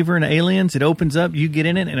Sigourney Weaver and Aliens. It opens up, you get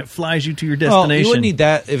in it, and it flies you to your Well, destination. you wouldn't need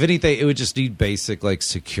that. If anything, it would just need basic like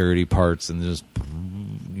security parts and just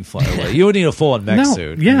you fly away. You would need a full on mech No,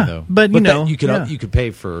 suit. yeah, though. but you know, that you could yeah. you could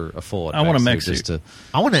pay for a full on I want a mech just suit. to.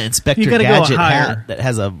 I want an Inspector You gotta go Gadget higher. hat that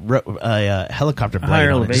has a helicopter blade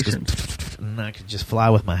Higher on it. Just elevation. goes, and I could just fly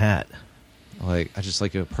with my hat. Like I just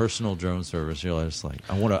like a personal drone service. You're just like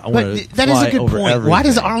I want to. I But want to. that is a good over point. Why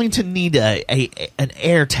does everything. Arlington need an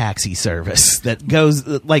air taxi service that goes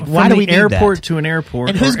like? From Why do the we need airport that? to an airport?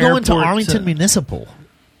 And who's or going to airport Arlington Municipal?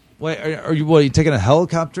 Wait, are you? What, are you taking a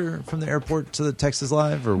helicopter from the airport to the Texas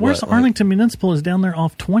Live, or Where's what? Arlington Municipal? Is down there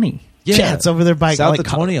off 20. Yeah, it's over there by south like, of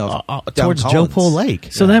 20 down towards Collins. Joe Pole Lake.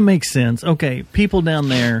 So that makes sense. Okay, people down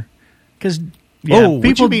there, because What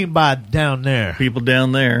people you mean by down there? people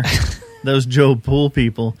down there, those Joe Pool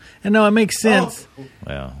people. And no, it makes sense.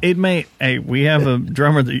 Yeah. It may. Hey, we have a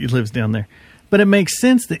drummer that lives down there, but it makes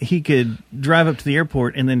sense that he could drive up to the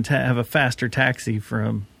airport and then have a faster taxi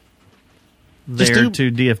from Just there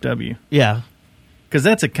do- to DFW. Yeah, Because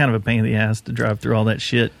that's a kind of a pain in the ass to drive through all that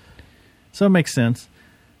shit. So it makes sense.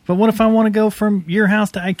 But what if I want to go from your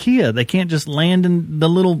house to IKEA? They can't just land in the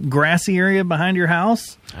little grassy area behind your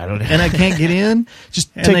house? I don't know. And I can't get in?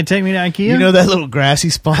 and they take me to IKEA? You know that little grassy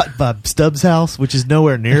spot by Stubbs' house, which is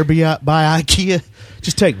nowhere near by IKEA?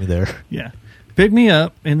 Just take me there, Yeah. Pick me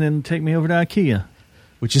up and then take me over to IKEA.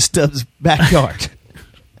 which is Stubbs' backyard.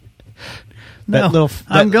 No,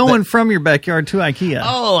 I'm going from your backyard to IKEA.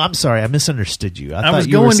 Oh, I'm sorry. I misunderstood you. I thought was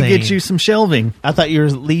you were going to get saying- you some shelving. I thought you were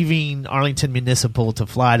leaving Arlington Municipal to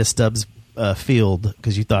fly to Stubbs Field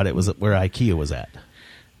because you thought it was where IKEA was at.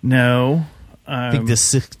 No. I think this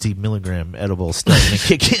 60 milligram edible is starting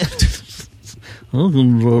to kick in.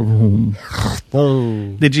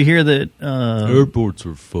 Did you hear that Airports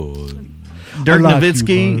are fun. Dirk I like you,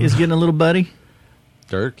 Nowitzki bud. is getting a little buddy?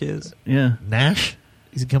 Dirk is. Yeah. Nash?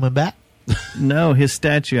 Is he coming back? No, his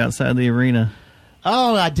statue outside the arena.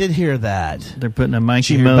 Oh, I did hear that. They're putting a Did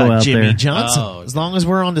Mikey you hear Mo about out Jimmy there. Johnson? Oh, As long as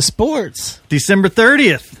we're on to sports. December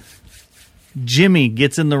 30th. Jimmy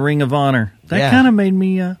gets in the Ring of Honor. That Yeah. kind of made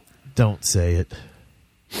me Don't say it.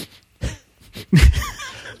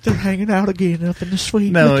 They're hanging out again up in the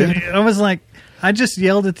suite. no, Look at 'em. I was like, I just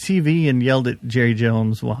yelled at the TV and yelled at Jerry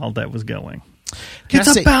Jones while that was going. Can I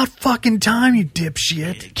It's say- about fucking time, you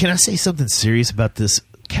dipshit. Can I say something serious about this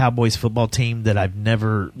Cowboys football team that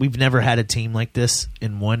we've never had a team like this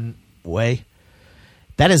in one way?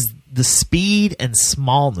 That is the speed and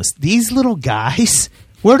smallness. These little guys,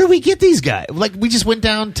 where do we get these guys? Like, we just went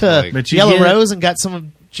down to But you Yellow get- Rose and got some of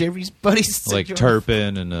Jerry's buddies. Like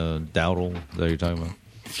Turpin and Dowdle that you're talking about.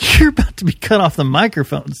 You're about to be cut off the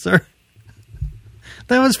microphone, sir.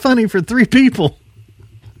 That was funny for 3 people.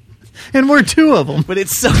 And we're 2 of them. But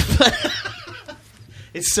it's so funny.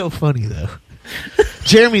 It's so funny, though.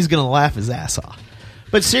 Jeremy's going to laugh his ass off.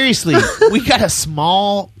 But seriously, we got a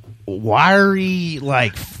small, wiry,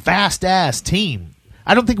 like, fast-ass team.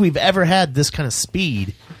 I don't think we've ever had this kind of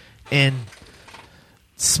speed and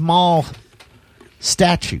small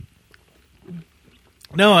stature.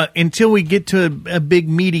 No, until we get to a big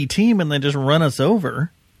meaty team and they just run us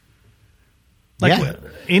over. Like Yeah.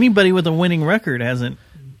 anybody with a winning record hasn't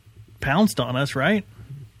pounced on us, right?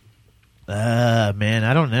 Man,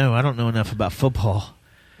 I don't know. I don't know enough about football.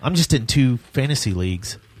 I'm just in 2 fantasy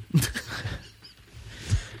leagues.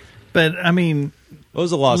 But I mean, What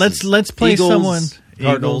was the loss? let's play Eagles, someone.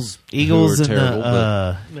 Cardinals. Eagles who and are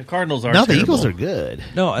terrible, The Cardinals are no, the terrible. Eagles are good.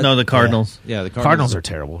 no, the Cardinals. Yeah, the Cardinals are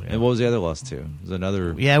terrible. Yeah. And what was the other loss to? It was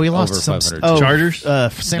another. Yeah, we lost over to some 500. Chargers?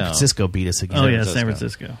 San No. Francisco beat us again. Oh yeah, San San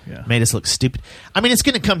Francisco. Francisco. Yeah. Made us look stupid. I mean, it's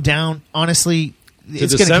going to come down. Honestly,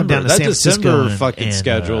 it's going to come down to that San Francisco December fucking and,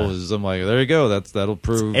 schedule is. I'm like, there you go. That'll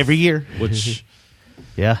prove every year. which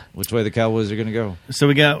Yeah. which way the Cowboys are going to go. So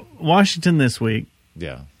we got Washington this week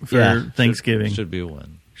Yeah, for Thanksgiving. should be a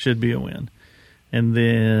win. Should be a win. And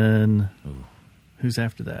then who's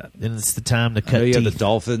after that? Then it's the time to I know cut you have teeth. the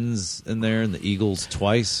Dolphins in there and the Eagles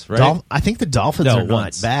twice, right? I think the Dolphins No, are not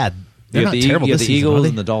once. bad. They're You not have the, terrible you have this the season, Eagles are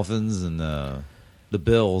and they? the Dolphins and the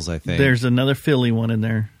Bills, I think. There's another Philly one in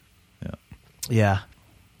there. Yeah.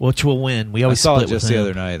 Which will win. We I always saw split it just with the them.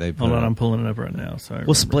 other night. They put Hold on, it I'm pulling it up right now. Sorry.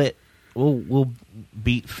 We'll split. We'll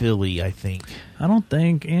beat Philly, I think. I don't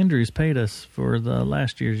think Andrews paid us for the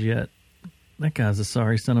last year's yet. That guy's a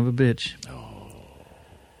sorry son of a bitch.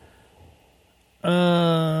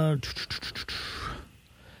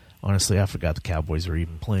 Honestly, I forgot the Cowboys were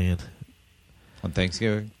even playing. on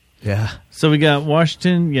Thanksgiving. Yeah. So we got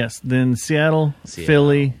Washington, yes. Then Seattle,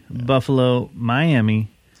 Philly, Buffalo, Miami,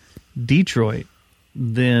 Detroit.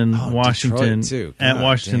 Then Oh, Washington Detroit, too. at God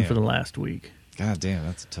Washington damn. for the last week. God damn,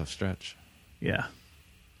 that's a tough stretch. Yeah.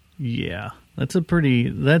 That's a pretty.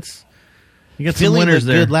 You got some Philly winners looked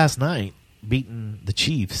there. good last night, beating the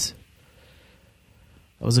Chiefs.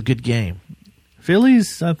 That was a good game.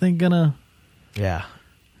 Philly's, I think, gonna Yeah.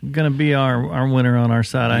 be our winner on our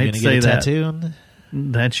side. I hate You to gonna say get a that. tattoo on the-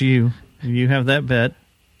 That's you. You have that bet.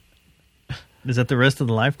 Is that the rest of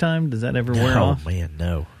the lifetime? Does that ever wear off? Oh, man,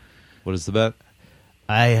 no. What is the bet?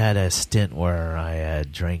 I had a stint where I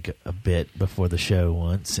drank a bit before the show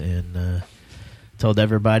once and told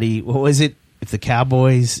everybody, what was it? If the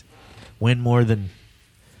Cowboys don't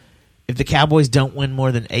win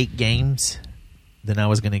more than 8 games, then I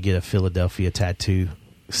was going to get a Philadelphia tattoo,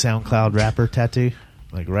 SoundCloud rapper tattoo,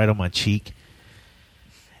 like right on my cheek.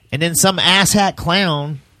 And then some asshat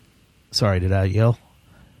clown. Sorry, did I yell?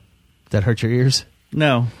 Did that hurt your ears?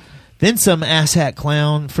 No. Then some asshat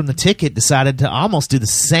clown from the ticket decided to almost do the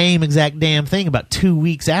same exact damn thing about 2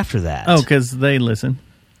 weeks after that. Oh, because they listen.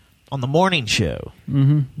 On the morning show.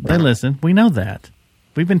 They listen. We know that.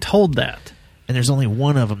 We've been told that. And there's only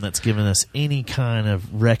one of them that's given us any kind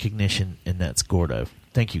of recognition, and that's Gordo.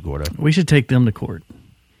 Thank you, Gordo. We should take them to court.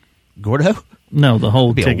 Gordo? No, the whole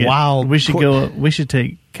It'd be a ticket. wild We should court. We should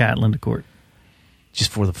take Catlin to court.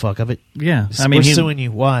 Just for the fuck of it? Yeah, We're suing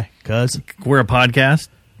you. Why? Cuz? We're a podcast,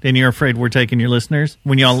 and you're afraid we're taking your listeners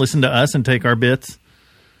when y'all listen to us and take our bits.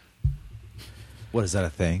 What is that a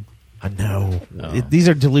thing? I know. These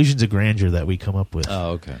are delusions of grandeur that we come up with.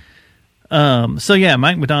 Oh, okay. So yeah,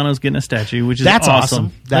 Mike Madonna's getting a statue, which is That's awesome.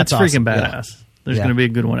 awesome. That's freaking That's awesome. badass. There's Yeah. going to be a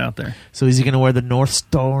good one out there. So is he going to wear the North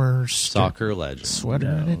Stars Soccer legend. sweater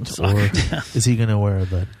in it? soccer. Or is he going to wear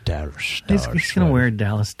the Dallas Stars? He's going to wear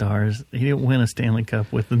Dallas Stars. He didn't win a Stanley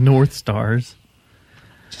Cup with the North Stars.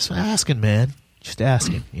 Just asking, man. Just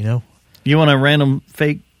asking, you know? You want a random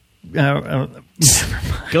fake? Go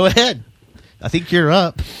ahead. I think you're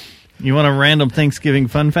up. You want a random Thanksgiving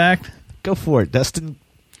fun fact? Go for it, Dustin.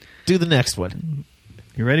 Do the next one.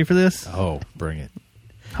 You ready for this? Oh, bring it.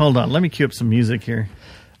 Hold on. Let me cue up some music here.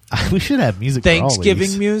 We should have music for all Thanksgiving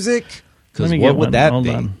these. music? Let Because me what get would one. that Hold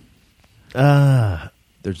be? on.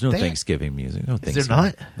 There's no Damn. Thanksgiving music. No Is there Thanksgiving.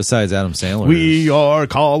 not? Besides Adam Sandler. We are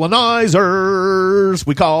colonizers.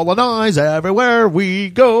 We colonize everywhere we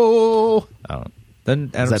go. I don't know.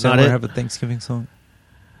 Doesn't Adam that not Sandler it? have a Thanksgiving song?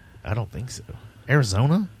 I don't think so.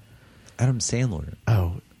 Arizona? Adam Sandler.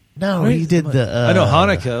 Oh, no. He did the... I know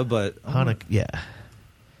Hanukkah, but Hanukkah, yeah.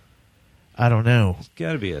 I don't know. It's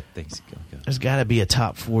got to be a Thanksgiving. There's got to be a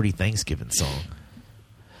top 40 Thanksgiving song.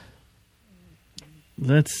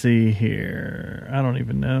 Let's see here. I don't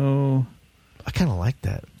even know. I kind of like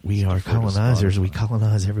that. We are colonizers. We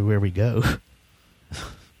colonize everywhere we go.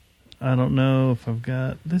 I don't know if I've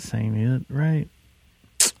got... This ain't it, right?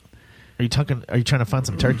 Are you trying to find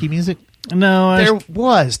some turkey music? No, There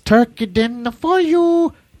was turkey dinner for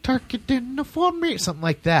you, turkey dinner for me, something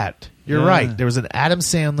like that. You're Yeah. right. There was an Adam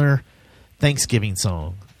Sandler Thanksgiving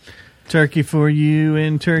song. turkey for you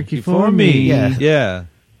and turkey for me. Yeah. Yeah.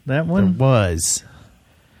 That There one? was.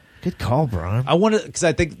 Good call, Brian. I want to, because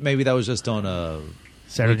I think maybe that was just on a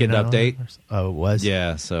Saturday Weekend Night Update. Live? Oh, it was?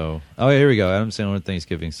 Yeah, so here we go. Adam Sandler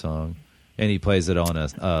Thanksgiving song, and he plays it on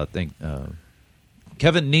a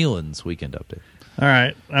Kevin Nealon's Weekend Update. All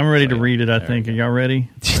right. I'm ready to read it, I There think. we Are go. y'all ready?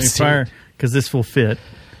 Let me Let's fire, because this will fit.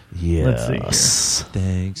 Yes. Let's see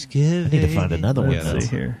Thanksgiving. I need to find another one. Let's though. see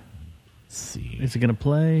here. Let's see. Is it going to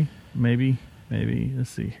play? Maybe. Let's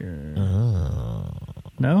see here.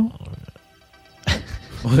 No?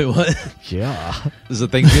 Wait, what? Yeah. This is a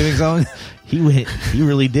Thanksgiving song? He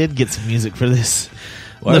really did get some music for this.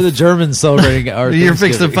 Why are the Germans celebrating our You're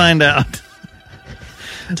fixing to Thanksgiving? find out.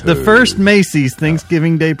 The first Macy's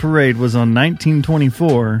Thanksgiving Day Parade was on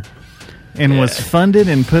 1924 and was funded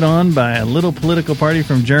and put on by a little political party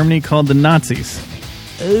from Germany called the Nazis.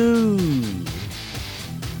 Ooh.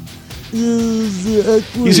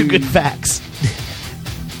 These are good facts.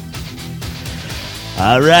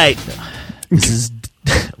 All right. This is...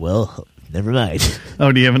 Well, never mind.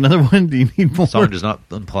 Oh, do you have another one? Do you need more? Song does not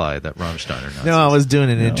imply that Rammstein are Nazis. No, I was doing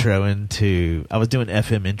an intro into... I was doing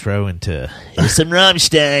FM intro into... Here's some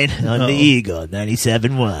Rammstein on the Eagle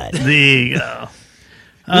 97.1. There you go.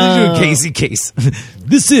 Casey Case.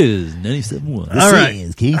 This is 97.1. All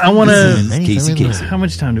right. I want to... Casey Case. How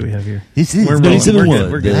much time do we have here? This is We're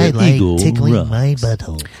 97.1. We're good. I like Eagle tickling rocks. my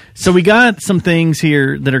butthole. So we got some things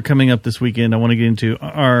here that are coming up this weekend. I want to get into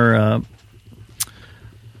our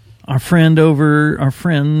friends over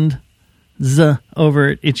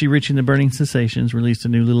at Itchy Richie and the Burning Sensations released a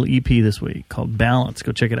new little EP this week called Balance.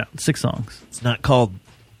 Go check it out. 6 songs. It's not called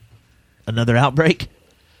Another Outbreak?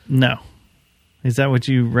 No. Is that what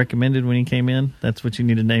you recommended when you came in? That's what you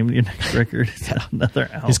need to name your next record? Is that Another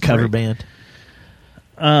Outbreak? His cover band.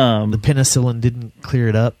 The penicillin didn't clear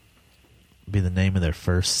it up. Be the name of their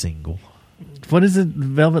first single. What does it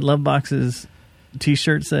Velvet Love Box's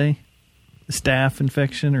t-shirt say? Staph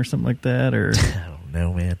infection or something like that? Or I don't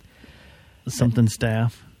know, man. something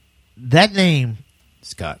staph? That name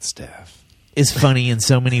Scott Staff is funny in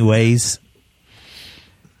so many ways.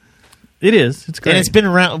 It is. It's great. And it's been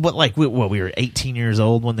around, we were 18 years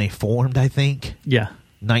old when they formed, I think. Yeah.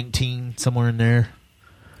 19, somewhere in there.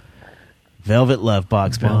 Velvet Love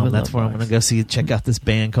Box, Mom. That's where I'm going to go check out this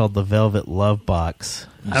band called the Velvet Love Box.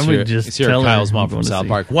 I would just tell Kyle's her mom I'm from going to South see.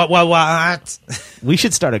 Park. What? We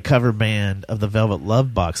should start a cover band of the Velvet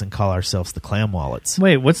Love Box and call ourselves the Clam Wallets.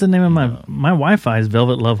 Wait, what's the name of my Wi-Fi is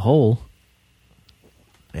Velvet Love Hole.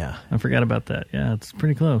 Yeah. I forgot about that. Yeah, it's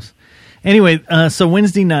pretty close. Anyway, so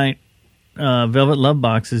Wednesday night, Velvet Love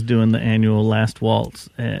Box is doing the annual Last Waltz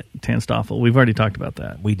at Tanstoffel. We've already talked about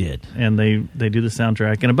that. We did. And they do the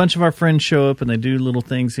soundtrack. And a bunch of our friends show up and they do little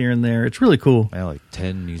things here and there. It's really cool. I like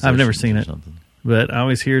 10 musicians. I've never seen or it. something. But I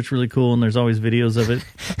always hear it's really cool and there's always videos of it.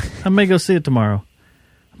 I may go see it tomorrow.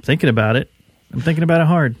 I'm thinking about it. I'm thinking about it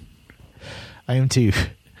hard. I am too.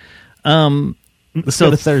 Let's go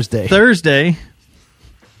to Thursday. Thursday,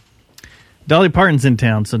 Dolly Parton's in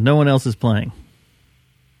town, so no one else is playing.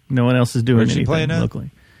 No one else is doing Where's she anything playing at? locally.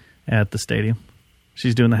 At the stadium.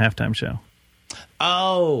 She's doing the halftime show.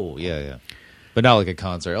 Oh, yeah. But not like a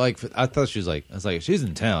concert. Like I thought she was like, I was like, if she's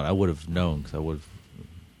in town, I would have known because I would have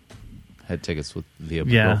had tickets via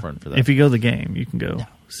my girlfriend for that. If you go to the game, you can go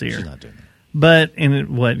see her. She's not doing that. But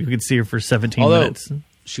you could see her for 17 Although, minutes.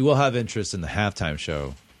 she will have interest in the halftime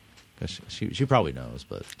show. 'Cause she probably knows,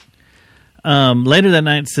 but Later that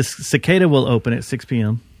night, Cicada will open at 6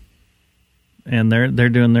 p.m. And they're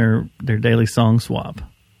doing their daily song swap.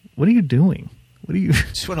 What are you doing? What are you?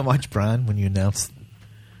 Just want to watch Brian when you announce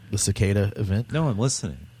the Cicada event. no, I'm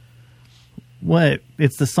listening. What?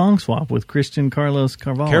 It's the song swap with Christian Carlos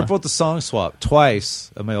Carvalho. Careful with the song swap.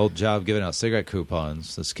 Twice at my old job giving out cigarette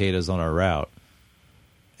coupons, the Cicadas on our route.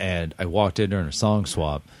 And I walked in during a song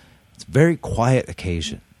swap. It's a very quiet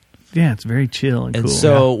occasion. Yeah, it's very chill and And cool.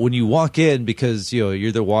 so when you walk in, because you're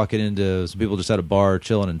either walking into some people just at a bar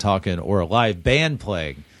chilling and talking or a live band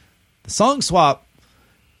playing, the song swap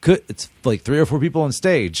it's like 3 or 4 people on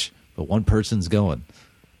stage, but one person's going.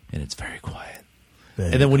 And it's very quiet.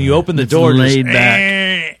 And then when you open the door, laid just,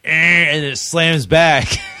 back. and it slams back.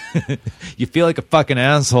 You feel like a fucking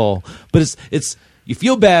asshole, but it's you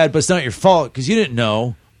feel bad, but it's not your fault because you didn't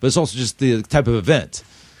know. But it's also just the type of event.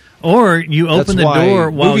 Or you open the door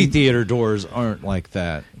while movie theater doors aren't like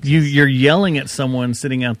that. you're yelling at someone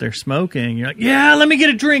sitting out there smoking. You're like, "Yeah, let me get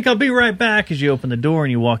a drink. I'll be right back." As you open the door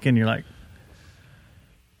and you walk in, you're like,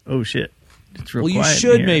 "Oh shit." It's real Well, you quiet in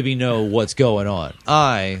should here. maybe know what's going on.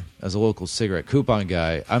 I, as a local cigarette coupon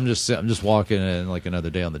guy, I'm just walking in like another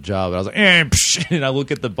day on the job. And I was like, psh, and I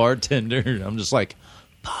look at the bartender, and I'm just like,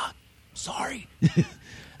 "Fuck, sorry."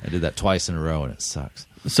 I did that twice in a row, and it sucks.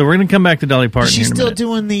 So we're going to come back to Dolly Parton. Is she here in a still minute.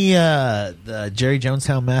 doing the Jerry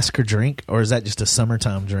Jonestown Massacre drink, or is that just a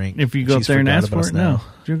summertime drink? If you go up there and forgot ask about for us it, now? no.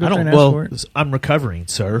 You go I up there don't. and ask Well, for it? I'm recovering,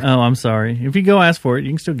 sir. Oh, I'm sorry. If you go ask for it,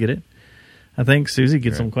 you can still get it. I think Susie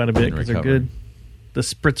gets them quite a bit because they're recovery. good. The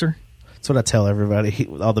spritzer. That's what I tell everybody,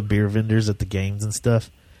 all the beer vendors at the games and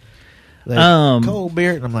stuff. Like, cold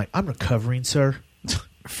beer, and I'm like, I'm recovering, sir.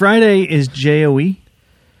 Friday is JOE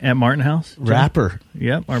at Martin House. Rapper.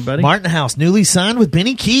 Yep, our buddy. Martin House, newly signed with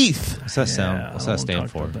Benny Keith. What's that sound? Yeah, What's I that won't stand talk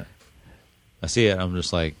for? about that. I see it. I'm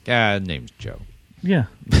just like, name's Joe. Yeah.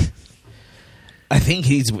 I think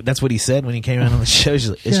that's what he said when he came out on the show. He's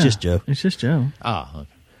like, it's Yeah. just Joe. It's just Joe. Ah, okay.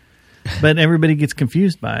 But everybody gets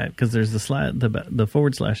confused by it because there's the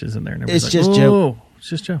forward slashes in there. And It's everybody's just like, Joe. "Oh, it's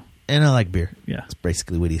just Joe." And I like beer. Yeah. That's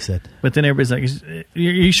basically what he said. But then everybody's like,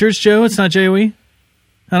 you sure it's Joe? It's not J-O-E?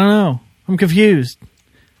 I don't know. I'm confused.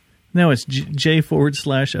 No, it's J/O/E.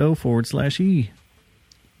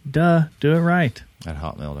 Duh. Do it right. At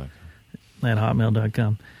hotmail.com. At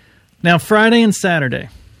hotmail.com. Now, Friday and Saturday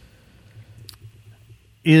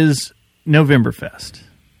is Novemberfest.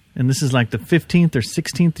 And this is like the 15th or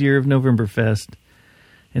 16th year of Novemberfest.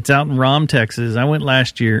 It's out in Rom, Texas. I went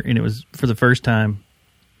last year, and it was for the first time,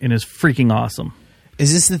 and it's freaking awesome.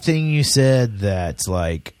 Is this the thing you said that's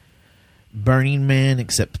like Burning Man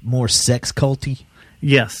except more sex culty?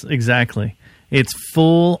 Yes, exactly. It's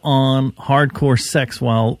full-on hardcore sex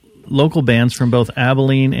while local bands from both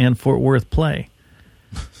Abilene and Fort Worth play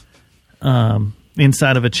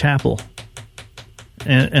inside of a chapel,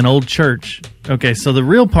 an old church. Okay, so the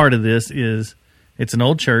real part of this is it's an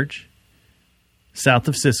old church south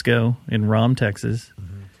of Cisco in Rom, Texas,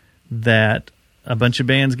 that a bunch of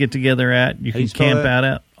bands get together at. You can camp out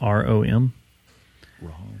at ROM.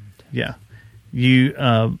 Yeah.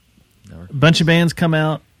 A bunch of bands come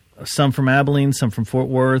out, some from Abilene, some from Fort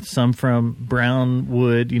Worth, some from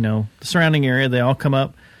Brownwood, the surrounding area. They all come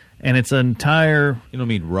up, and it's an entire... You don't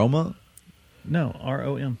mean Roma? No,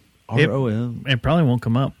 ROM. ROM? It probably won't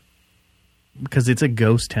come up because it's a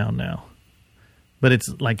ghost town now. But it's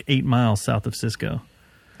like 8 miles south of Cisco.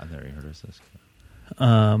 I've never heard of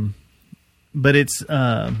Cisco. But it's...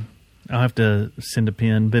 I'll have to send a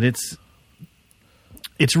pin, but it's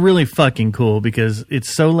really fucking cool because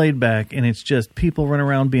it's so laid back and it's just people running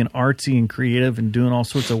around being artsy and creative and doing all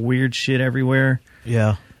sorts of weird shit everywhere.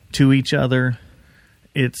 Yeah. To each other.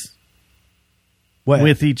 It's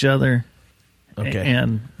with each other. Okay.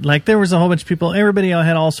 And like there was a whole bunch of people. Everybody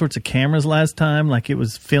had all sorts of cameras last time. Like it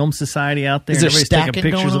was Film Society out there. Is there Everybody's stacking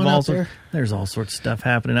taking pictures going of on all out there? There's all sorts of stuff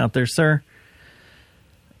happening out there, sir.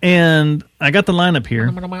 And I got the lineup here.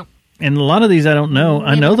 And a lot of these I don't know.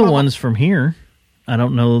 I know the ones from here. I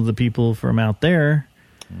don't know the people from out there.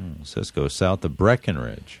 Cisco, south of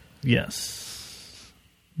Breckenridge. Yes.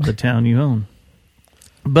 The town you own.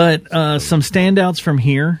 But some standouts from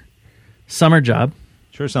here. Summer Job.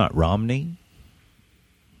 Sure it's not Romney?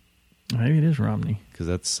 Maybe it is Romney. Because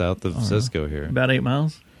that's south of Cisco here. About 8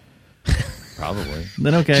 miles? Probably.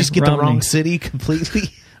 Then okay. Just get Romney. the wrong city completely.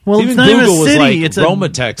 Well, Even it's not Google even a was city. like It's Roma, a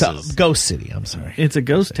Texas. Ghost city. I'm sorry. It's a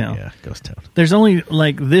ghost town. Yeah, ghost town. There's only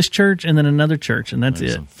like this church and then another church, and that's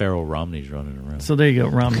There's it. some feral Romneys running around. So there you go,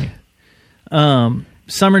 Romney.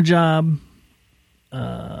 Summer Job,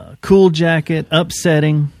 Cool Jacket,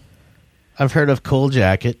 Upsetting. I've heard of Cool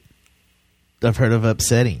Jacket. I've heard of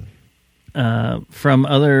Upsetting. From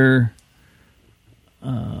other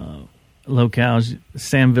locales,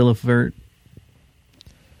 Sam Villefort,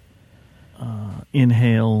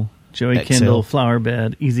 Inhale, Joey Exhale. Kendall, Flower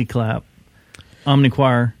Bed, Easy Clap,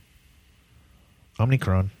 Omnichoir,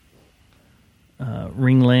 Omnicron.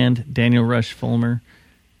 Ringland, Daniel Rush Fulmer.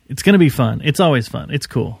 It's going to be fun. It's always fun. It's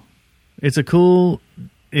cool. It's a cool,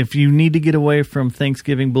 if you need to get away from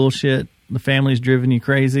Thanksgiving bullshit, the family's driven you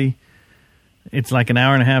crazy, it's like an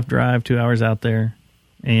hour and a half drive, 2 hours out there,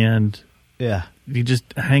 and Yeah. you just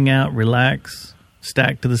hang out, relax,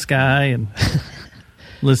 stack to the sky, and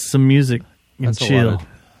listen to some music and That's chill.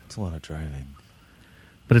 It's a lot of driving.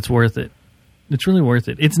 But it's worth it. It's really worth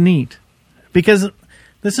it. It's neat because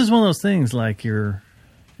this is one of those things like that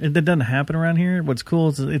doesn't happen around here. What's cool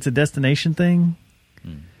is it's a destination thing.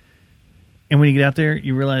 And when you get out there,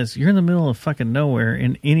 you realize you're in the middle of fucking nowhere,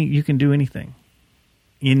 and you can do anything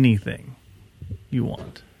you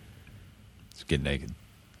want, Let's get naked.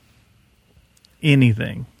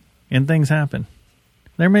 anything, and things happen.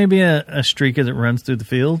 There may be a streaker that runs through the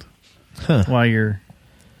field while you're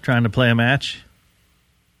trying to play a match.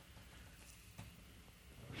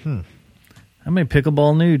 I may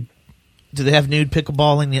pickleball nude. Do they have nude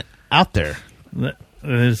pickleballing out there?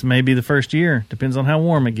 This may be the first year. Depends on how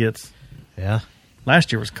warm it gets. Yeah.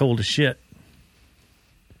 Last year was cold as shit.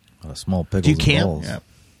 A lot of small pickles Do you and camp? balls. Yep.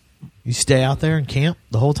 You stay out there and camp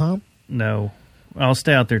the whole time? No, I'll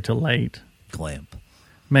stay out there till late. Glamp.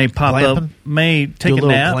 May pop up. Glamping? May Do take a a little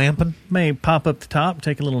nap. glamping? May pop up the top,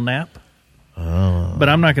 take a little nap. But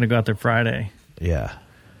I'm not going to go out there Friday. Yeah.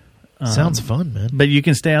 Sounds fun, man. But you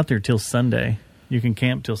can stay out there till Sunday. You can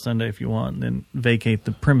camp till Sunday if you want, and then vacate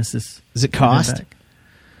the premises. Does it cost? Back.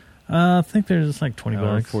 I think there's like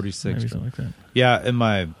 $20, 46, maybe something like that. Yeah, in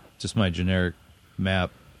my generic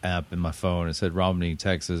map app in my phone, it said Romney,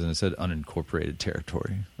 Texas, and it said unincorporated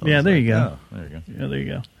territory. Yeah, there you go. Oh, there you go. Yeah, there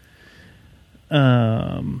you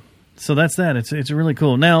go. So that's that. It's really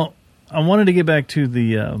cool. Now, I wanted to get back to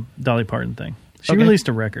the Dolly Parton thing. She released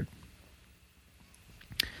a record.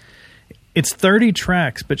 It's 30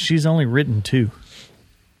 tracks, but she's only written 2.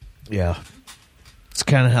 Yeah. It's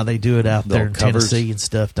kind of how they do it out there in covers. Tennessee and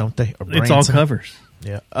stuff, don't they? Or It's all Branson. covers.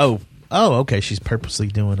 Yeah. Oh, okay. She's purposely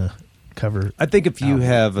doing a cover. I think if you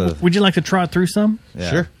have a Would you like to trot through some? yeah.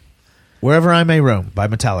 Sure. Wherever I May Roam by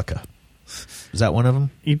Metallica. Is that one of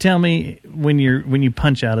them? You tell me when you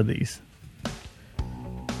punch out of these.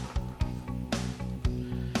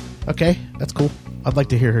 Okay, that's cool. I'd like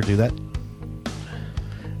to hear her do that.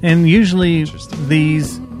 And usually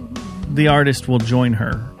the artist will join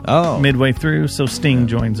her midway through, so Sting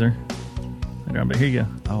joins her. But here you go.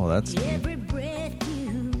 Oh, that's neat.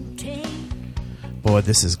 Boy,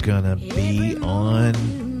 this is gonna be on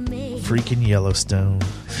freaking Yellowstone.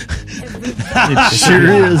 It sure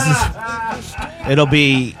is. It'll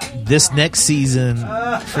be this next season.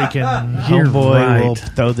 Freaking You're homeboy right. will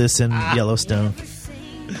throw this in Yellowstone.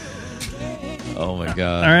 Oh my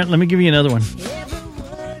god. All right, let me give you another one.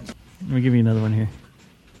 Here.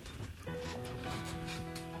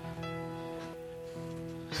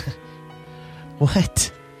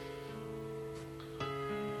 What?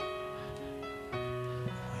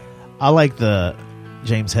 I like the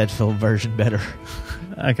James Hetfield version better.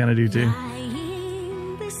 I kind of do too.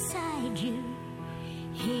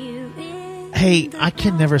 Hey, I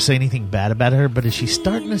can never say anything bad about her, but is she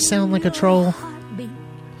starting to sound like a troll?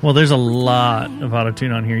 Well, there's a lot of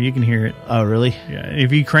auto-tune on here. You can hear it. Oh, really? Yeah,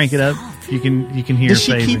 if you crank it up, you can hear Does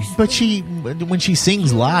she phasing. but when she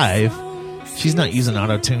sings live, she's not using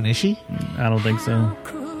auto-tune, is she? I don't think so.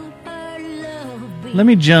 Let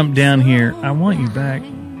me jump down here. I want you back.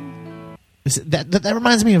 That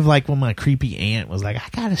reminds me of like when my creepy aunt was like, I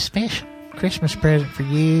got a special Christmas present for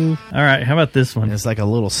you. All right, how about this one? And it's like a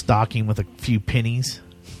little stocking with a few pennies.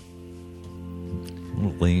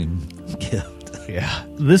 Lame gift. Yeah.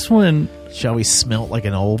 This one... She always smelt like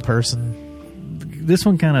an old person. This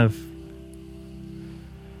one kind of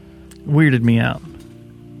weirded me out.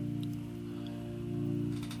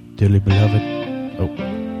 Dearly beloved.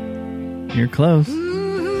 Oh. You're close.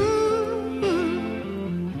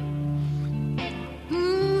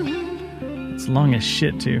 It's long as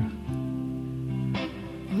shit, too.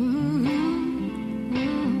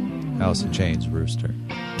 Alice in Chains, Rooster.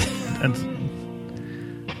 That's...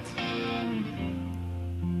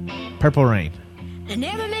 Purple Rain.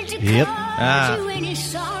 Yep.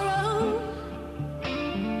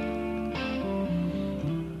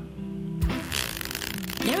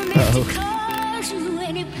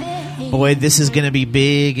 Boy, this is going to be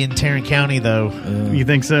big in Tarrant County, though. You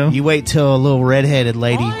think so? You wait till a little redheaded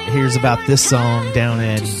lady hears about this song down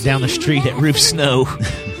the street at Roof Snow.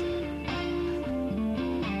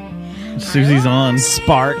 Susie's on.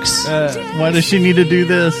 Sparks. Why does she need to do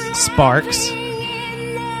this? Sparks.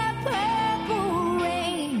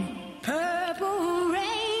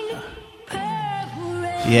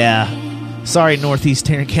 Yeah. Sorry, Northeast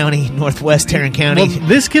Tarrant County, Northwest Tarrant County. Well,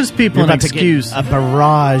 this gives people You're an about to excuse. get a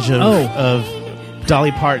barrage of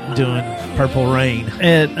Dolly Parton doing Purple Rain.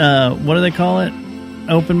 At, what do they call it? Not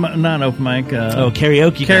open mic.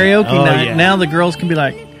 Karaoke night. Yeah. Now the girls can be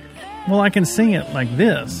like, well, I can sing it like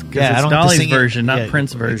this. Because I it's don't have to Dolly's sing it. version, not Yeah,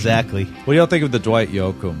 Prince's version. Exactly. What do y'all think of the Dwight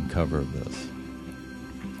Yoakam cover of this?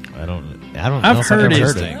 I don't know. I've if I've heard ever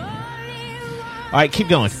it. heard it. All right, keep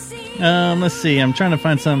going. Let's see. I'm trying to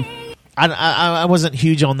find some. I wasn't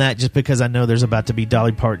huge on that just because I know there's about to be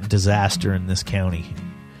Dolly Parton disaster in this county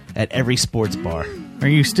at every sports bar. Are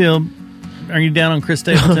you down on Chris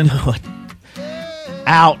Stapleton? No.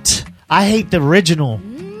 Out. I hate the original.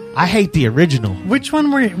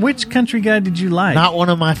 Which country guy did you like? Not one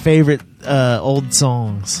of my favorite old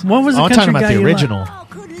songs. What was the I'm country talking about guy the you original.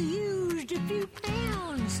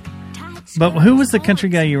 But who was the country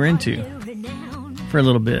guy you were into for a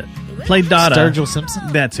little bit? Played Dada. Sturgill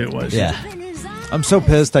Simpson. That's who it was. Yeah. I'm so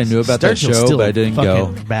pissed. I knew about that Sturgill's show, still but I didn't go.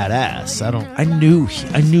 fucking badass. I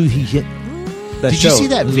knew he hit that Did show. you see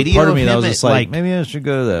that There was a video part of of me that him was at, just like, like- maybe I should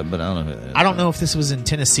go to that, but I don't know. I don't know if this was in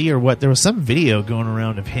Tennessee or what. There was some video going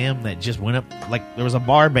around of him that just went up, like there was a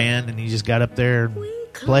bar band and he just got up there and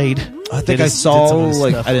played. I think I saw,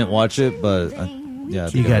 like, I didn't watch it, but yeah. I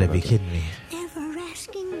think You I gotta heard be about kidding me.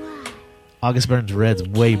 August Burns Red's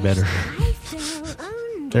way better.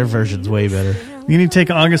 Their version's way better. You need to take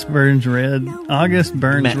August Burns Red. August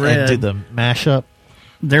Burns And Red. do the mashup.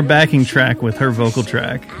 Their backing track with her vocal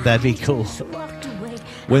track. That'd be cool.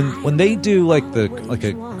 When they do like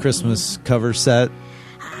a Christmas cover set,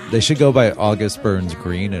 they should go by August Burns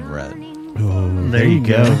Green and Red. Oh, There you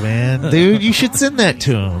go. man. Dude, you should send that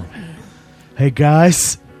to him. Hey,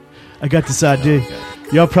 guys, I got this idea.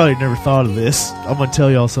 Y'all probably never thought of this. I'm going to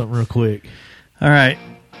tell y'all something real quick. All right.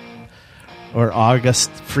 Or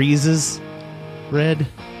August Freezes Red.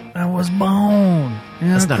 I was born in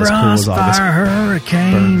That's a not as cool as August crossfire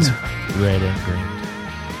hurricane. Burns red and green.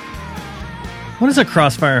 What is a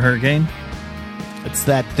crossfire hurricane? It's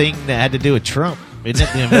that thing that had to do with Trump. Isn't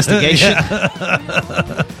it the investigation?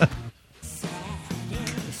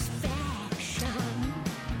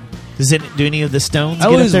 Do any of the Stones I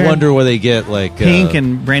get always up there? wonder where they get like Pink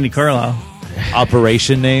and Brandy Carlisle.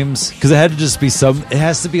 operation names, because it had to just be it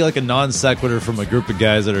has to be like a non sequitur from a group of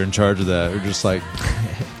guys that are in charge of that. Or just like,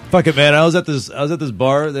 fuck it, man. I was at this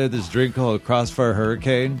bar. They had this drink called Crossfire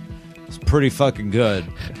Hurricane. It's pretty fucking good.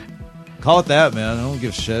 Call it that, man. I don't give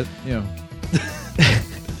a shit. You know,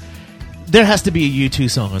 There has to be a U2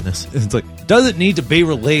 song on this. it's like, doesn't need to be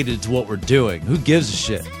related to what we're doing. Who gives a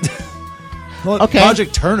shit? Well, Okay.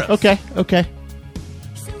 Project Turnip. Okay.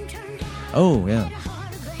 Oh yeah.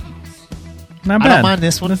 Not I bad. don't mind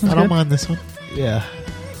this one. This one's I don't good. mind this one. Yeah.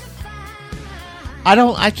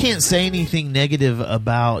 I can't say anything negative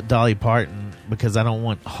about Dolly Parton because I don't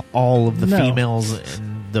want all of the No. females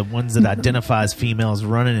and the ones that identify as females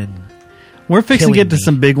running and We're fixing to killing get to me.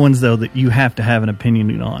 some big ones, though, that you have to have an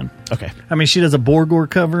opinion on. Okay. I mean, she does a Borgore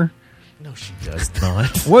cover. No, she does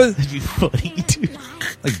not. What? That'd be funny, dude.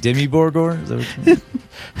 Like Demi Borgore? Is that what you mean?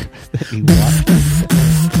 That'd be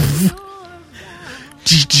wild.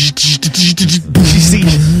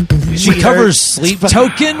 She covers Sleep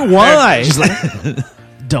Token? Why? She's like,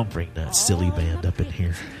 don't bring that silly band up in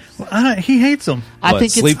here. Well, he hates them. I What,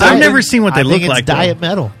 think Sleep it's. Token? I've never seen what they I look think it's like, Diet though.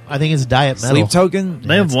 metal. I think it's diet metal. Sleep Token?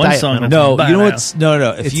 They have it's one diet song. metal. that's No, you know badass. what's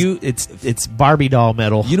no. If It's Barbie doll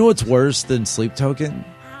metal. you know what's worse than Sleep Token?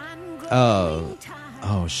 Oh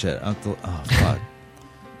shit! Oh fuck!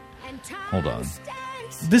 Hold on.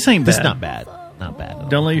 This ain't This bad. is not bad. Not bad. at all.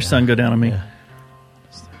 Don't let your son go down on me. Yeah.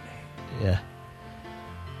 Yeah.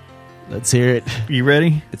 Let's hear it. You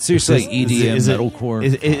ready? It's seriously like EDM metalcore.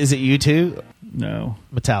 Is it you two? No.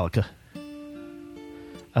 Metallica.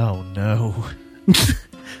 Oh no!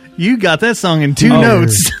 You got that song in two Oh,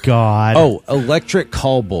 notes. God. Oh, Electric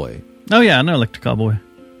Callboy. Oh, yeah, I know Electric Cowboy.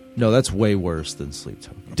 No, that's way worse than Sleep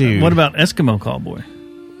Token. dude. What about Eskimo Cowboy?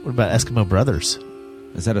 What about Eskimo Brothers?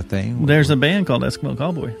 Is that a thing? There's a band called Eskimo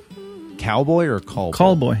Cowboy. Cowboy or Callboy?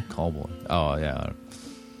 Callboy. Callboy. Oh yeah.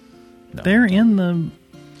 No. They're in the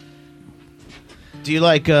Do you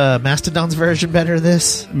like Mastodon's version better than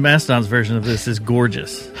this? Mastodon's version of this is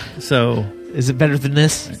gorgeous. So Is it better than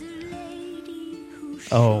this?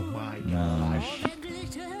 Oh my No.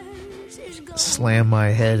 Slam my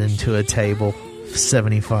head into a table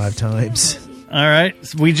 75 times. all right,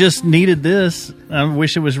 so we just needed this. I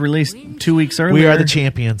wish it was released 2 weeks earlier. We are the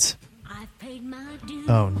champions.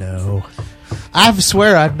 Oh no. I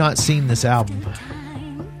swear I've not seen this album.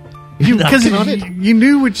 Because knocking on it? you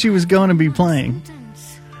knew what she was going to be playing.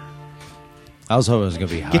 I was hoping it was going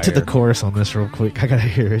to be higher. Get to the chorus on this real quick. I gotta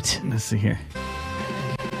hear it. Let's see here.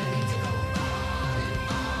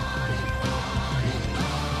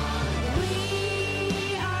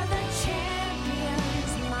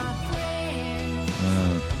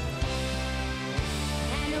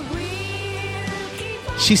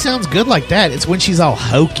 She sounds good like that. It's when she's all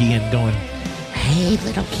hokey and going, "Hey,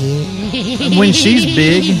 little kid." When she's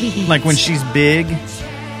big, like when she's big,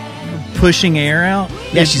 pushing air out.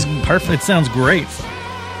 Yeah, she's perfect. It sounds great.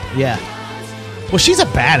 Yeah. Well, she's a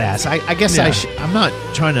badass. I guess Yeah. I'm not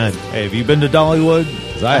trying to. Hey, have you been to Dollywood?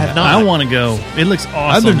 'Cause I have have. not. I want to go. It looks I've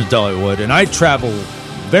awesome. been to Dollywood, and I travel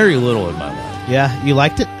very little in my life. Yeah, you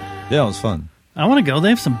liked it? Yeah, it was fun. I want to go. They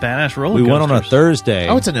have some badass roller We coasters. went on a Thursday.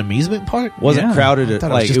 Oh, it's an amusement park? Wasn't Yeah. crowded. I At,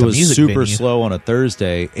 thought it was like just it a was music super venue. slow on a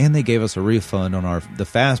Thursday, and they gave us a refund on the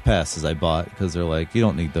fast passes I bought because they're like, you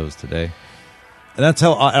don't need those today. And that's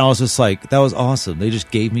how. And I was just like, that was awesome. They just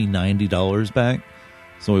gave me $90 back,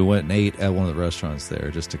 so we went and ate at one of the restaurants there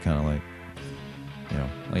just to kind of like, you know,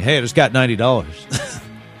 like, hey, I just got $90.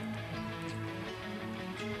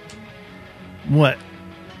 What?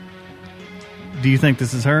 Do you think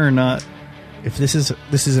this is her or not? If this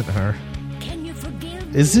isn't her.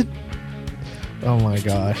 Is it? Oh my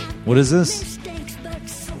gosh. What is this?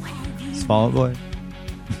 Fall Out Boy.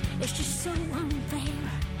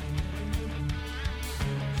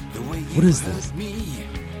 What is this?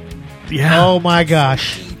 Yeah. Oh my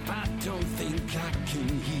gosh. Is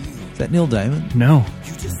that Neil Diamond? No.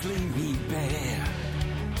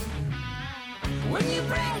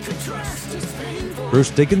 Bruce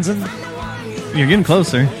Dickinson? You're getting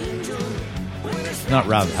closer. Not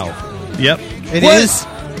Rob Halford. Yep. It is.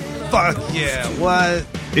 Fuck yeah! What?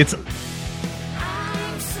 It's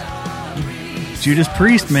Judas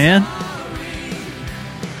Priest, man.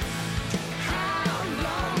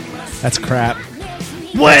 That's crap.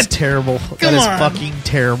 What? That's terrible. That is on. fucking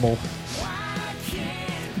terrible.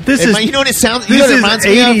 This is You know what it sounds? this you know what it is reminds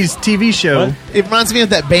me of? 80s TV show. It reminds me of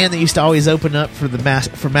that band that used to always open up for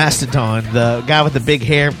for Mastodon. The guy with the big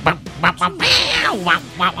hair.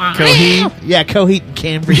 Coheed. Yeah, Coheed and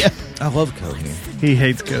Cambria. I love Coheed. He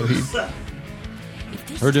hates Coheed.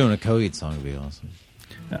 Her doing a Coheed song would be awesome.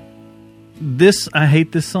 I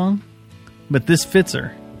hate this song, but this fits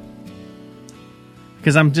her.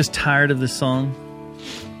 Because I'm just tired of this song.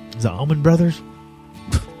 Is it Allman Brothers?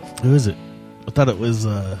 Who is it? I thought it was.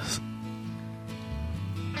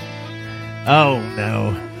 Oh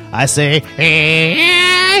no! I say,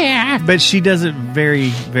 But she does it very,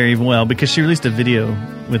 very well because she released a video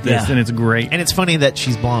with this, Yeah. and it's great. and it's funny that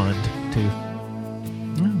she's blonde too.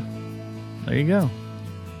 There you go.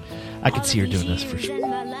 I could see her doing this for sure.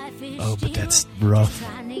 Oh, but that's rough.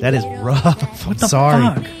 That is rough. I'm The sorry.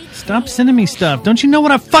 fuck? Stop sending me stuff. Don't you know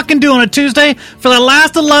what I fucking do on a Tuesday for the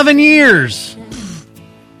last 11 years?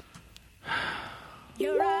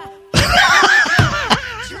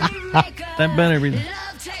 That better be.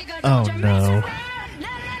 Oh no!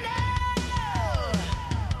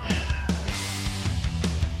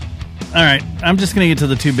 All right, I'm just gonna get to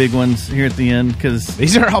the two big ones here at the end because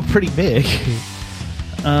These are all pretty big.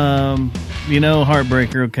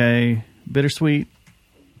 Heartbreaker. Okay, Bittersweet.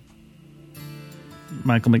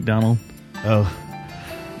 Michael McDonald. Oh,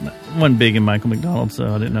 One big in Michael McDonald,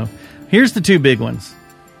 so I didn't know. Here's the two big ones.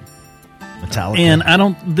 Metallica. And I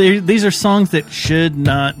don't. These are songs that should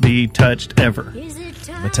not be touched ever.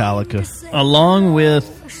 Metallica. Along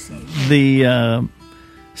with the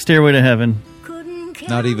Stairway to Heaven.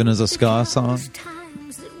 Not even as a ska song.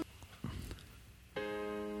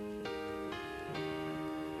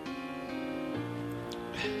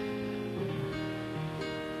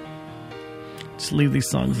 Just leave these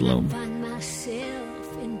songs alone.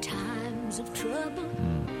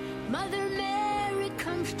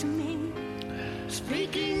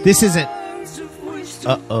 This isn't.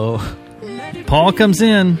 Uh-oh. Paul comes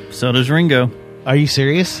in, so does Ringo. Are you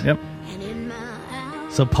serious? Yep.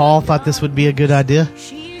 So Paul thought this would be a good idea?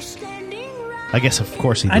 I guess, of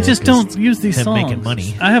course, he did. I just 'cause don't use these him songs. making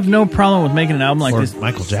money. I have no problem with making an album like Or this.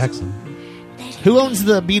 Michael Jackson. Who owns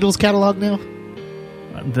the Beatles catalog now?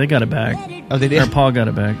 They got it back. Oh, they Or did? Paul got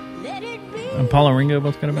it back. And Paul and Ringo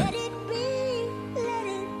both got it back.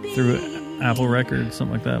 Through Apple Records,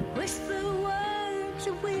 something like that.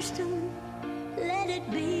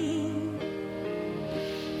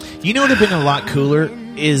 You know what would have been a lot cooler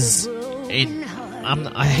is,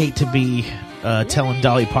 I hate to be telling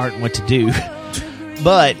Dolly Parton what to do,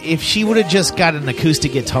 but if she would have just got an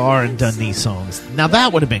acoustic guitar and done these songs, now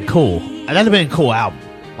that would have been cool. That would have been a cool album,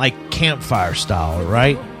 like Campfire style,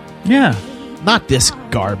 right? Yeah. Not this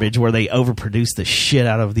garbage where they overproduce the shit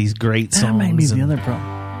out of these great songs. That may be the and- other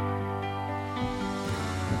problem.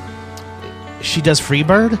 She does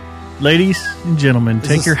Freebird? Ladies and gentlemen,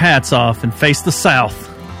 take this- your hats off and face the south.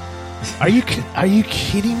 Are you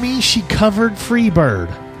kidding me? She covered Freebird.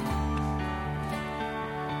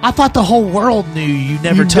 I thought the whole world knew you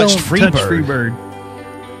never touched don't Freebird. touch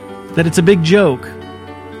Freebird. That it's a big joke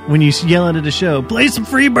when you yell it at a show. Play some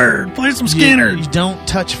Freebird. Play some Skinner. You don't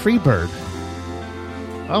touch Freebird.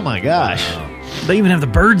 Oh my gosh. They even have the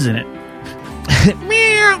birds in it.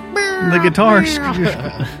 The guitar.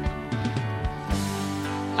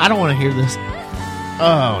 I don't want to hear this.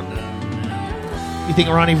 Oh no. You think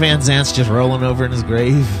Ronnie Van Zant's just rolling over in his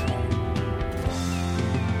grave?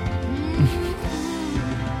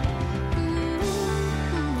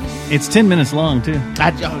 It's 10 minutes long, too.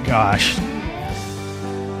 Oh gosh.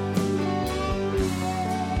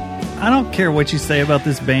 I don't care what you say about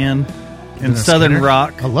this band and Leonard Southern Skinner?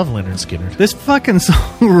 rock. I love Leonard Skinner. This fucking song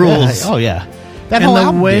rules. Yeah, oh yeah. That And whole the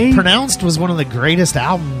album, way- Pronounced, was one of the greatest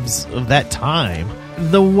albums of that time.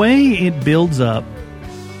 The way it builds up.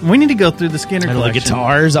 We need to go through the Skinner And all the collection.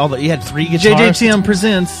 guitars, you had 3 guitars. JJTM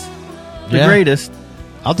presents the Yeah. greatest,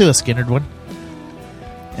 I'll do a Skinnered one.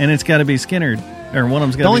 and it's got to be Skinnered, or one of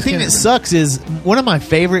them's got to be The only thing that Skinnered. sucks is one of my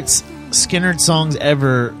favorite Skinnered songs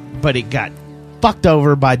ever, but it got fucked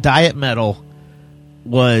over by Diet Metal,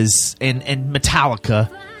 was and Metallica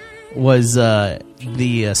was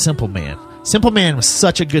the Simple Man. Simple Man was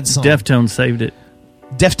such a good song. Deftones saved it.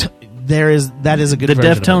 That is a good The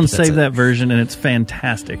version of it, Deftones but that's saved it. that version, and it's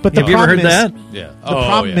fantastic. But the have you ever heard problem that? Yeah. The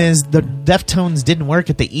problem is the Deftones didn't work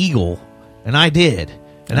at the Eagle, and I did.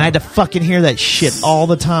 And I had to fucking hear that shit all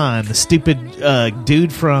the time. The stupid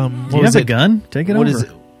dude from... Do you have a gun? Take it What over. is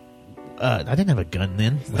it? I didn't have a gun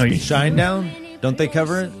then. Oh, you- Shine Down? Don't they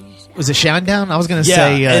cover it? Was it Shinedown? I was going to Yeah,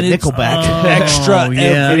 say and it's- Nickelback. Extra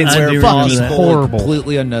yeah, everywhere I do for remember people, that. Horrible.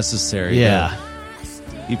 completely unnecessary. Yeah.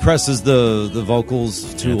 He presses the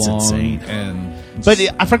vocals too That's long, insane. and But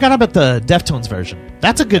I forgot about the Deftones version.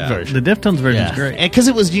 That's a good Yeah. version. The Deftones version's great. Because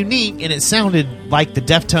it was unique and it sounded like the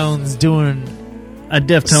Deftones doing A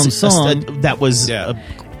Deftones song. that was Yeah.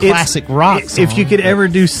 a classic rock song. If you could ever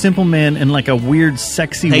do Simple Man in like a weird,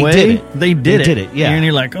 sexy They way, did it. they did They did it, yeah. And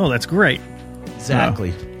you're like, oh, that's great.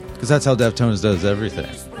 Exactly. because that's how Deftones does everything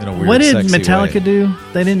in a weird, What did sexy Metallica way. do?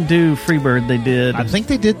 They didn't do Freebird. They did. I think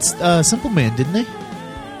they did Simple Man, didn't they?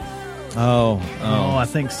 Oh, I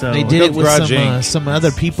think so. They did it with Garage Inc. some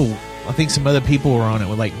other people. I think some other people were on it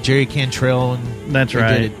with like Jerry Cantrell and That's they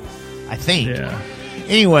right. did it, I think. Yeah.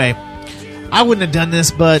 Anyway, I wouldn't have done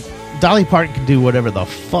this, but Dolly Parton can do whatever the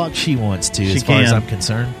fuck she wants to, She as far as can. I'm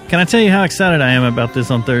concerned. Can I tell you how excited I am about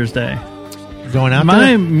this on Thursday? Going out My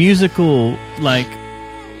there. musical, like,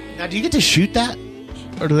 Now, do you get to shoot that,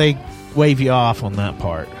 or do they wave you off on that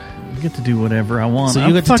part? I get to do whatever I want. So I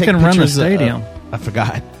you get to take fucking run the pictures of- stadium. I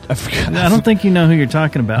forgot. I don't think you know who you're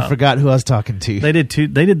talking I about. forgot who I was talking to. They did two.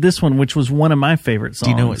 They did this one, which was one of my favorite songs. Do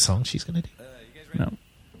you know what song she's going to do? No,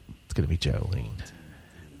 It's going to be Jolene.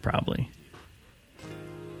 probably.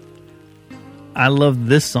 I love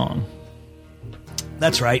this song.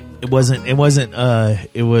 That's right. It wasn't. It was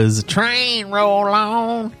a train roll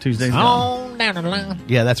on Tuesday's on down the line.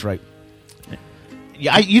 Yeah, that's right.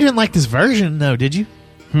 Yeah, you didn't like this version, though, did you?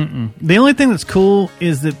 The only thing that's cool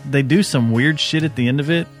is that they do some weird shit at the end of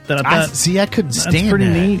it that I thought. I couldn't that's stand pretty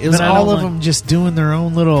that. neat, It was but I all don't of like- them just doing their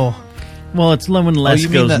own little. Well, it's when Les you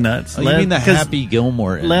mean goes the- nuts. Oh, you mean the 'cause Happy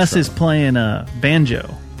Gilmore Les intro. is playing banjo.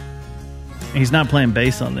 He's not playing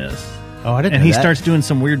bass on this, Oh, I didn't. and know he that. starts doing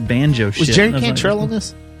some weird banjo shit. Was Jerry And I was like, Cantrell on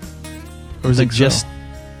this, or was it think so. just,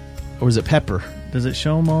 or was it Pepper? Does it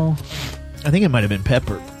show them all? I think it might have been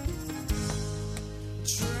Pepper.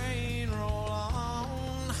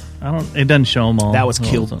 I don't. It doesn't show them all. That was Oh,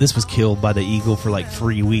 killed. so- This was killed by the eagle for like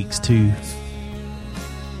 3 weeks too.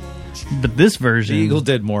 But this version, The Eagle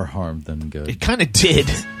did more harm than good. It kind of did.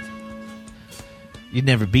 You'd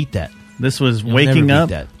never beat that. this was You'll waking never up.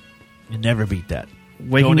 beat that. You never beat that.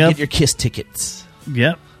 Waking Going to up. get your Kiss tickets.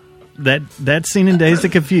 Yep. That scene in Dazed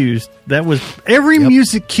and Confused. That was every Yep.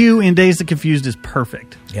 music cue in Dazed and Confused is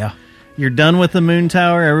perfect. Yeah. You're done with the moon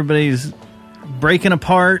tower. Everybody's breaking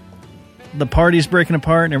apart. The party's breaking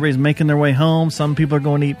apart, and everybody's making their way home. Some people are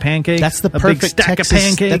going to eat pancakes. That's the a perfect big stack Texas, of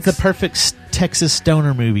pancakes. That's the perfect Texas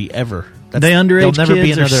stoner movie ever. That's, They underage there'll never be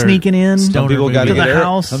kids are another sneaking in. Some stoner people got movie. to To get the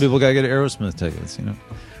house. Some people got to get Aerosmith tickets. You know.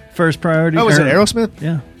 First priority. Oh, was it or- Aerosmith?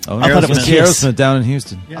 Yeah. Oh, I thought it was Aerosmith. Kiss. Aerosmith down in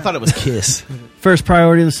Houston. I thought it was Kiss. First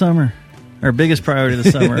priority of the summer, or biggest priority of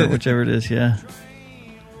the summer, whichever it is. Yeah.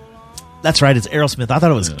 That's right. It's Aerosmith. I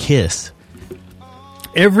thought it was Kiss.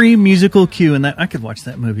 Every musical cue in that, I could watch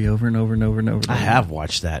that movie over and over and over and over. I have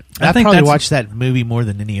watched that. I I think probably that's- watched that movie more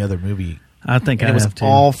than any other movie. I think And I it was have to.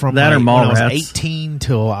 all from that or like, when I was Mallrats, 18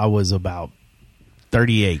 till I was about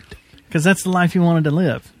 38. because that's the life you wanted to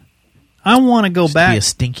live. I want to go Just to back. be a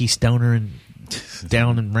stinky stoner and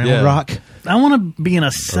down in Round Yeah. Rock, I want to be in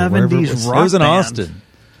a wherever it '70s was. rock It was in band. Austin,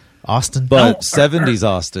 Austin. but No, 70s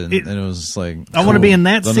Austin, it- and it was like I want to be in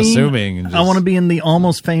that I'm scene. assuming. And I want to be in the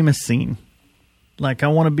Almost Famous scene. Like I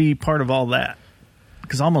want to be part of all that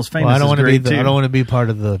because Almost Famous Well, I don't is want to be. great too. I don't want to be part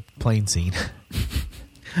of the plane scene.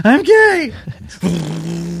 I'm gay.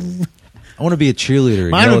 I want to be a cheerleader.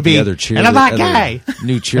 Mine you know, would with the be, other cheerleader. and I'm not other gay.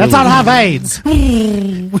 New cheerleader. That's not have AIDS.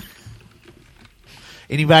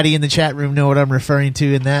 Anybody in the chat room know what I'm referring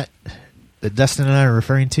to in that Dustin and I are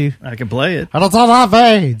referring to? I can play it. I don't have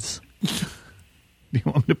AIDS. Do you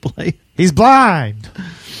want me to play it? He's blind.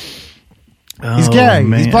 He's Oh, gay. He's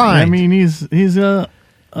man. blind. I mean, he's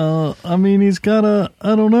I mean, he's got a.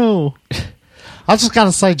 I don't know. I just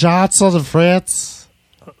gotta say Johnson and Fritz.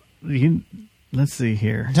 Let's see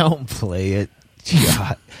here. Don't play it.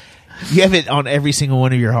 God. You have it on every single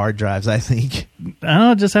one of your hard drives, I think. I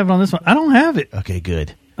don't just have it on this one. I don't have it. Okay,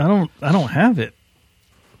 good. I don't have it.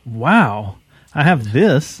 Wow. I have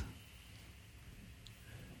this.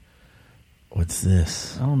 What's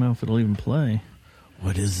this? I don't know if it'll even play.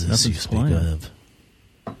 What is this Nothing's you speak playing.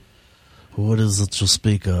 of? What is it you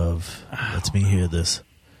speak of? Let me hear this.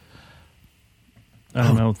 I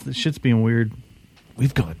don't know. The shit's being weird.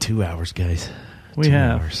 We've gone 2 hours, guys. We 2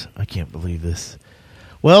 have. hours. I can't believe this.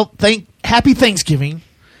 Well, happy Thanksgiving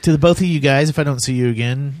to the both of you guys. If I don't see you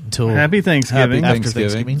again until Happy Thanksgiving. Happy after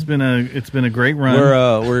Thanksgiving. It's been a great run.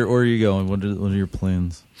 Where are you going? What are your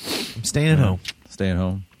plans? I'm staying at home. Staying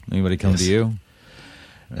home. Anybody come Yes. to you?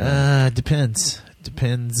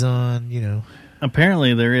 Depends on,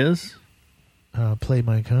 Apparently there is. Play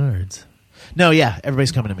my cards. No, yeah,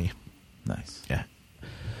 everybody's coming to me. Nice. Yeah.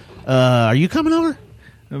 Are you coming over?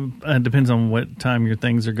 Depends on what time your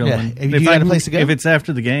things are going. Yeah. You got a place to go? If it's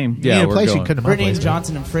after the game. Yeah, you need a we're place going. you can come to my Brittany place. and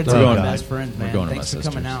Johnson and Fritz We're are my going. best friends, man. We're going to Thanks my for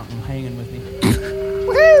coming sister's. out and hanging with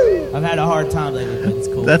me. I've had a hard time lately, but it's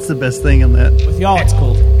cool. That's the best thing in that. With y'all, it's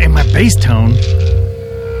cool. And my bass tone.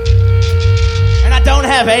 And I don't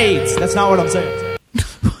have AIDS. That's not what I'm saying.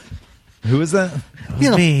 Who is that? It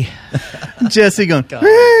was me. Jesse going,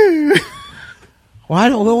 Why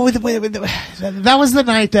don't wait, that was the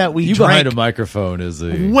night that we You drank. behind a microphone is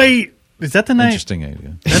a wait, is that the night? interesting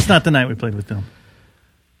idea. That's not the night we played with them.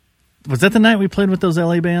 Was that the night we played with those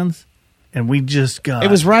LA bands? And we just got... It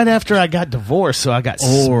was right after I got divorced, so I got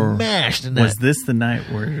Or smashed in that. Was this the night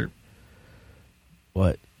where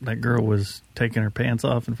What? that girl was taking her pants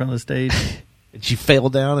off in front of the stage? And she fell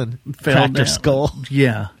down and Fell cracked her down. skull.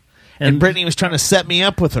 Yeah. And Brittany was trying to set me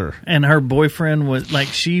up with her. And her boyfriend was like,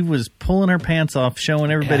 she was pulling her pants off, showing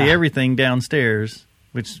everybody Yeah. everything downstairs,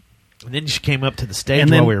 which And then she came up to the stage And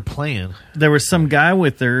while then- we were playing. there was some guy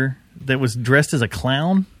with her that was dressed as a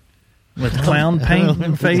clown with clown paint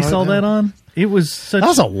and face, all that on. It was such That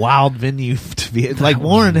was a wild venue to be. Like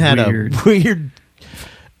Warren had weird.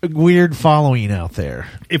 a weird following out there.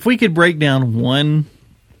 If we could break down one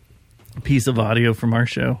piece of audio from our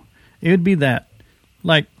show, it would be that.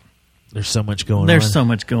 Like, There's so much going on. there's so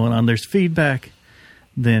much going on. There's feedback.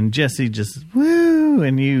 Then Jesse just, woo,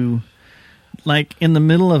 and you, like, in the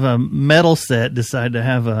middle of a metal set, decide to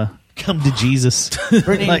have a... Come to Jesus.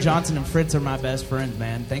 Brittany Like- and Johnson and Fritz are my best friends,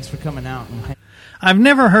 man. Thanks for coming out. And I've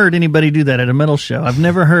never heard anybody do that at a metal show. I've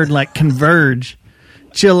never heard, like, Converge,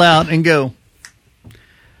 chill out, and go...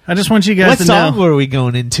 I just want you guys What to song know. were we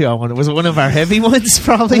going into? Was it one of our heavy ones,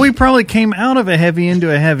 probably? We probably came out of a heavy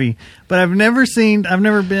into a heavy, but I've never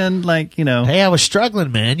been like, you know. Hey, I was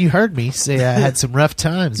struggling, man. You heard me say I had some rough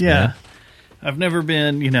times, Yeah. man. I've never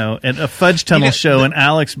been, you know, at a Fudge Tunnel show and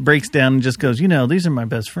Alex breaks down and just goes, you know, these are my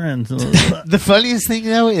best friends. The funniest thing,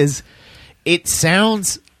 though, is it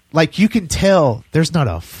sounds like you can tell there's not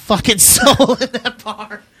a fucking soul in that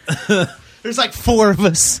bar. There's like four of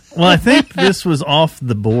us. Well, I think this was off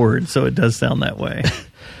the board, so it does sound that way.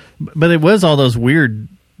 But it was all those weird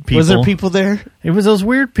people. Was there people there? It was those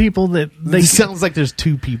weird people that It sounds like there's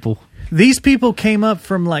two people. These people came up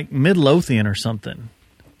from like Midlothian or something.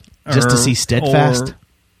 Just to Or- see Steadfast? or-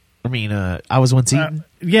 I mean, I was once eating.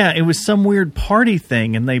 Yeah, it was some weird party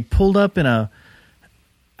thing, and they pulled up in a...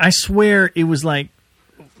 I swear it was like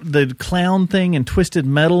the clown thing and Twisted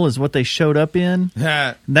Metal is what they showed up in.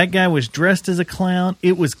 That guy was dressed as a clown.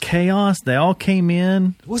 It was chaos. They all came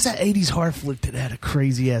in. What was that 80s horror flick that had a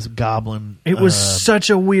crazy-ass goblin? It was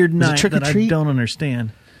such a weird was it night Trick or that I Treat? don't understand.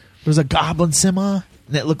 There was a goblin semi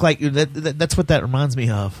that looked like... That's what that reminds me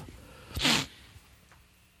of.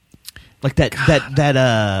 Like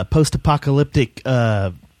that post-apocalyptic...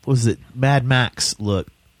 was it Mad Max look?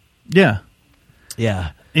 Yeah.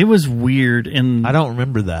 Yeah. It was weird, and I don't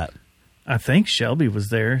remember that. I think Shelby was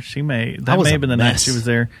there. That was may a have been the night mess. she was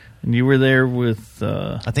there, and you were there with.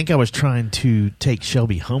 I think I was trying to take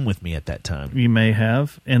Shelby home with me at that time, You may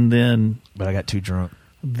have, and then but I got too drunk.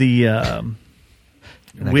 the And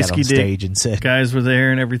I got Whiskey on stage Dick and said, guys were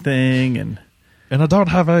there and everything, and "And I don't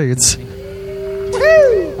have AIDS.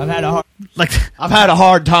 I've had a hard... like I've had a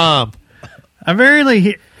hard time." I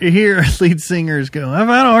rarely hear lead singers go, "I've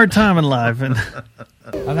had a hard time in life," and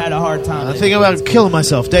I've had a hard time. I think about killing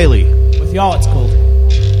myself daily. With y'all, it's cool.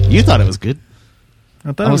 You thought it was good.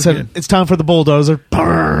 I thought I it was said, good. "It's time for the bulldozer."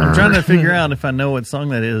 I'm trying to figure out if I know what song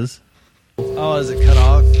that is. Oh, is it cut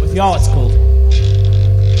off? With y'all, it's cool.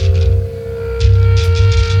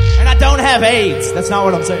 And I don't have AIDS. That's not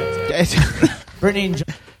what I'm saying. Brittany and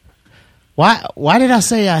Why did I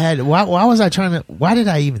say I had? Why was I trying to? Why did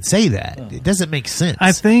I even say that? It doesn't make sense.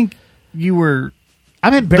 I think you were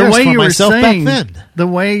I'm the embarrassed way for you were myself saying back then the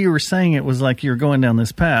way you were saying it was like you were going down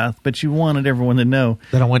this path, but you wanted everyone to know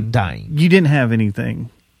that I wasn't dying. you didn't have anything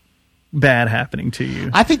bad happening to you.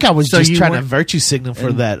 I think I was So just you trying to weren't- virtue signal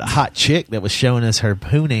for that hot chick that was showing us her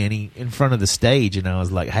poo nanny in front of the stage, and I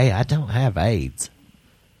was like, "Hey, I don't have AIDS."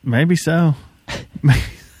 Maybe so.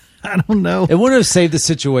 I don't know. It wouldn't have saved the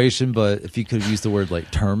situation, but if you could have used the word like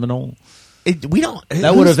terminal, We don't.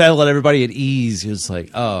 that would have let everybody at ease. It's like,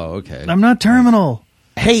 oh, okay. I'm not terminal.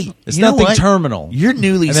 Hey, It's you know nothing what? terminal. You're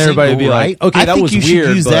newly And everybody single, would be right? like, okay, I that think was you weird,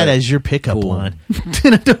 should use but that as your pickup cool. line.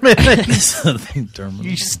 It's nothing terminal.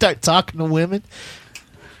 You should start talking to women,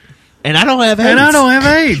 and I don't have AIDS. And I don't have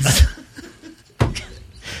AIDS.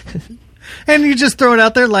 And you just throw it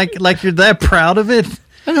out there like you're that proud of it.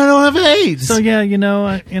 And I don't have AIDS. So yeah,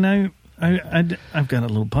 I've got a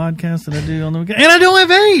little podcast that I do on the weekend, and I don't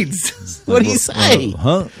have AIDS. What do you say?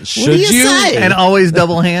 Huh? What Should do you say? And always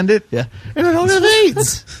double hand it. Yeah. And I don't have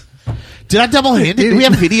AIDS. Did I double hand it? Do we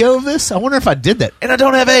have video of this? I wonder if I did that. And I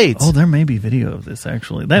don't have AIDS. Oh, there may be video of this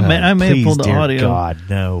actually. I may have pulled the dear audio God,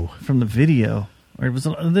 no. from the video, or it was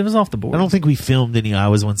off the board. I don't think we filmed any I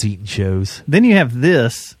Was Once Eaten shows. Then you have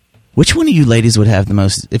this. Which one of you ladies would have the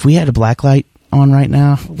most, if we had a black light on right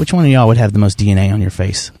now, which one of y'all would have the most DNA on your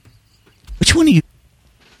face? Which one of you?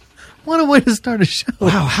 What a way to start a show.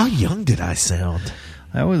 Wow, how young did I sound?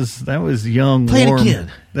 That was young. Play warm. it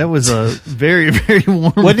again. That was a very, very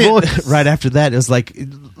warm Wasn't voice. it, right after that, it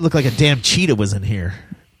looked like a damn cheetah was in here.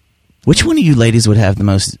 Which one of you ladies would have the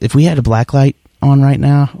most, if we had a black light on right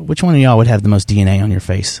now, which one of y'all would have the most DNA on your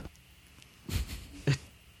face?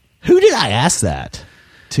 Who did I ask that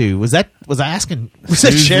to? Was I asking? Was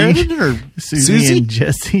that Susie. Sheridan or Susie and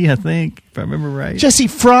Jesse, I think, if I remember right. Jesse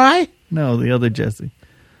Fry? No, the other Jesse.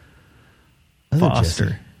 Other Foster.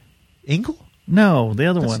 Jesse. Ingle? No, the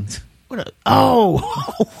other one.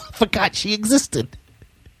 I forgot she existed.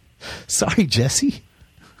 Sorry, Jesse.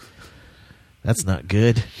 That's not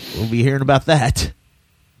good. We'll be hearing about that.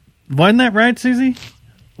 Wasn't that right, Susie?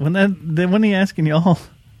 When he asking y'all?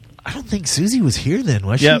 I don't think Susie was here then,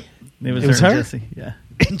 was Yep. she? It was her? and Jesse. Yeah.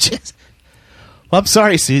 Well, I'm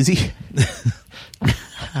sorry, Susie.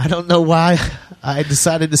 I don't know why I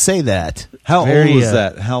decided to say that. How old was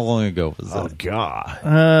that? How long ago was that? Oh, God.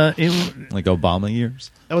 Like Obama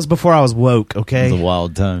years? That was before I was woke, okay? It was a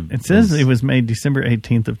wild time. It says it was made December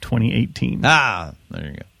 18th of 2018. There you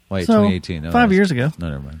go. Wait, So, 2018. No, 5 years ago. No,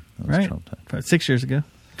 never mind. That was Right? Trump time. 6 years ago.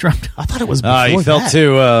 Trump. I thought it was before You felt that.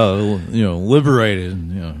 too,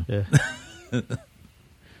 liberated. Yeah.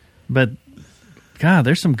 But, God,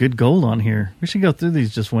 there's some good gold on here. We should go through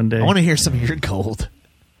these just one day. I want to hear some of your gold.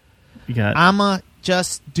 You got I'ma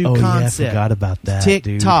just do Oh, concept. yeah, I forgot about that, Tick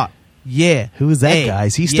dude. tock. Yeah. Who is that Hey, guy?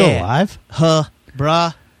 Is he still yeah. alive? Huh,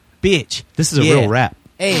 bruh, bitch. This is a Yeah. real rap.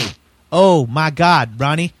 Hey, oh my God,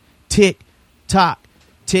 Ronnie. Tick tock,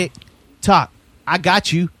 tick tock. I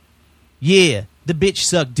got you. Yeah, the bitch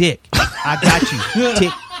suck dick. I got you.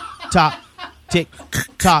 Tick tock, tick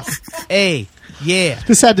tock. Hey, yeah.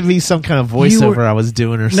 This had to be some kind of voiceover I was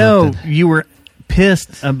doing or No, something. you were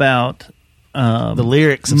pissed about The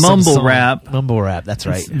lyrics of some mumble song. rap. Mumble rap, that's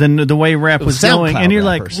right. The way rap It was was going, and SoundCloud you're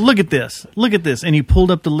rappers. like, look at this, and you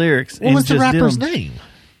pulled up the lyrics. What and was the just did rapper's them. name?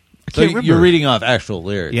 I So can't remember. you're reading off actual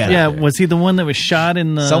lyrics. Yeah. Yeah, was he the one that was shot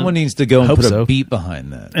in the Someone needs to go and Hope put so. a beat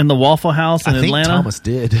behind that. in the Waffle House in I think Atlanta? Thomas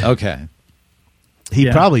did. Okay. He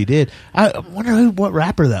Yeah. probably did. I wonder what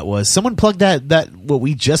rapper that was. Someone plug that what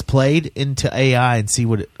we just played into AI and see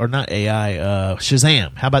what it, or not AI,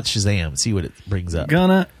 Shazam. How about Shazam? See what it brings up.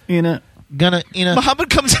 Gonna Muhammad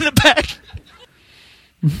comes in the back.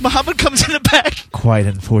 Muhammad comes in the back. Quite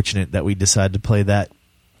unfortunate that we decided to play that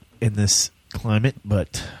in this climate,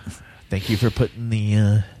 but thank you for putting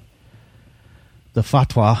the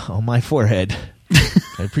fatwa on my forehead.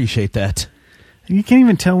 I appreciate that. You can't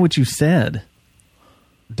even tell what you said.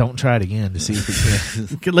 Don't try it again to see if we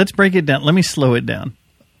can. Okay, let's break it down. Let me slow it down.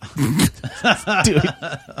 Do it.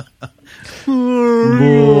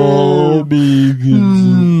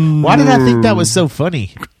 Why did I think that was so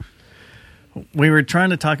funny? We were trying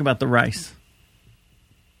to talk about the rice.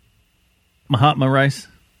 Mahatma rice.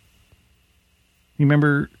 You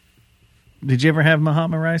remember, did you ever have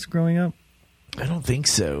Mahatma rice growing up? I don't think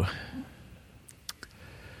so.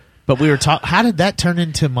 But we were talking. How did that turn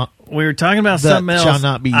into? We were talking about That something else. shall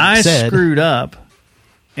not be I said. screwed up,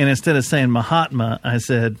 and instead of saying Mahatma, I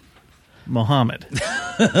said Mohammed.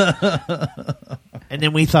 And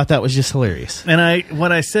then we thought that was just hilarious. And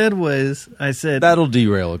what I said was, I said That'll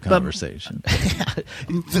derail a conversation.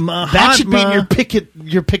 Mahatma, That should be in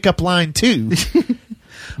your pickup line too.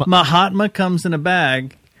 Mahatma comes in a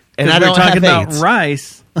bag, And I we're don't talking have about AIDS.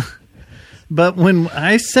 rice. But when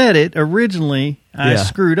I said it originally, I Yeah.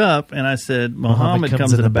 screwed up and I said Muhammad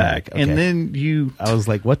comes in a bag. Okay. And then you I was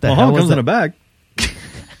like, "What the hell Muhammad was comes that?" in a bag.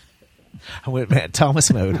 I went Matt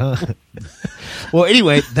Thomas mode, huh? Well,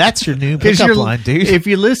 anyway, that's your new 'Cause pickup you're- line, dude. if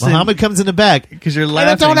you listen- Muhammad comes in the bag Because you're and I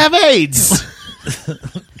laughing. don't have AIDS.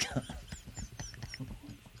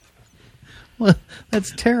 Well,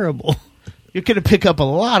 that's terrible. You're gonna pick up a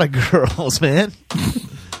lot of girls, man.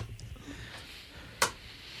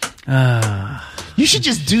 You should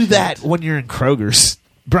just do that when you're in Kroger's,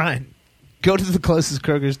 Brian. Go to the closest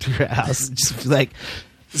Kroger's to your house and just be like,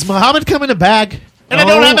 "Is Muhammad come in a bag?" And I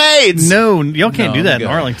don't have AIDS. No, y'all can't No, do that in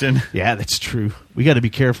go. Arlington. Yeah, that's true. We got to be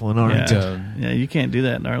careful in Arlington. Yeah, you can't do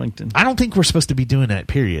that in Arlington. I don't think we're supposed to be doing that.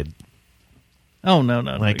 Period. Oh, no.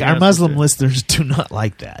 Like, you're our not Muslim supposed listeners do not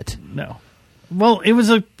like that. to. No. Well, it was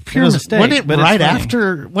a pure mistake. Wasn't it but it's right funny.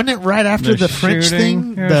 after the French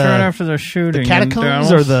shooting? thing? It was right after the shooting. The catacombs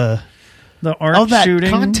in or Dallas. The art of that shooting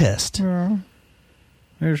contest. Yeah.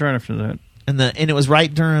 It was right after that. And it was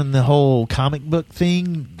right during the whole comic book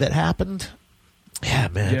thing that happened. Yeah,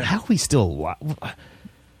 man. Yeah. How are we still...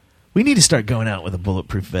 We need to start going out with a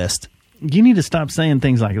bulletproof vest. You need to stop saying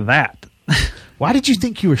things like that. Why did you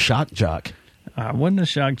think you were shock jock? I wasn't a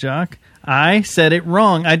shock jock. I said it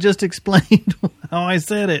wrong. I just explained how I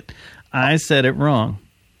said it. I said it wrong.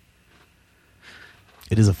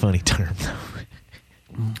 It is a funny term,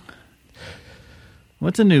 though.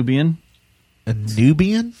 What's a Nubian? A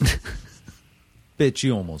Nubian? Bitch,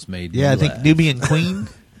 you almost made me Yeah, I laugh. think Nubian Queen.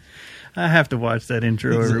 I have to watch that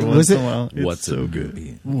intro every Was once in it? a while. It's What's so a good.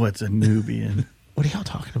 Nubian? What's a Nubian? What are y'all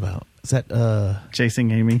talking about? Is that...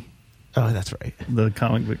 Chasing Amy, Oh, that's right. the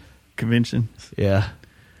comic book convention. Yeah.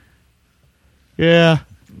 Yeah.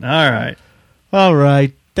 All right. All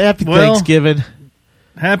right. Happy Well- Thanksgiving.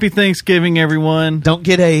 Happy Thanksgiving, everyone. Don't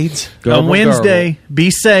get AIDS. On Wednesday,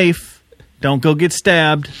 be safe. Don't go get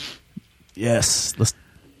stabbed. Yes.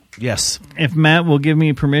 Yes. If Matt will give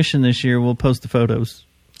me permission this year, we'll post the photos.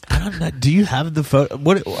 I don't know. Do you have the photo?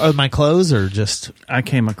 What are my clothes or just? I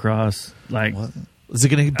came across Is it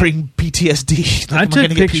going to bring PTSD? I Am took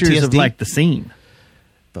gonna get pictures of PTSD? like the scene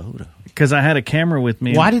Photo. because I had a camera with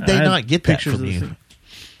me. Why and did they I had not get that pictures from of the you? scene.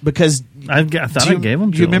 Because I thought I gave them.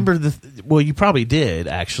 Do you remember well, you probably did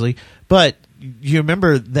actually, but you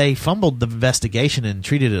remember they fumbled the investigation and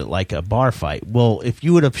treated it like a bar fight. Well, if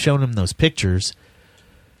you would have shown them those pictures,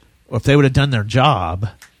 or if they would have done their job,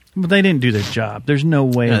 But they didn't do their job. There's no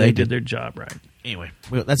way No, they they did did. their job right. anyway,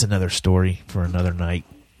 well, that's another story for another night.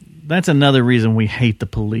 That's another reason we hate the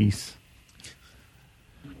police.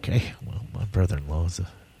 Okay, well, my brother-in-law is a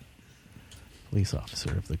police officer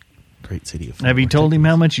of the great city of. Have you Fort told him Worth.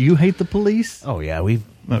 how much you hate the police? Oh yeah, we've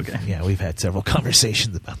had several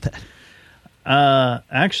conversations about that.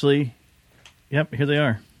 Actually, yep, here they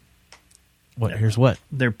are. What? Here's what?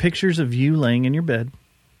 They're pictures of you laying in your bed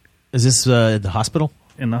Is this the hospital?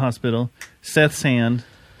 in the hospital. Seth's hand,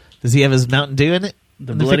 Does he have his Mountain Dew in it?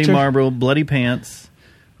 the in bloody picture? marble, bloody pants,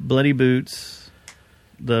 bloody boots,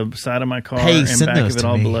 the side of my car, Hey, and send back those of it to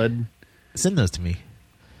all me. blood. Send those to me.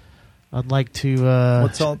 I'd like to.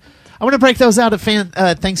 What's all? I want to break those out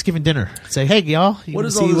at Thanksgiving dinner. Say, hey, y'all, you What wanna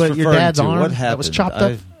is see all this what your referring dad's to? arm What happened? that was chopped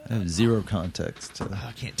up? I have zero context.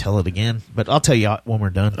 I can't tell it again, but I'll tell you when we're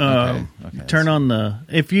done. Okay. Turn on the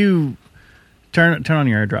if you turn on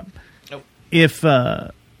your AirDrop. Nope. If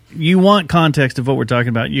you want context of what we're talking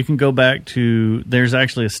about, you can go back to. There's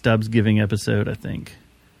actually a Stubbs Giving episode, I think,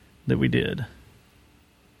 that we did.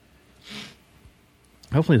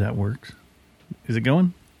 Hopefully that works. Is it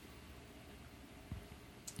going?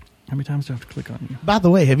 How many times do I have to click on you? By the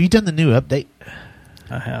way, have you done the new update?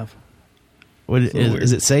 I have. What, It's a little weird.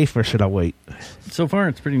 is it safe or should I wait? So far,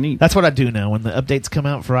 it's pretty neat. That's what I do now. When the updates come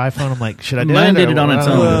out for iPhone, I'm like, should I do Mine it? did or it on what? its I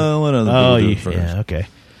don't own. know. Well, what other Oh, people do yeah, it first? yeah, okay.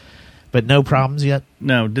 But no problems yet?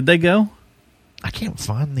 No, did they go? I can't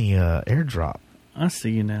find the AirDrop. I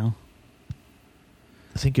see you now.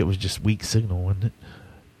 I think it was just weak signal, wasn't it?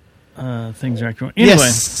 Things are acting. Anyway,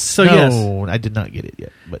 yes. so no, yes, I did not get it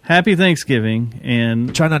yet. But happy Thanksgiving,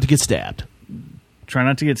 and try not to get stabbed try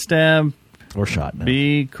not to get stabbed. or shot. No.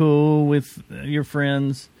 Be cool with your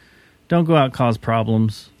friends. Don't go out and cause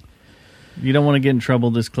problems. You don't want to get in trouble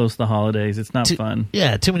this close to the holidays. It's not fun.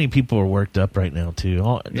 Yeah, too many people are worked up right now, too.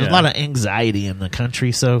 There's Yeah. a lot of anxiety in the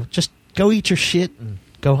country, so just go eat your shit and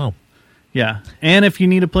go home. Yeah. And if you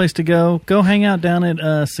need a place to go hang out down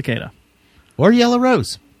at Cicada. Or Yellow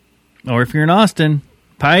Rose. Or if you're in Austin,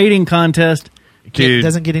 pie eating contest. Dude,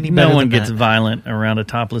 doesn't get any better No one than gets that. violent around a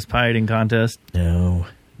topless pie eating contest. No,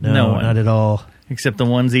 No one. not at all. Except the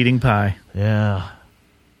ones eating pie. Yeah.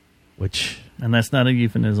 Which... And that's not a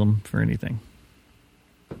euphemism for anything.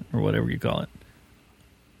 Or whatever you call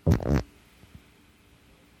it.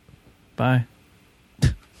 Bye.